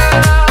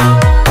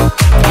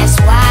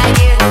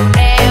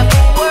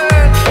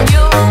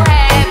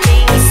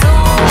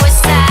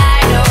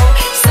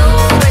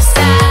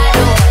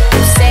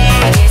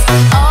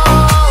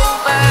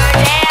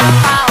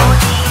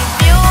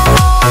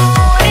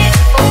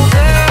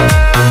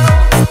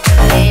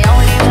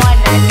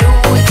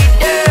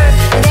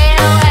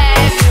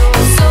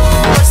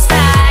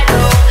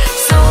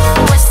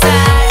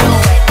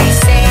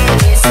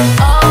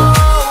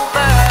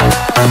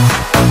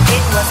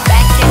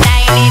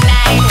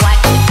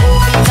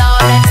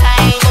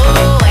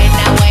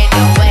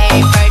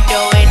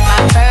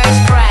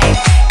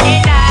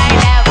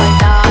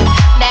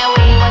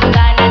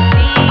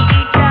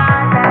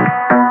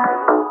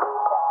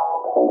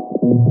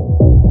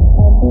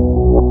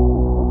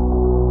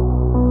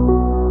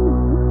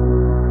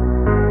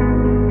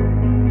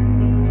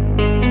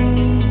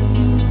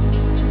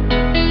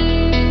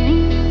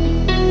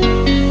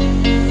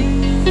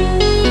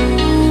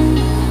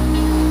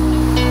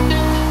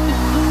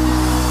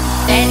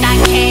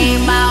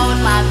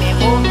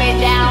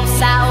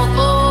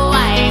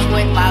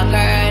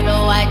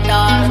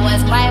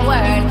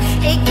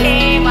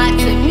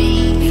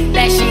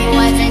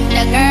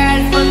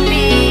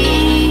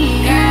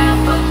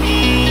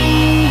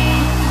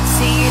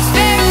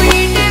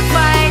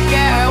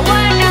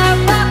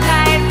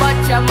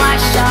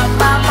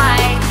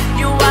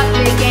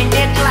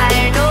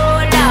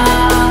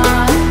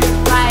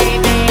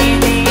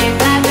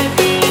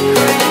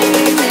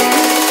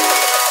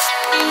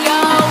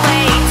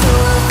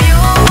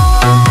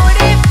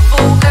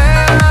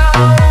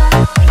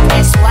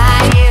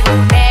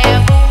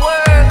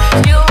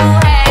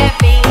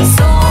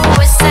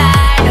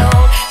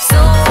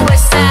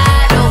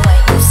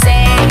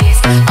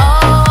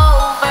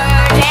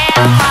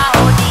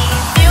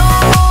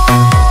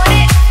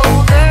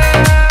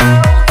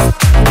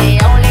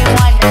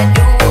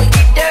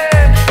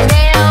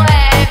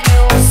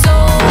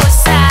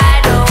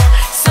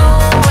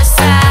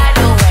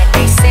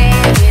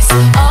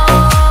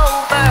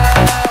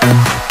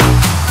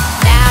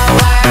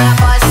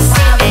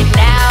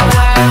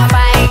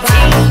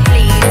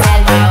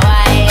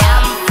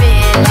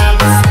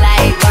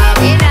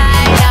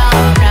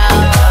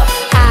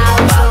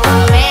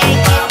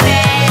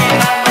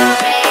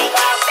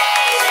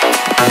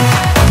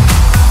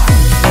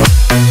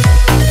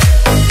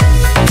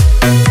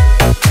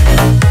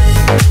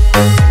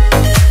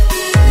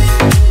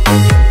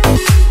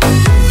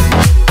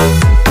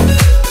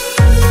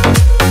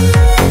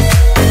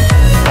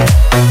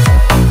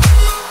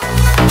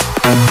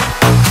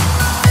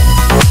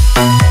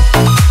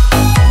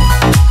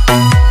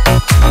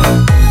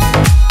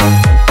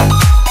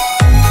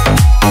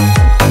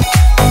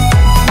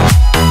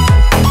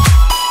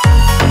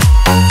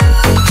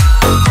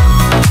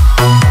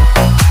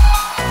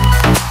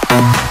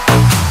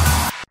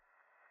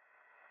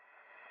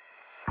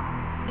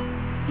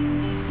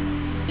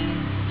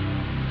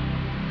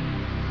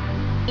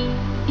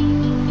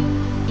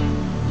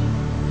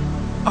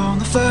 On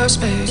the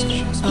first page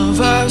of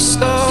our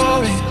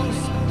story,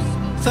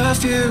 the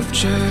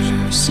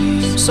future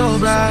seems so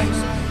bright.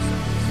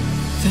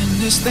 Then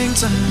this thing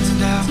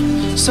turned out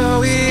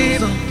so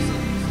evil.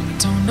 I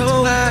don't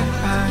know why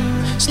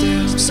I'm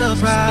still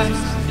surprised.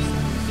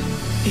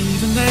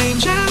 Even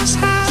angels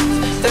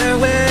have their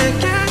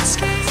wicked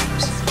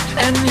schemes,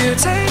 and you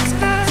take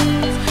them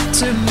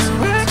to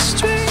new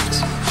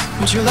extremes.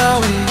 But you'll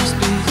always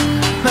be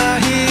my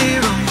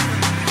hero,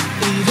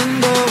 even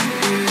though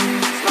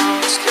you've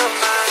lost your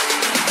mind.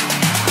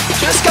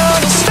 Just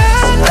gonna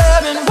stand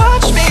there and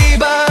watch me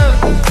burn.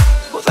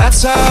 Well,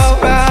 that's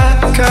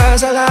alright,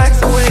 cause I like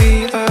the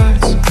way it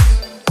hurts.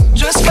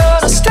 Just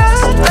gonna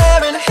stand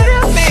there and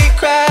hear me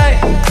cry.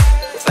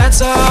 Well,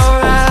 that's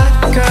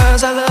alright,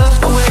 cause I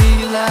love the way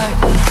you lie.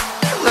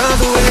 I love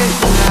the way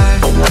you lie.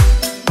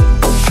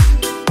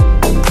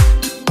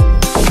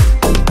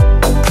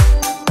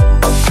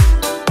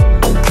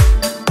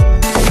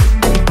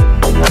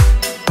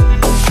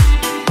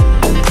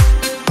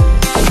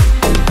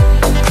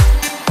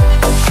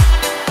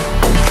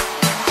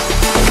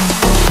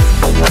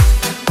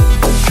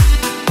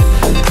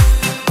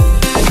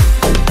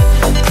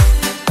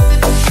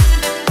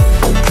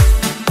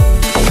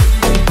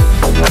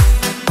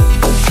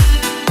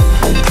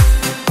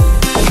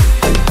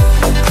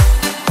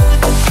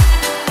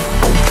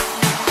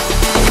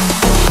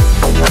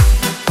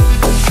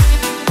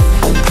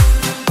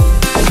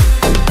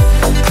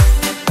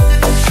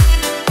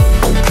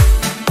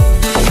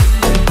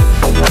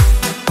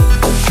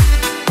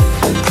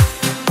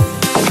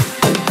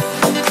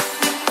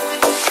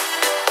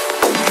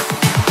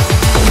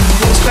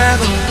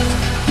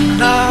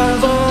 Our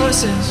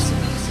voices,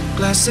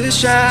 glasses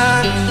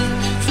shattered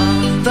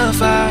from the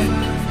fight.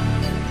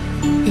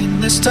 In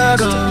this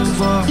tug of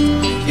war,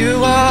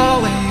 you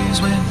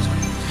always win,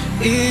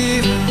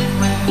 even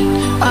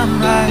when I'm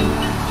right.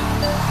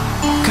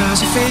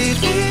 Cause you feed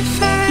me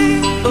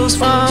fables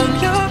from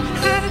your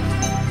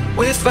head,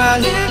 with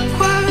violent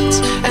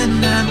words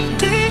and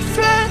empty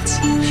threats.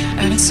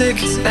 And it's sick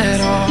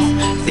that all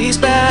these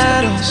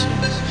battles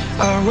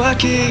are what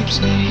keeps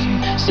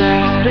me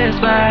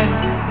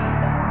satisfied.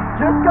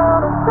 Just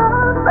gonna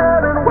stand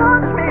there and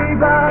watch me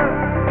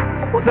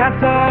burn. Well,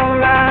 that's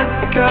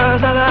alright,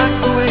 cause I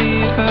like the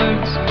way it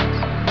hurts.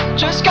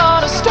 Just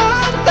gonna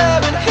stand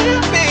there and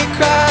hear me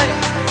cry.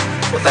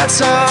 Well,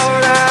 that's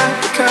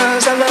alright,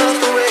 cause I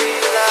love the way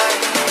you lie.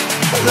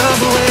 I love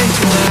the way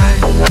you lie.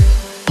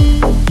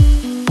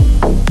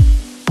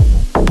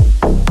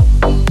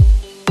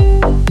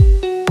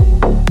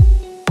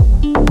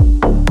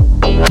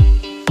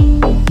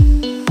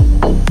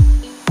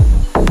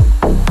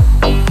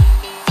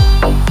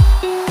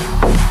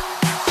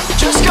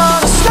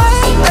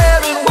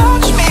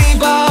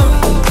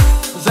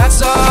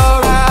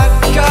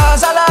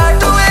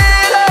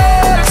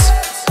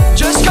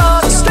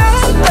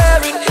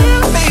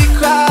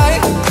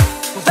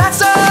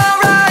 That's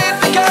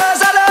alright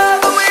because I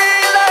love the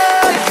way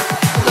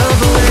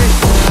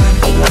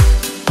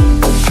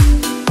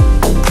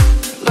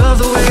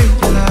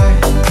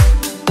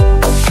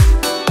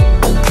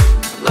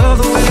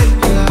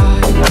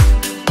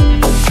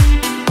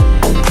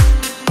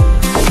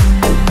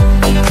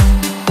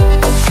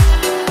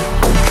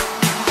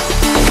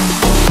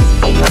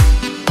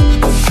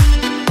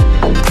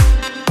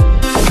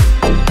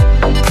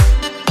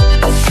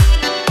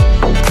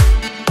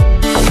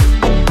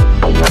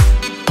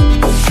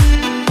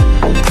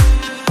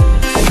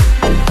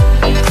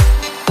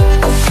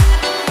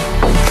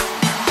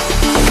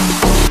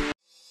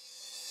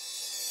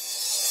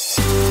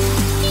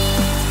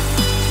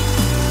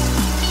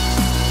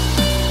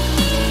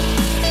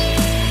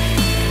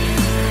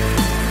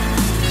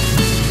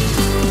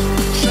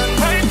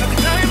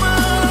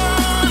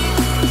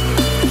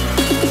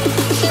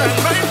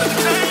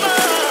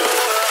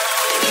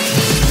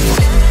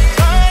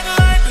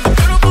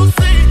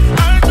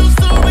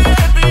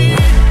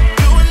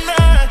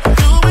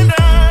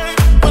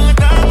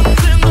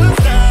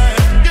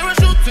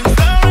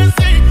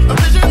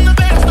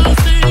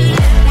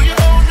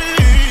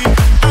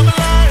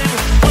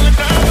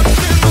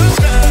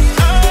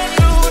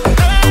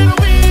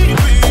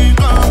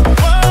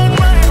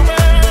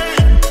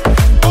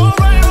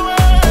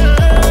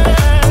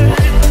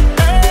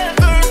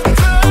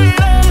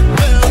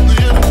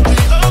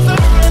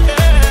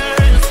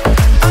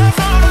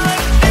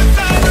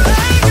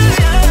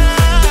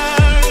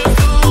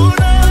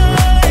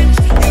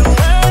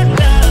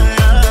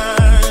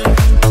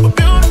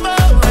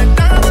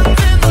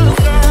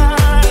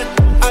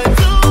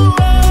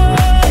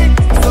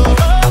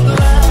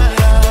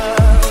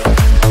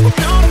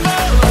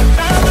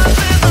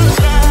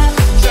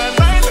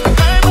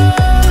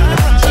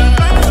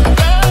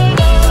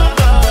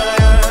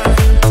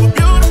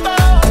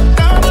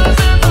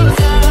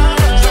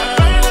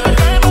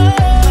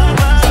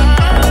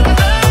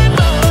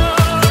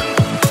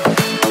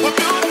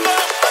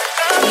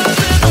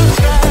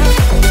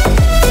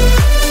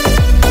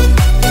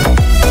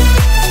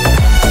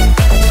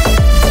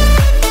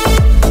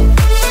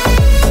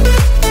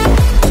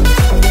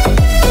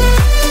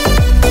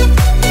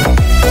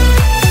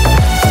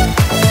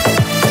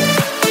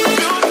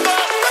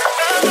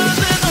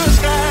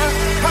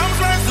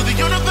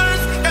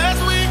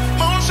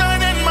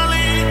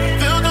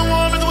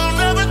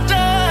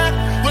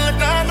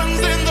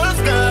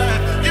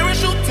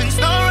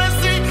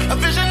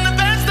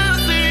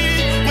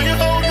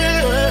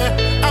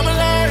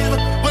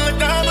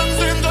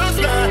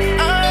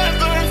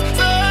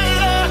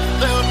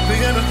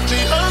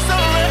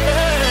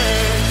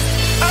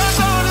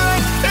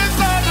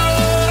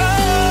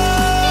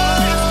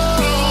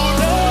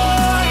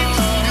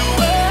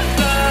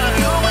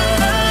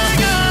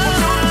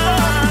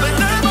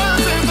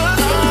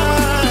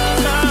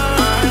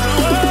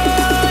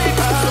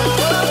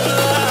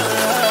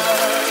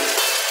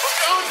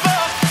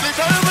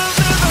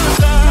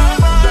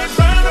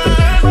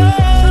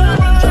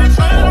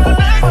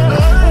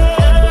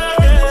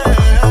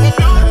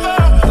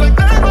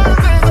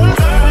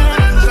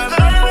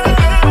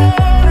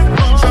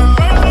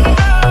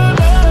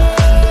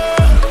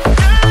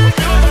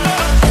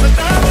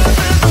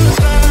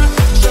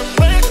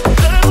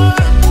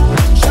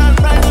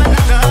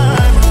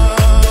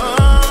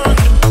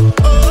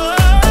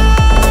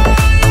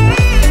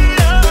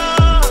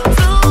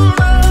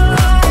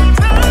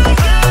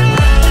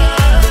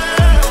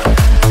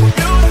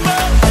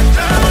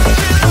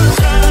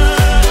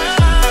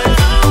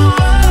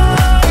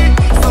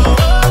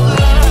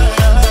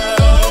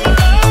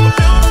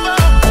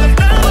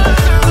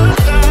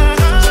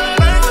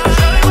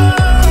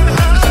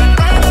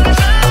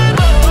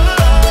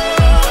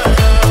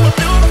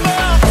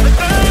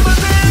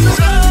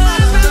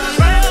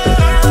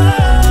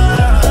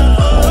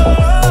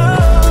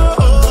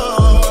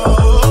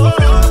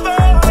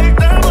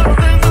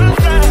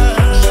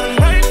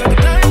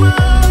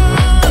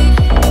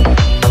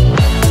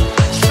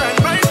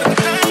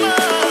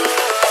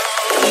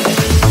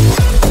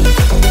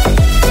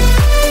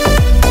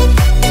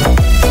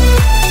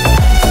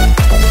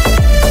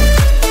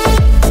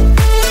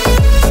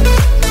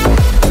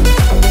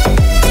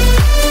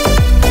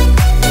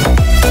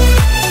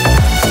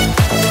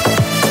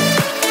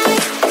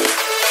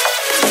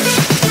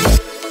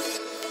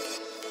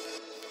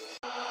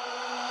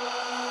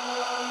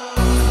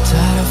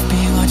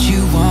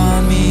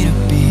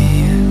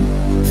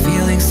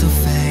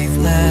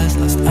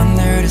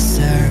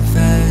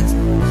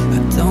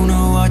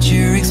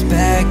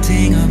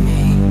expecting of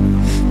me,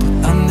 but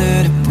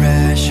under the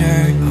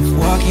pressure of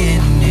walking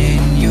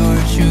in your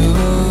shoes,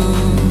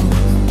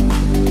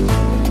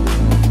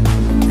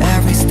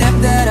 every step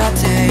that I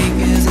take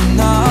is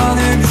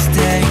another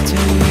mistake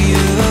to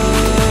you.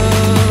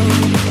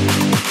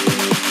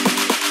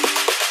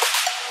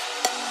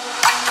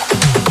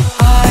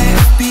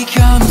 I've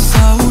become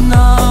so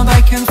numb,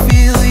 I can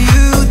feel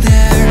you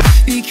there.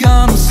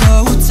 Become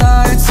so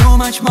tired, so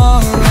much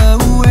more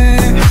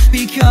aware.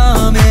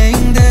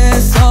 Becoming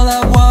this, all I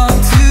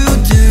want to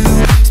do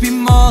is be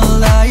more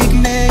like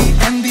me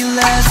and be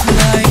less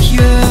like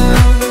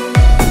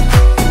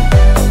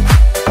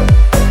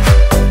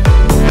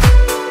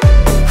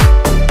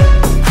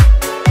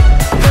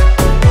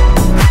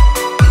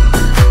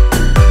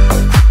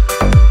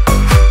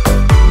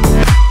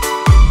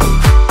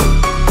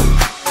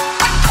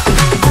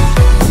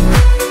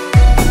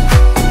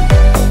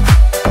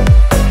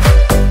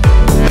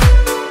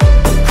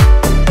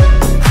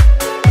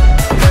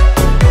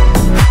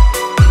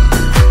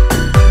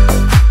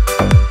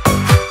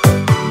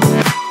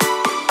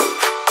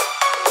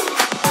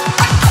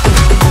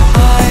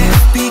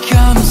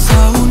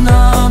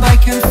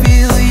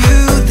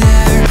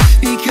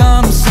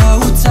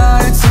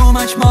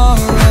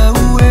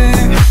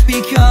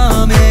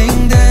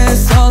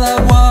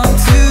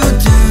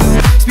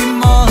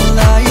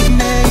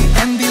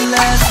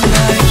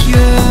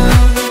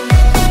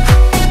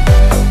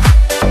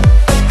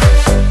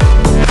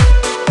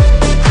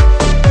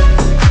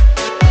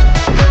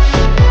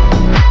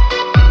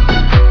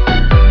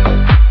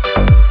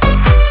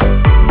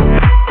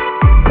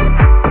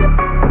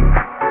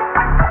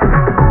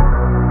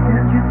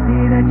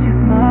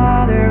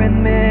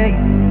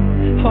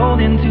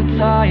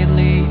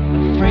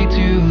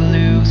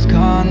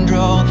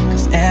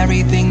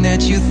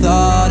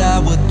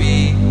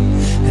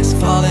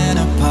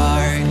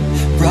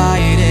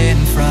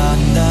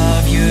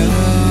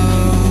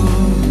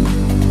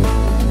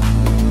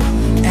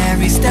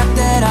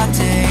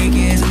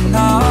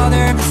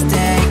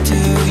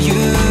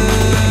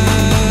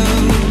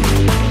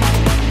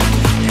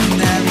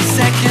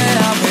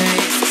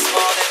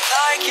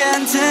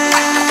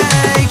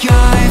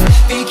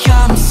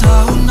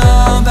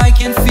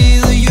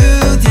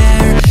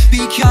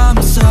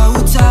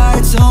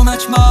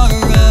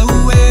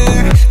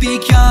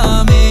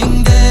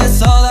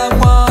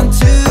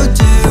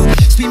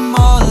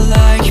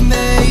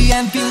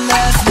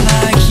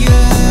you.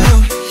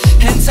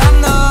 And I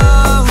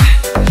know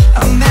I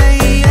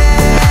may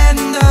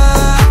end up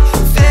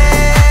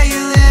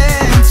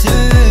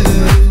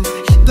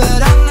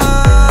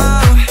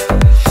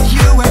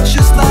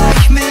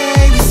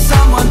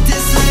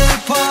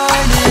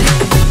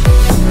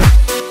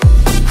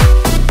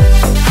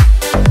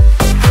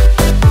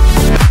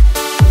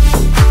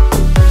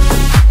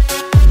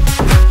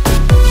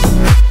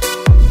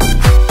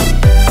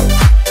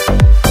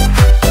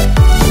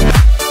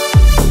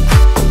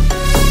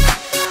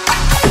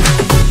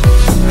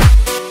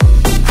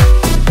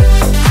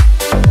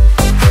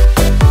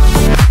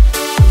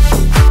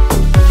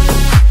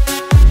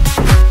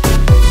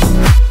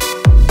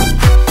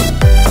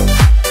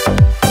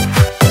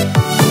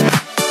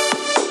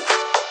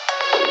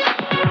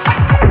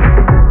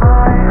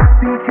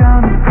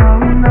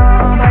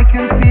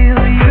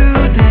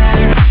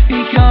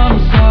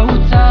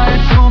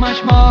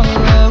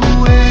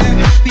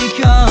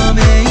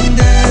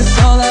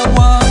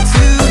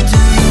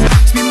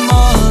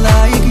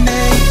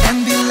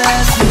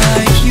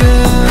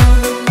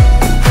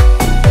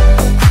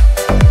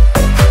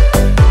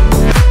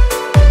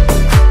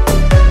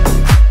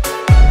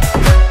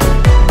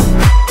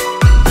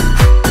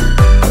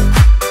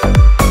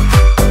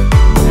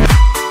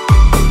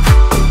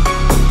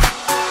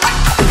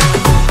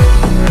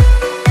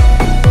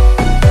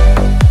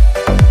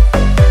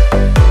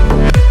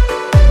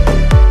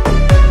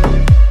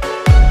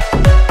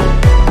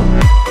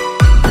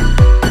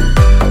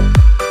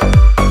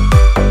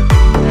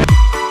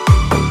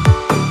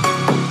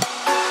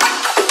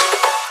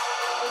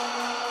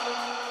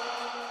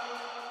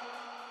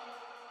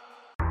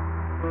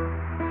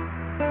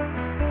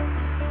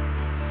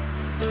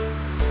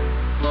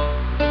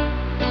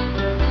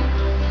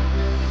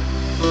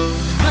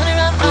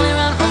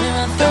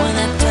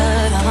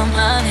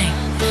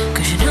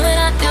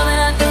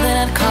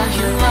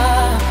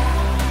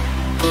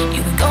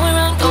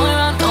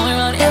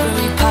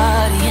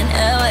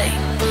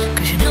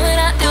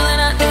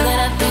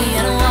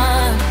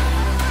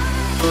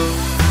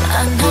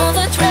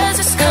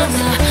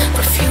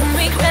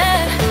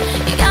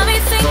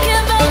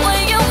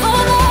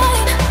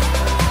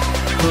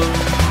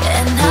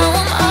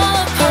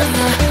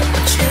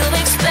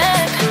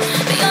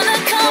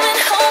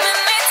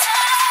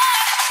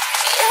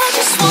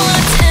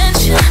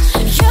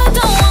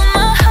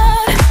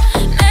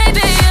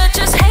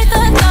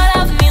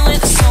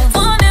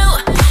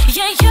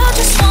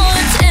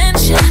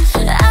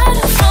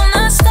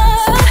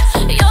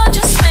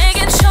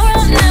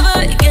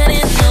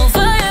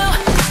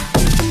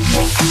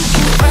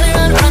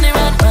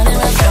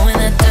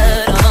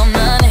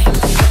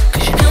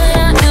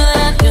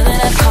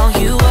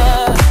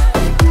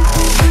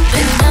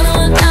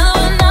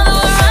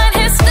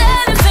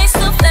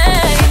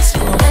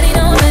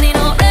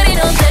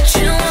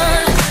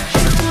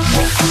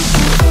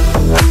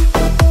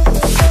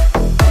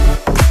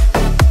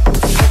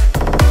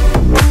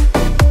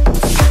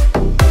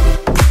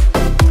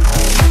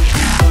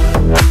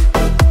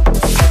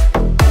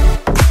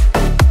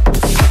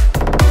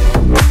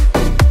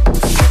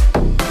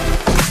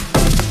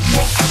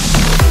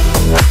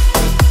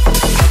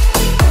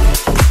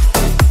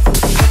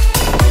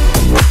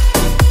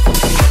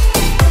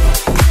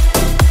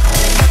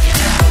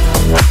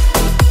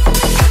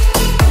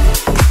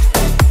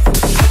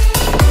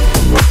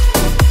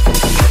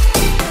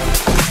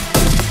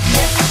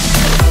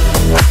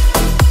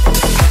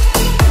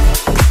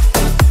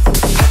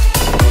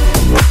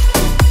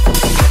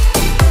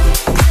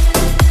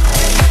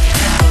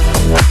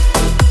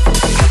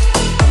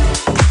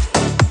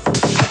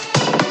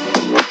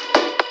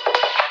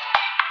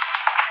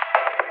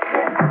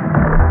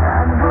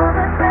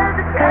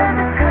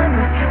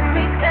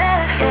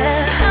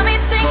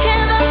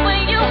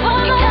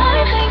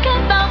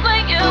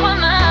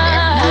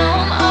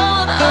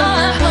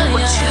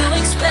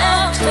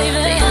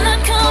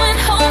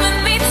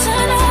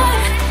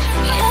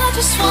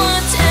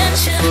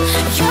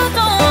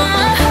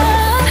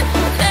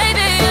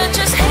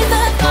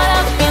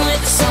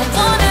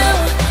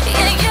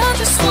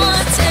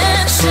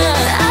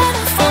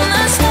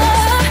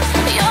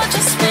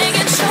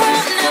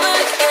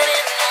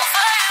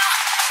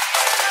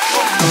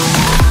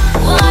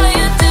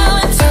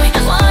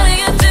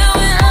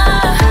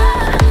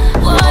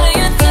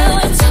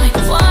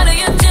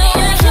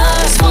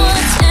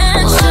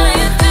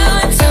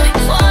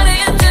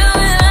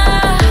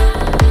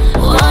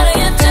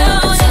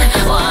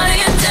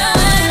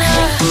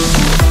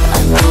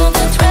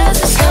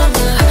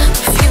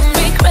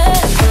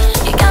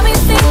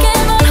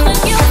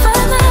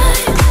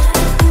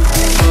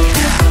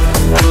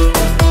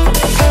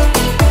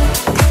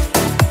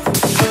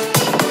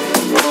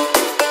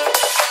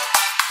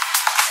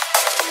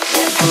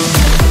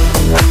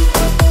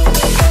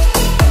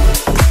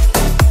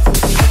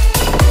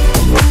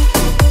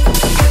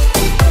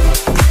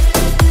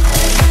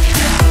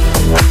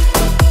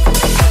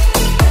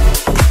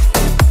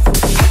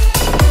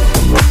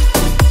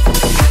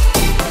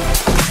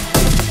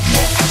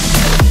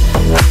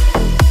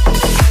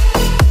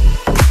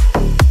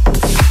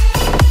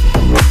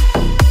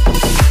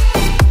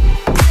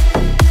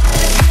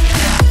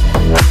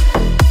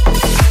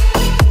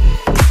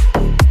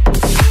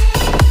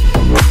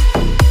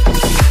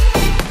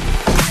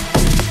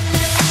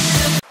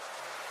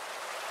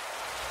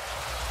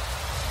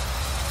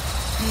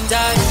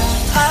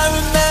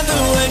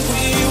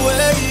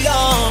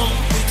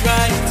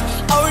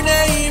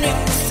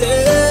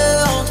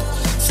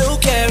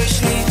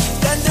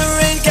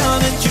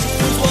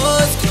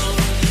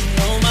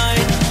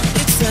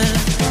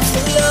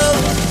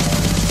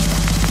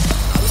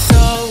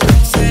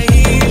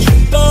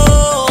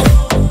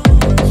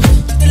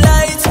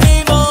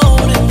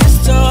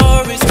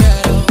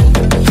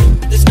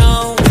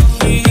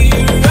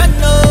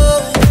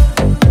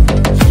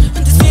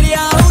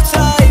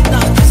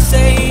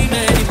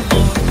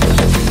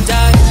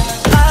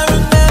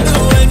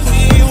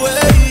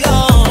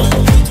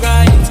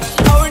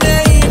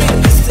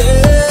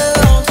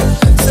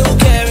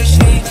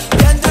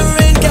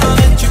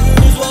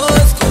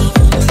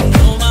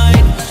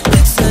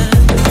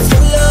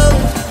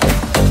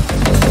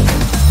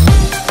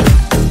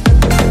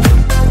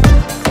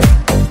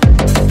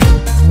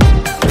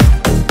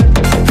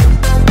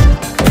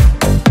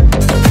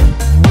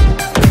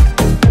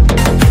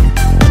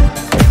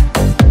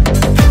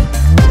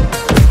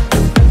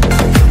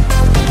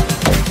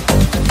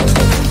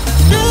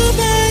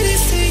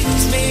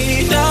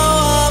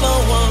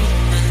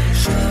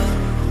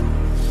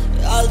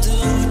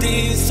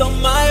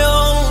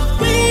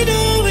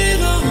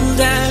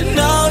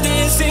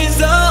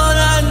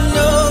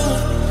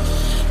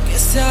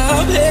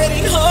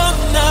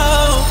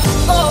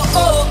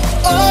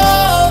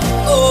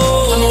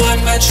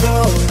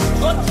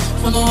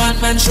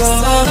one-man show.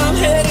 I'm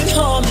heading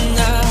home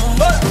now.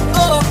 Oh,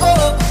 oh,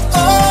 oh,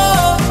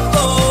 oh,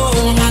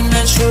 oh.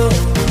 One-man show.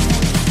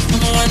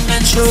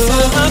 One-man show.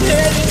 I'm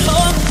heading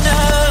home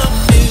now.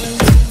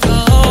 Music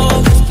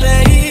always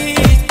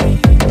plays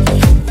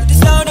with the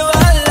sound of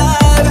our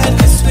life and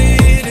the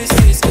sweetest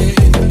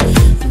escape.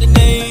 The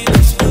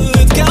neighbors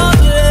would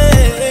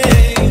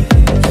complain.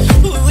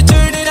 We would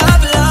turn it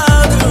up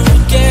louder. Who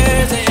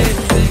cares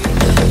anyway?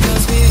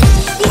 'Cause we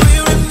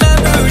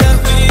remember that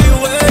we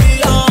were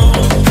young.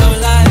 Our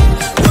life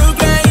we're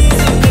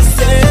grazing the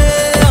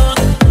sound.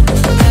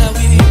 That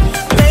we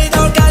made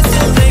our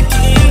castles and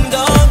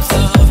kingdoms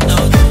of.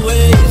 Now the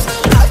waves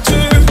have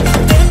turned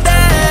them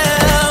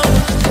down.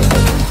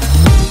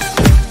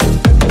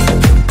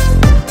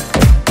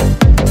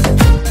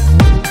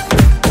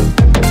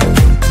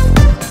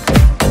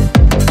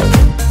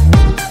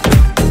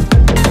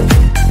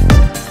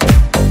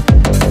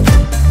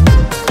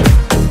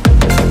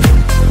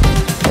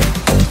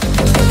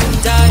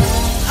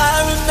 I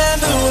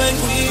remember when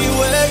we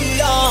were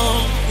young,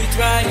 we'd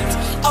write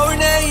our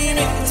name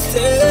in the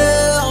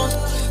sand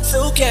so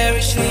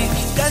carelessly.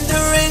 Then the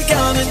rain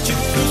came and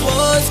June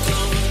was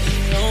gone.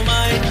 No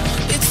mind,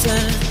 it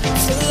sang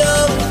so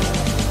low.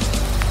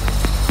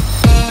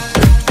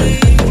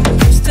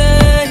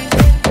 Stay.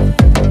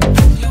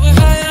 You were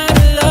high on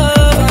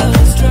love, I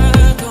was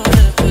drunk on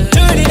a bed.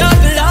 Turn it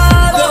up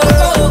loud. Oh,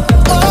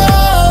 oh,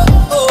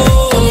 oh, oh.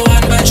 I'm a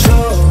one-man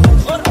show.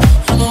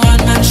 I'm a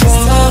one-man show.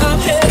 I'm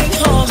heading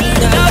home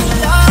now.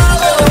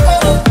 Oh,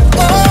 oh,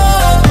 oh,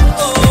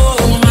 oh.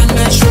 I'm a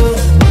one-man show.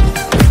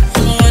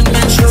 I'm a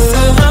one-man show.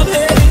 I'm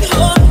heading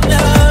home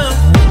now.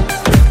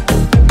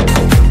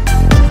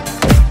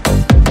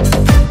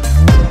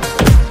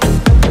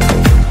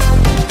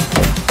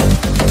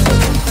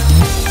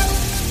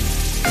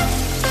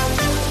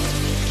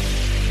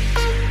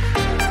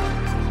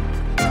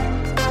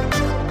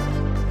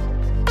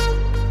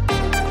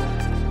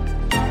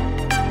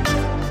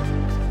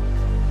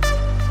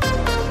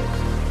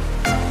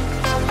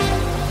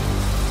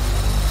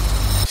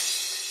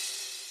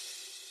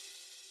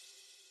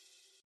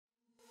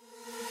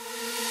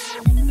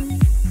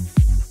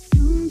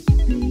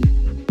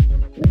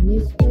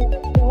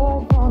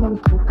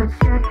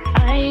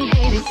 I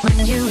hate it when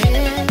you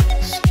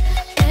hiss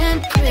and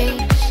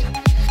preach,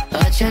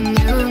 but your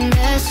new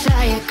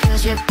messiah,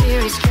 'cause your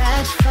theories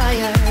catch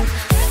fire.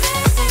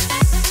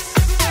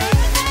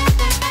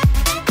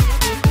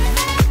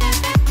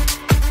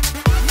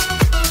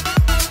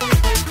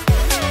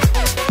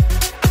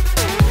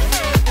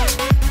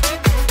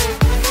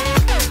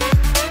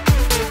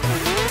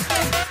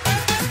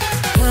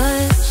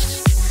 Hush,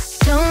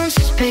 don't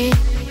speak.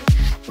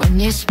 When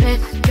you spit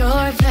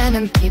your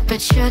venom, keep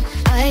it shut.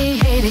 I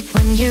hate it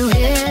when you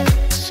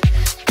hiss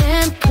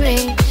and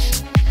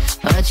preach,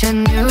 but your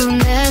new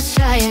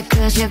messiah,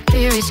 'cause your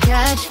theories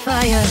catch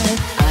fire.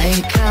 I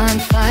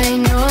can't find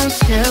no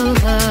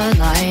silver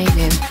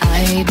lining.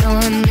 I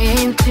don't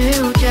mean to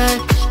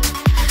judge,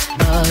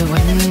 but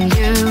when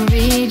you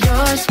read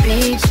your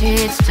speech,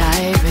 it's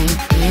tiring.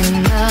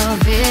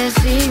 Enough is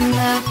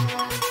enough.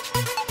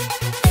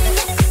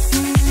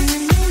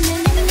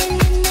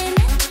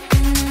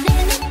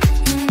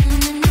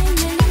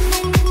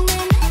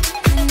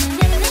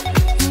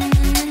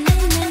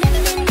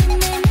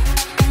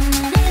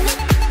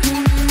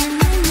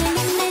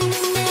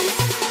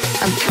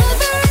 I'm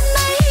covering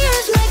my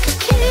ears like a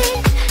kid.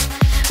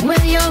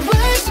 When your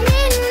words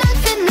mean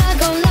nothing, I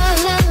go la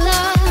la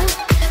la.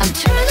 I'm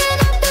turning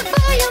up the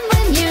volume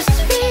when you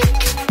speak,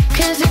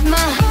 'cause if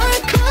my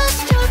heart goes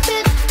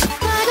stupid, I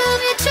bottle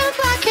it to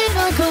pocket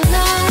or go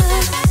la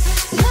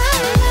la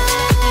la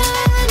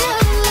la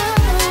la.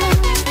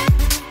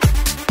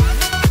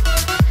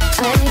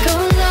 I go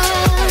la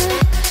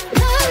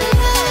la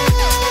la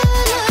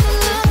la.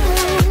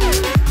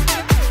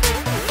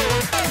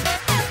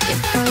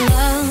 If our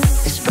love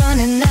is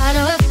running out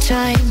of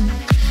time,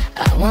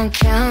 I won't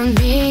count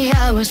the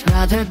hours.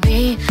 Rather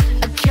be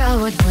a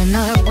coward when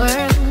our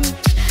worlds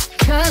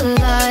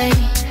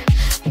collide.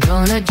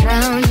 Gonna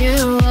drown you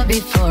all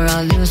before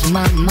I lose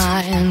my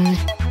mind.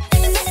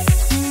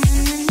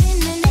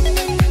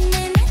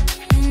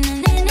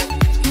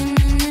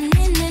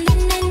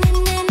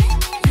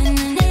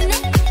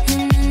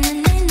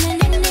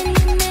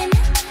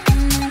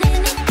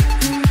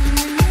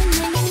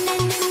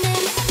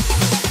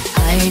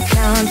 I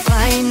can't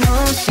find no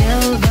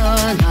silver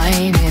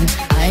lining.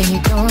 I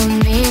don't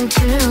mean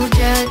to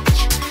judge,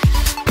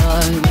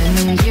 but when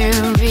you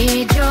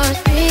read your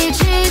speech,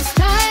 it's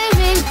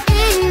tiring.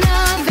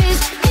 Enough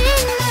is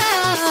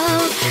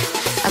enough.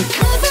 I'm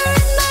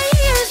covering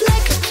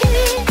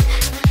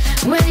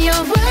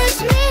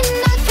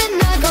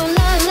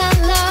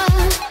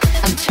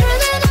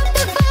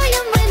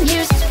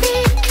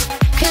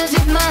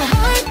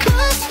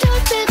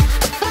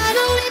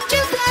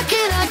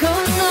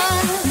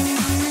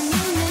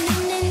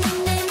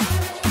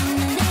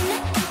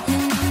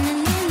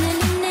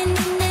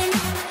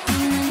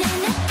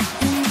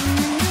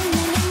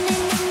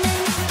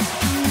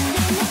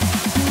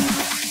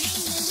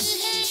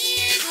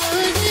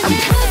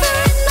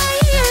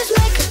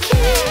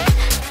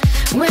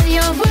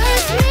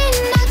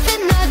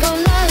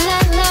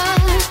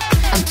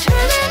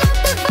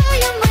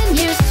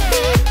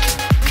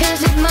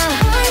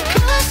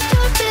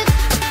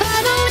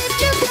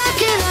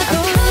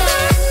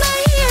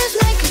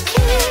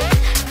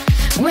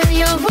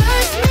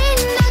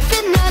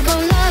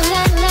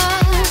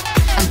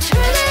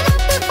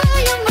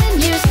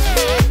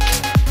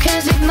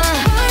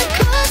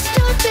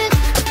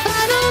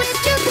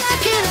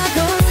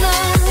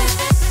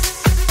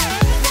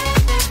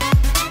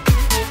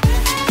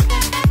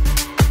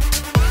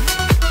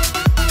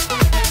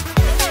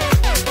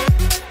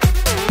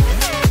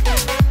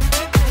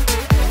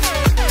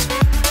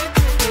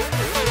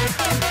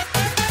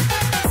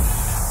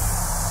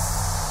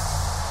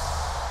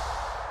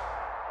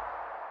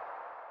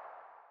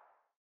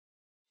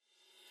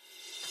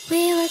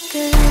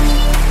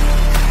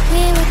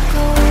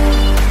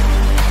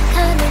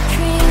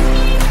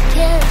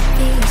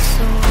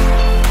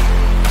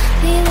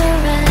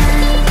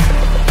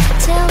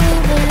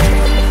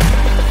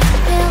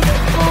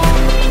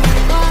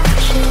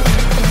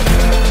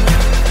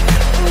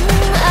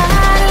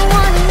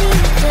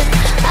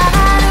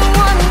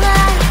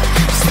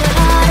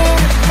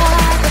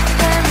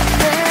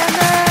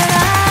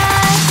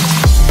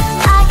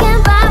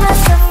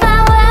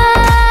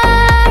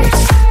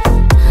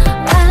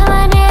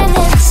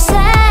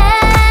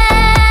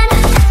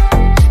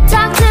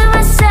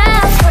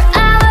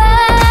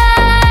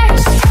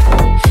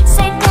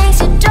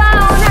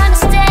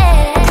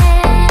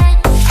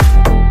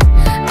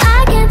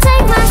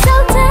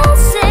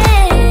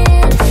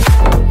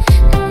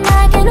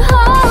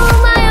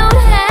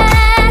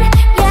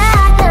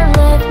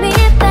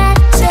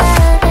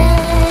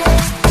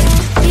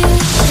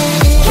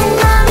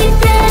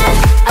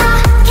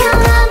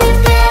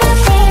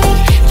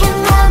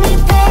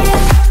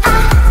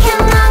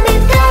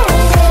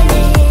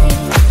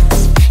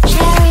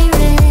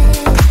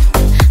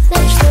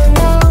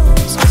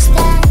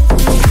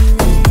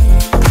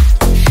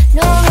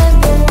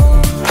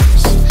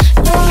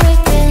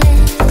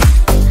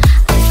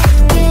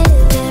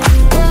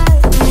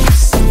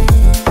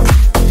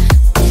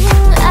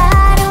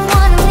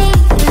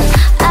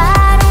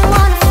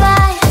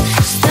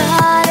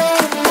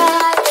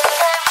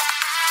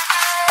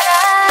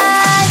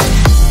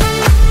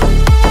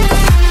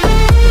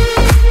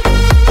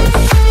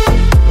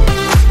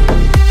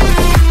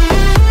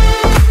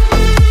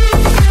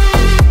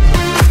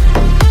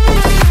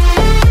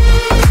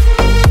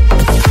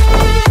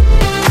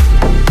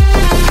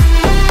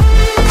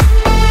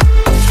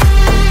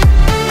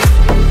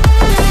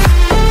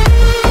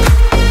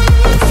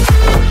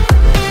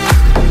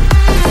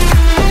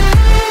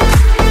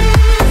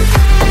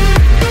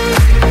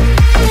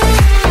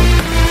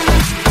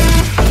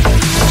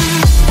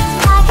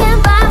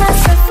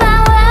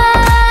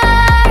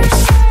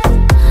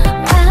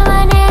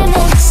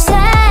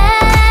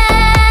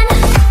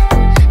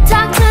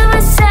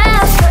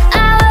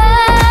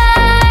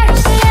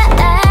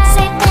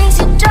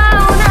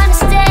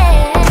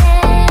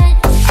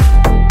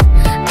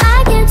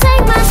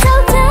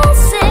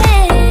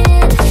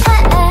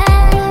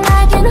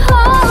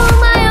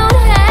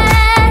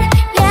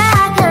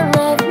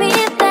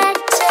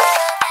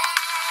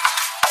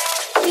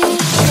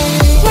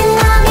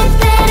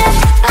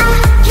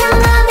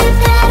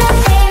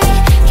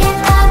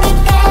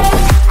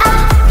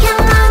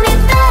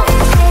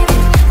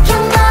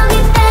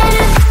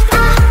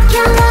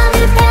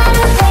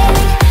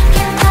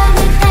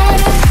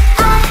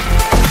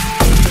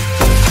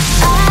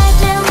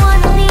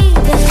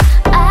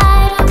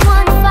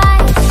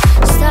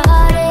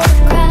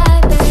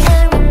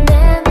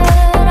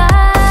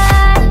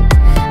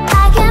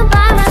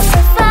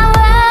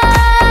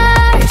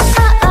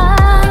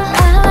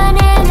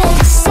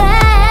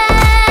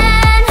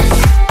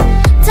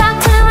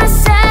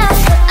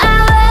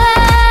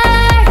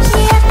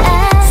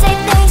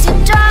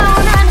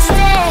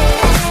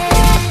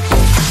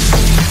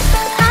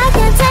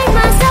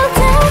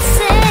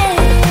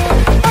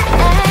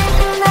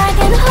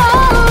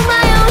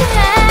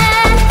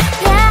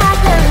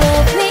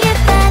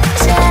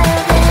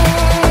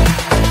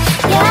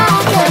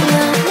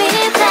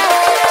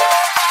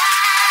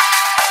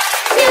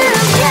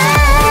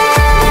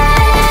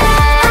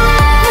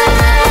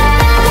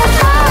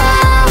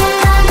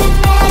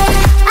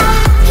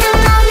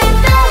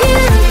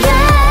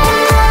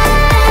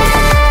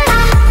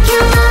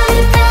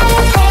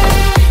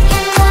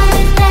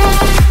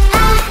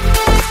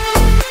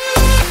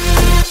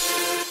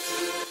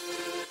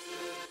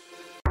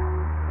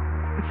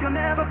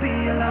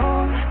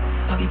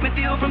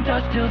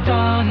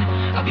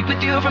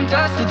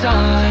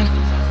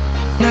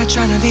Not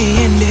trying to be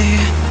in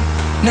there,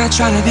 not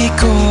trying to be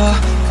cool,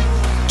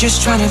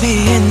 just trying to be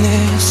in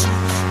this.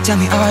 Tell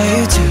me, are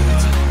you too?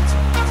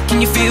 Can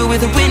you feel where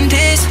the wind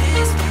is?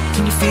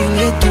 Can you feel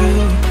it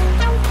through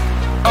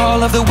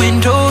all of the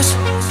windows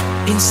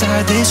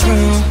inside this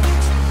room?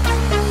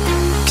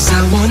 Cause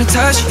I wanna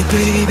touch you,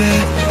 baby,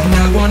 and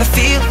I wanna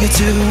feel you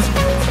too.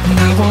 And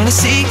I wanna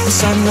see the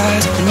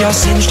sunrise and your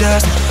singed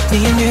dust.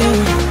 Me and you,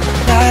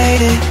 light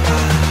it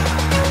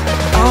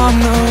up on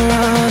the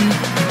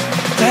run.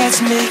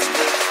 Let's make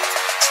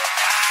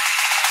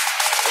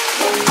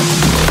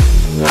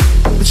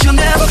but you'll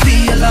never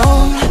be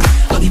alone.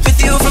 I'll be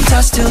with you from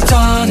dusk till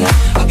dawn.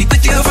 I'll be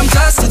with you from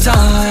dusk till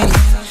dawn.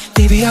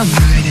 Baby, I'm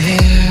right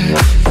here.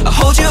 I'll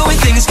hold you when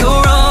things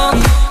go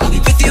wrong. I'll be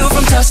with you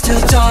from dusk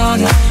till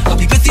dawn. I'll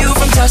be with you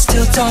from dusk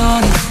till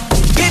dawn.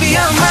 Baby,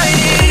 I'm right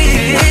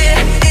here.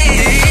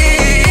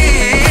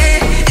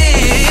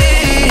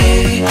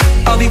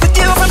 I'll be with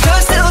you from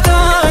dusk till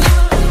dawn.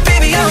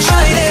 Baby, I'm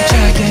right here.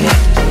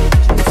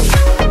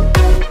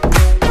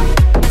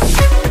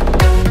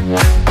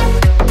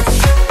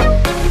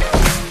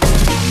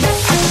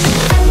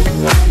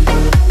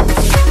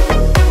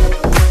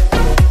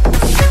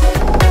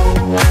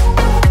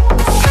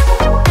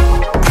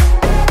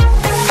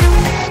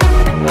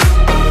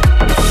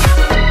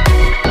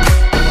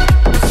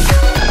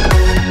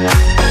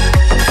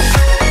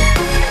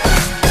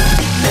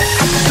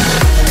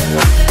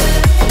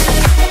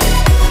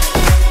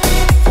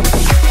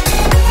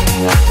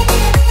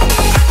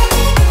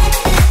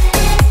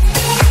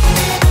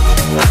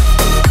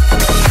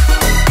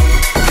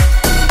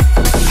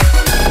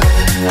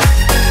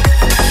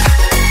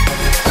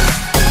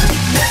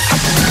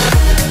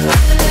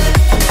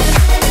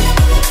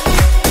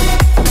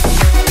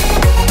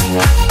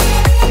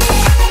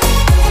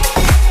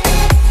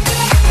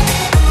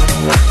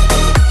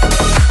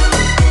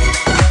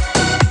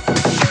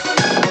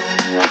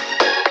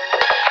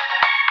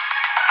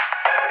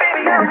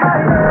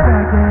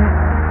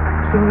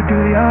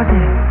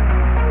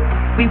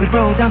 We would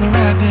roll down the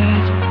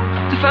rapids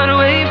to find a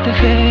wave that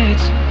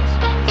fits.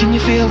 Can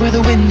you feel where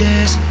the wind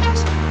is?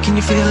 Can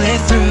you feel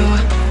it through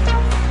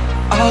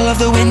all of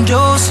the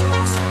windows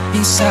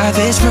inside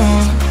this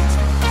room?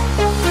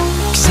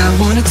 Cause I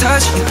wanna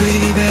touch you,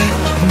 baby,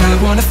 and I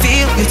wanna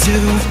feel you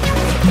too.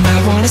 And I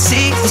wanna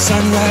see the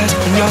sunrise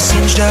and your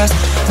singed dust.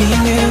 Me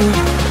and you,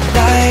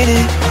 light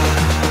it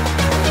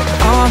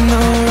up on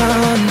the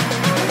run.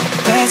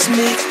 Let's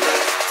make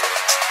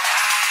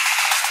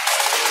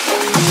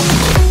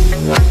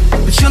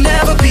you'll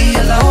never be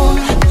alone.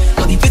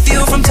 I'll be with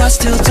you from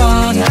dusk till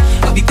dawn.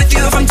 I'll be with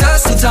you from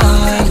dusk till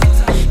dawn.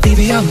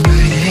 Baby, I'm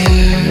right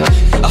here.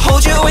 I'll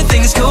hold you when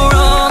things go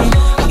wrong.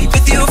 I'll be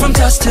with you from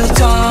dusk till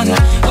dawn.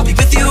 I'll be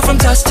with you from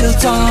dusk till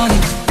dawn.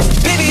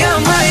 Baby,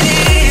 I'm right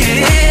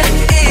here.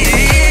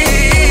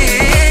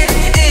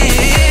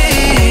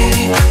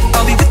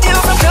 I'll be with you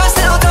from dusk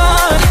till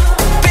dawn.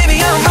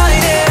 Baby, I'm right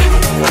here.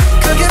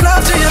 Could give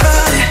love to your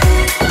body,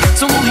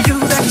 so only you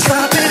that can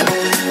stop it.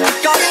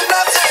 Gotta give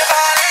love to your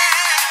body.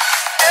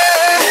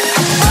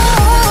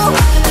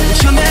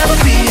 You'll never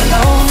be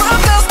alone.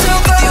 From dusk till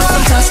dawn. With you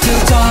from dusk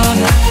till dawn.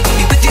 I'll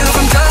be with you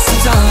from dusk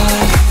till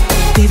dawn.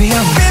 Baby,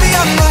 I'm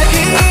right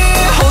here.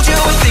 I'll hold you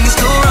when things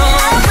go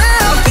wrong.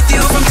 I'll be with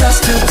you from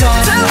dusk till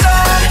dawn.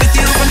 With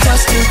you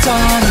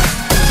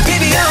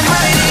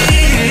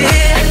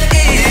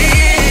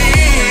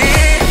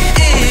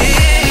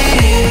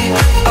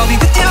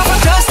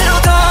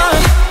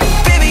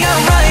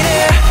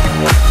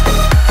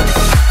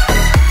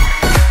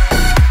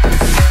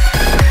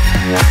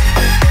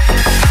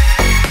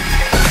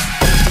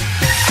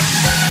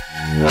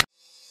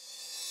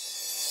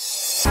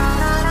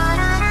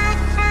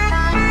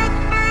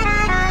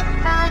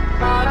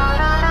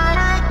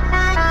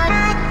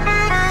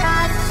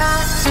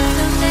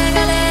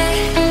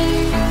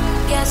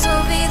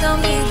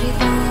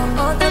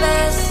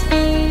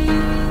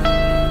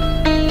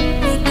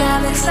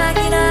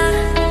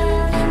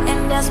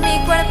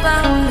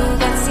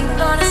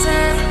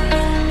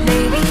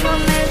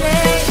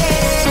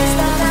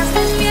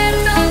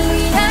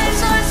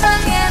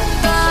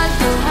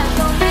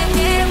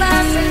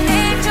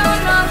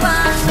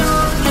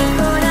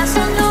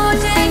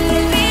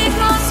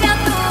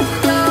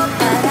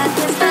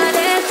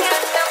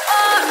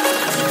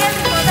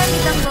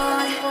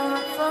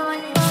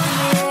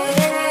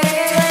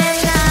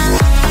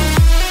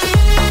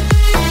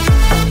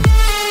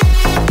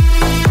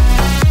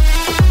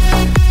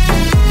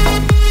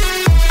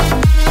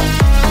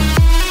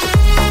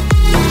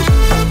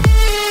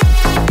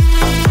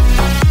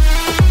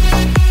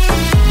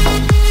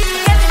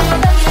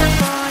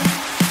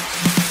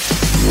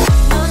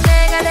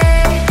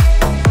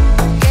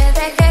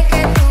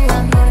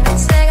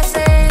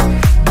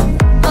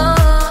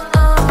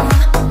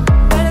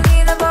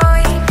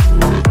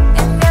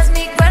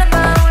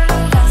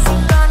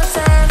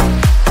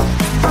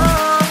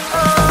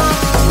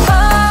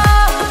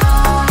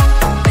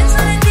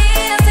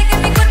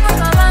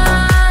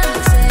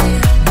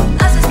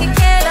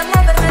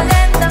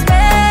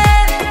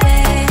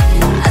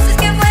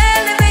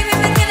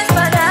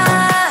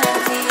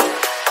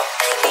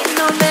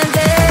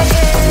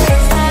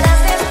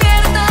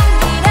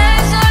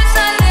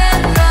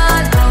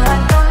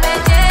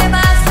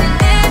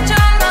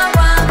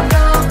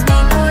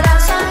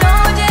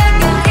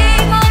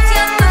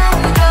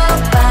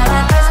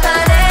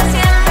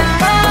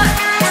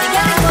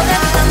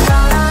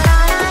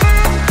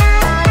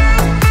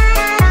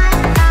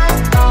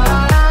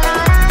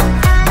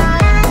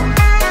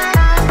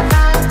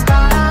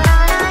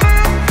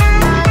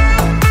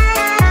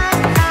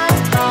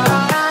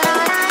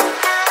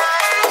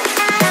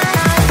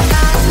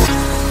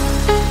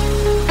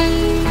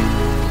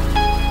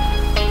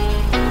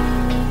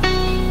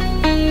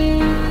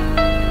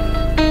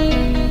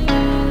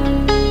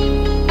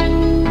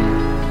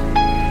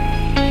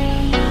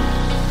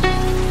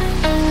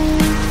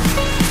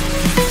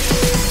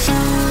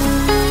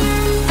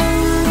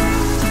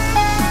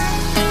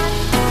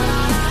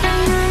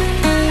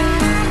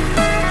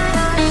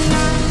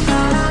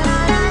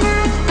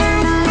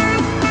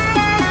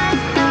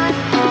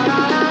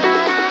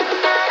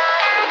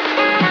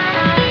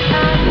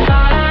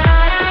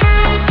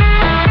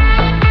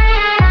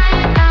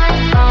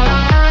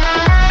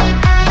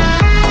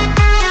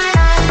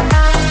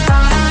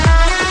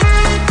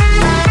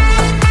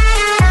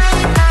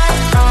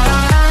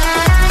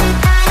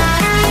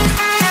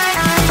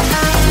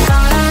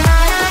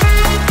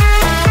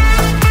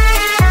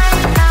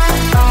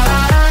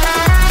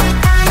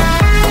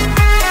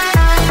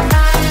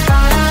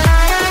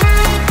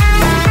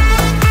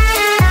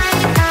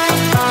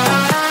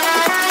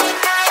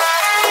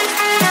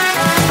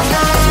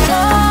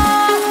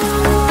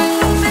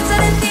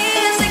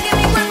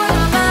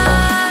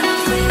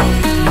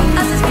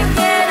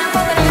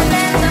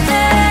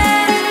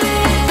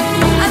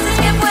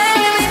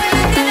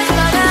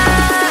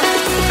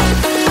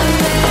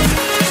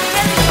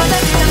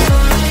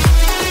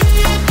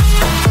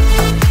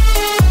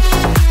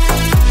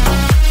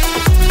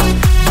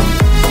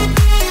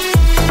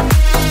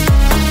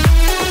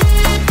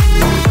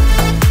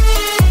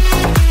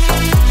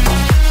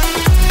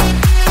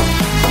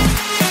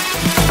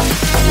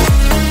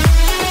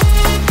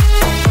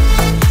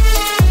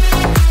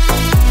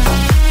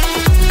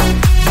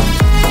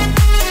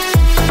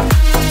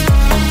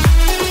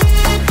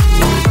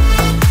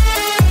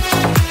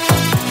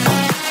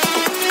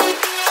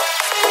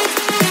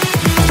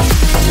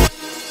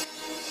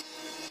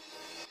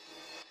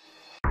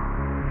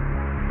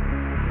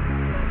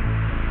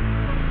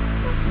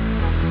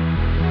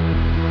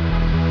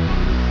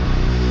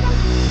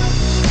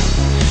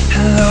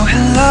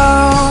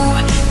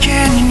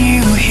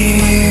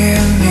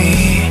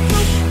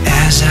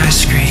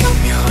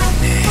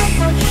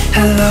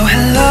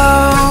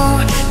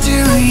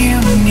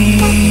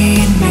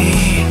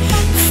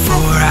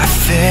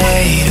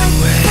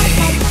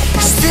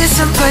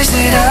place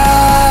that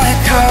I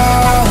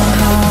call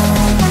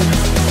home,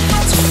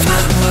 to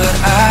find what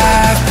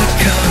I've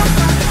become.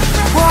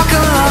 Walk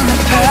along the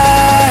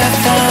path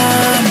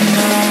I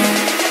know.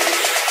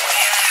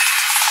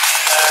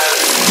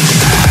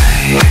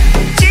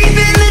 Deep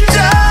in the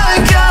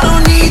dark, I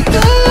don't need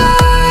the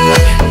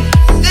light.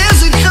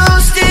 There's a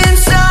ghost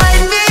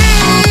inside me.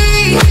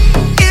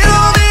 It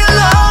all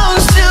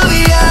belongs to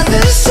the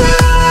other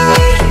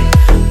side.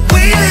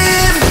 We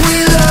live,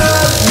 we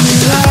love, we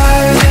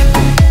live.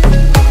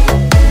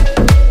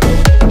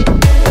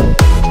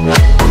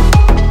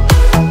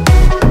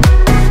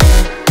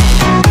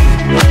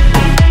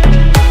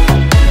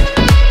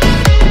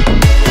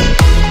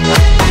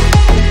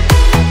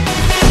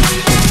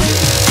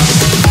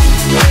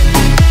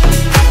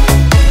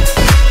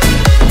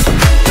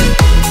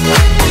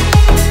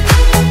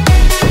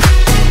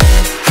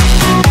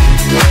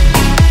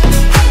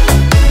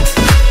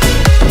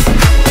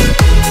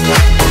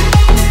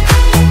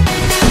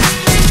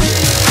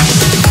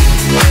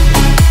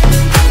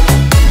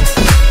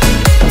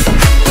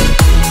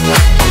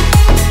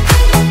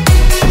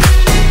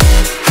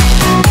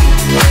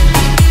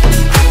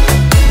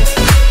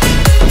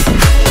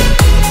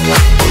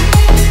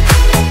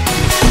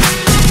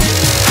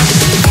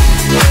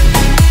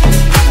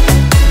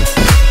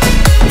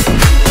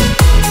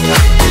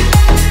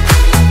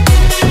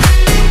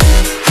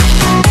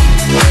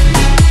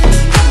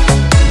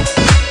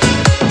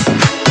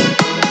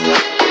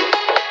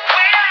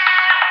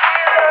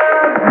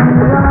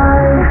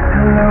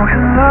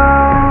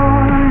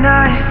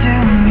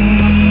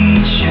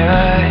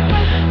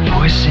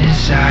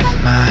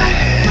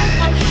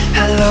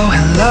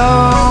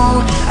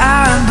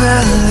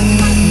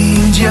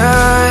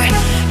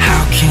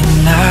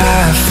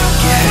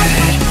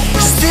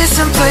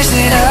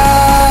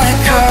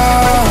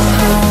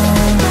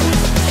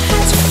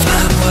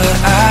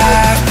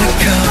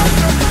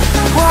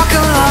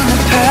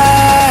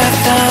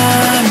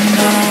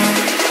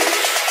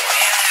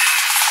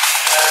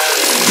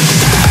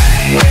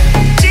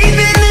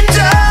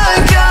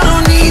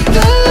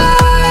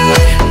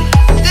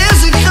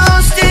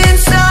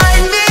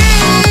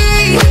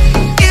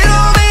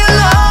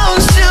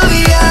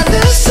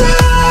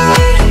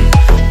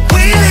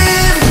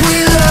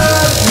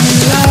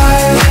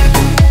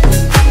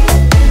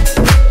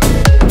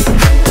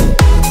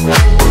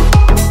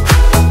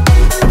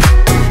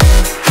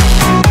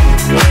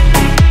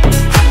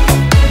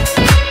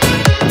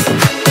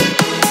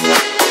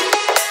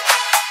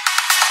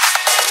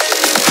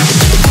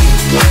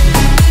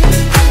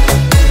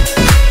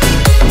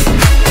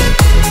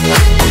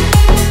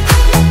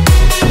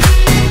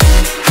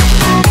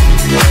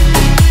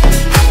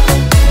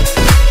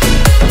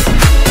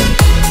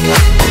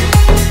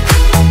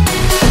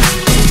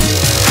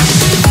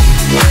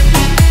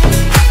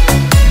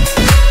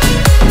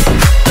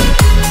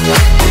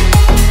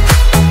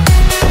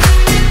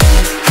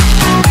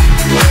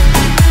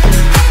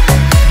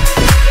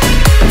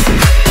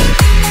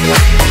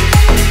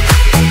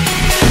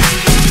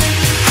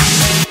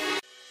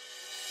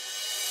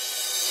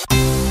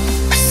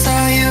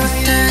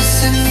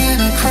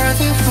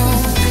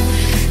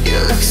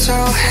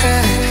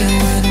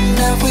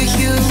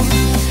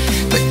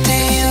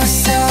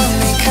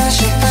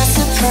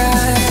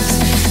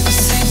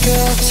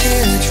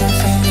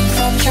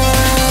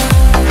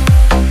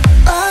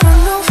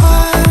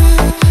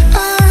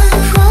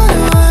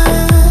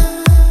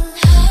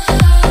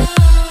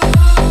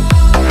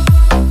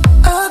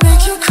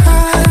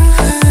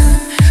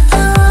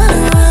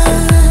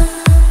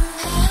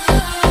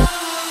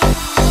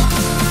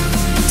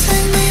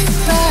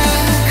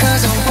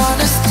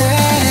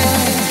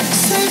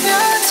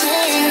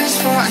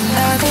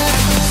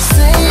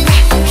 Save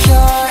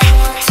your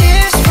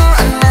tears for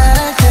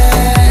another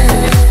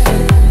day.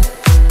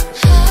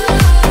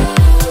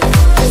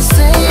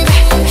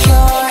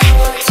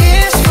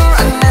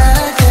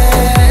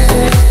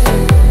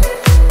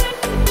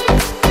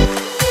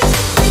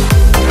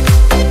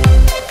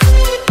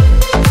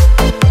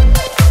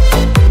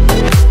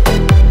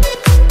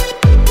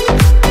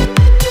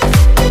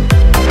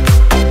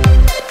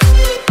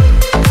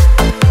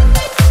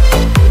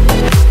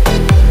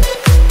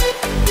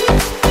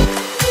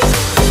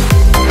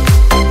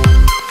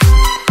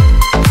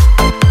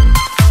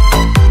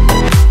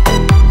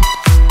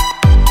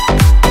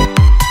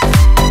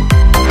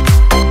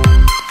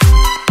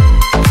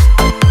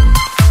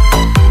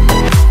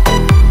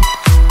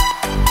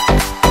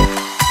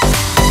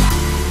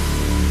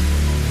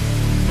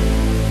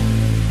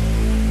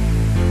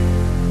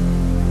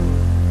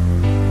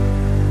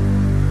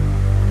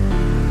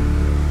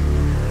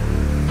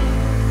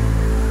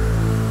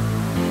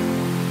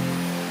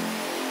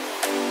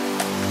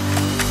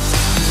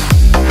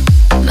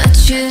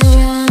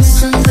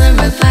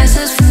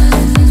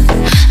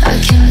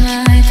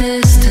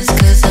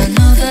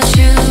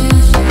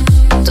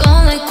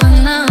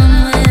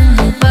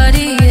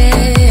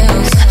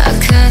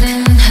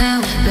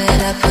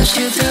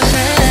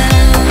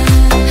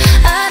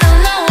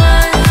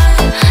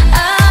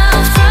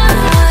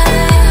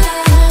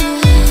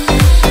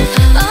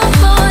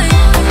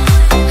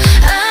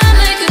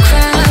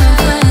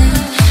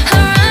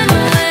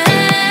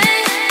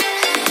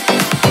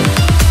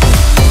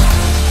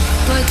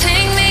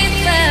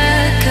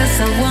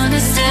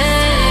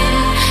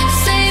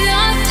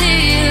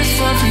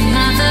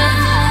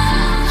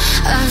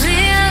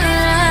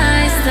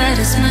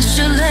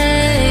 should let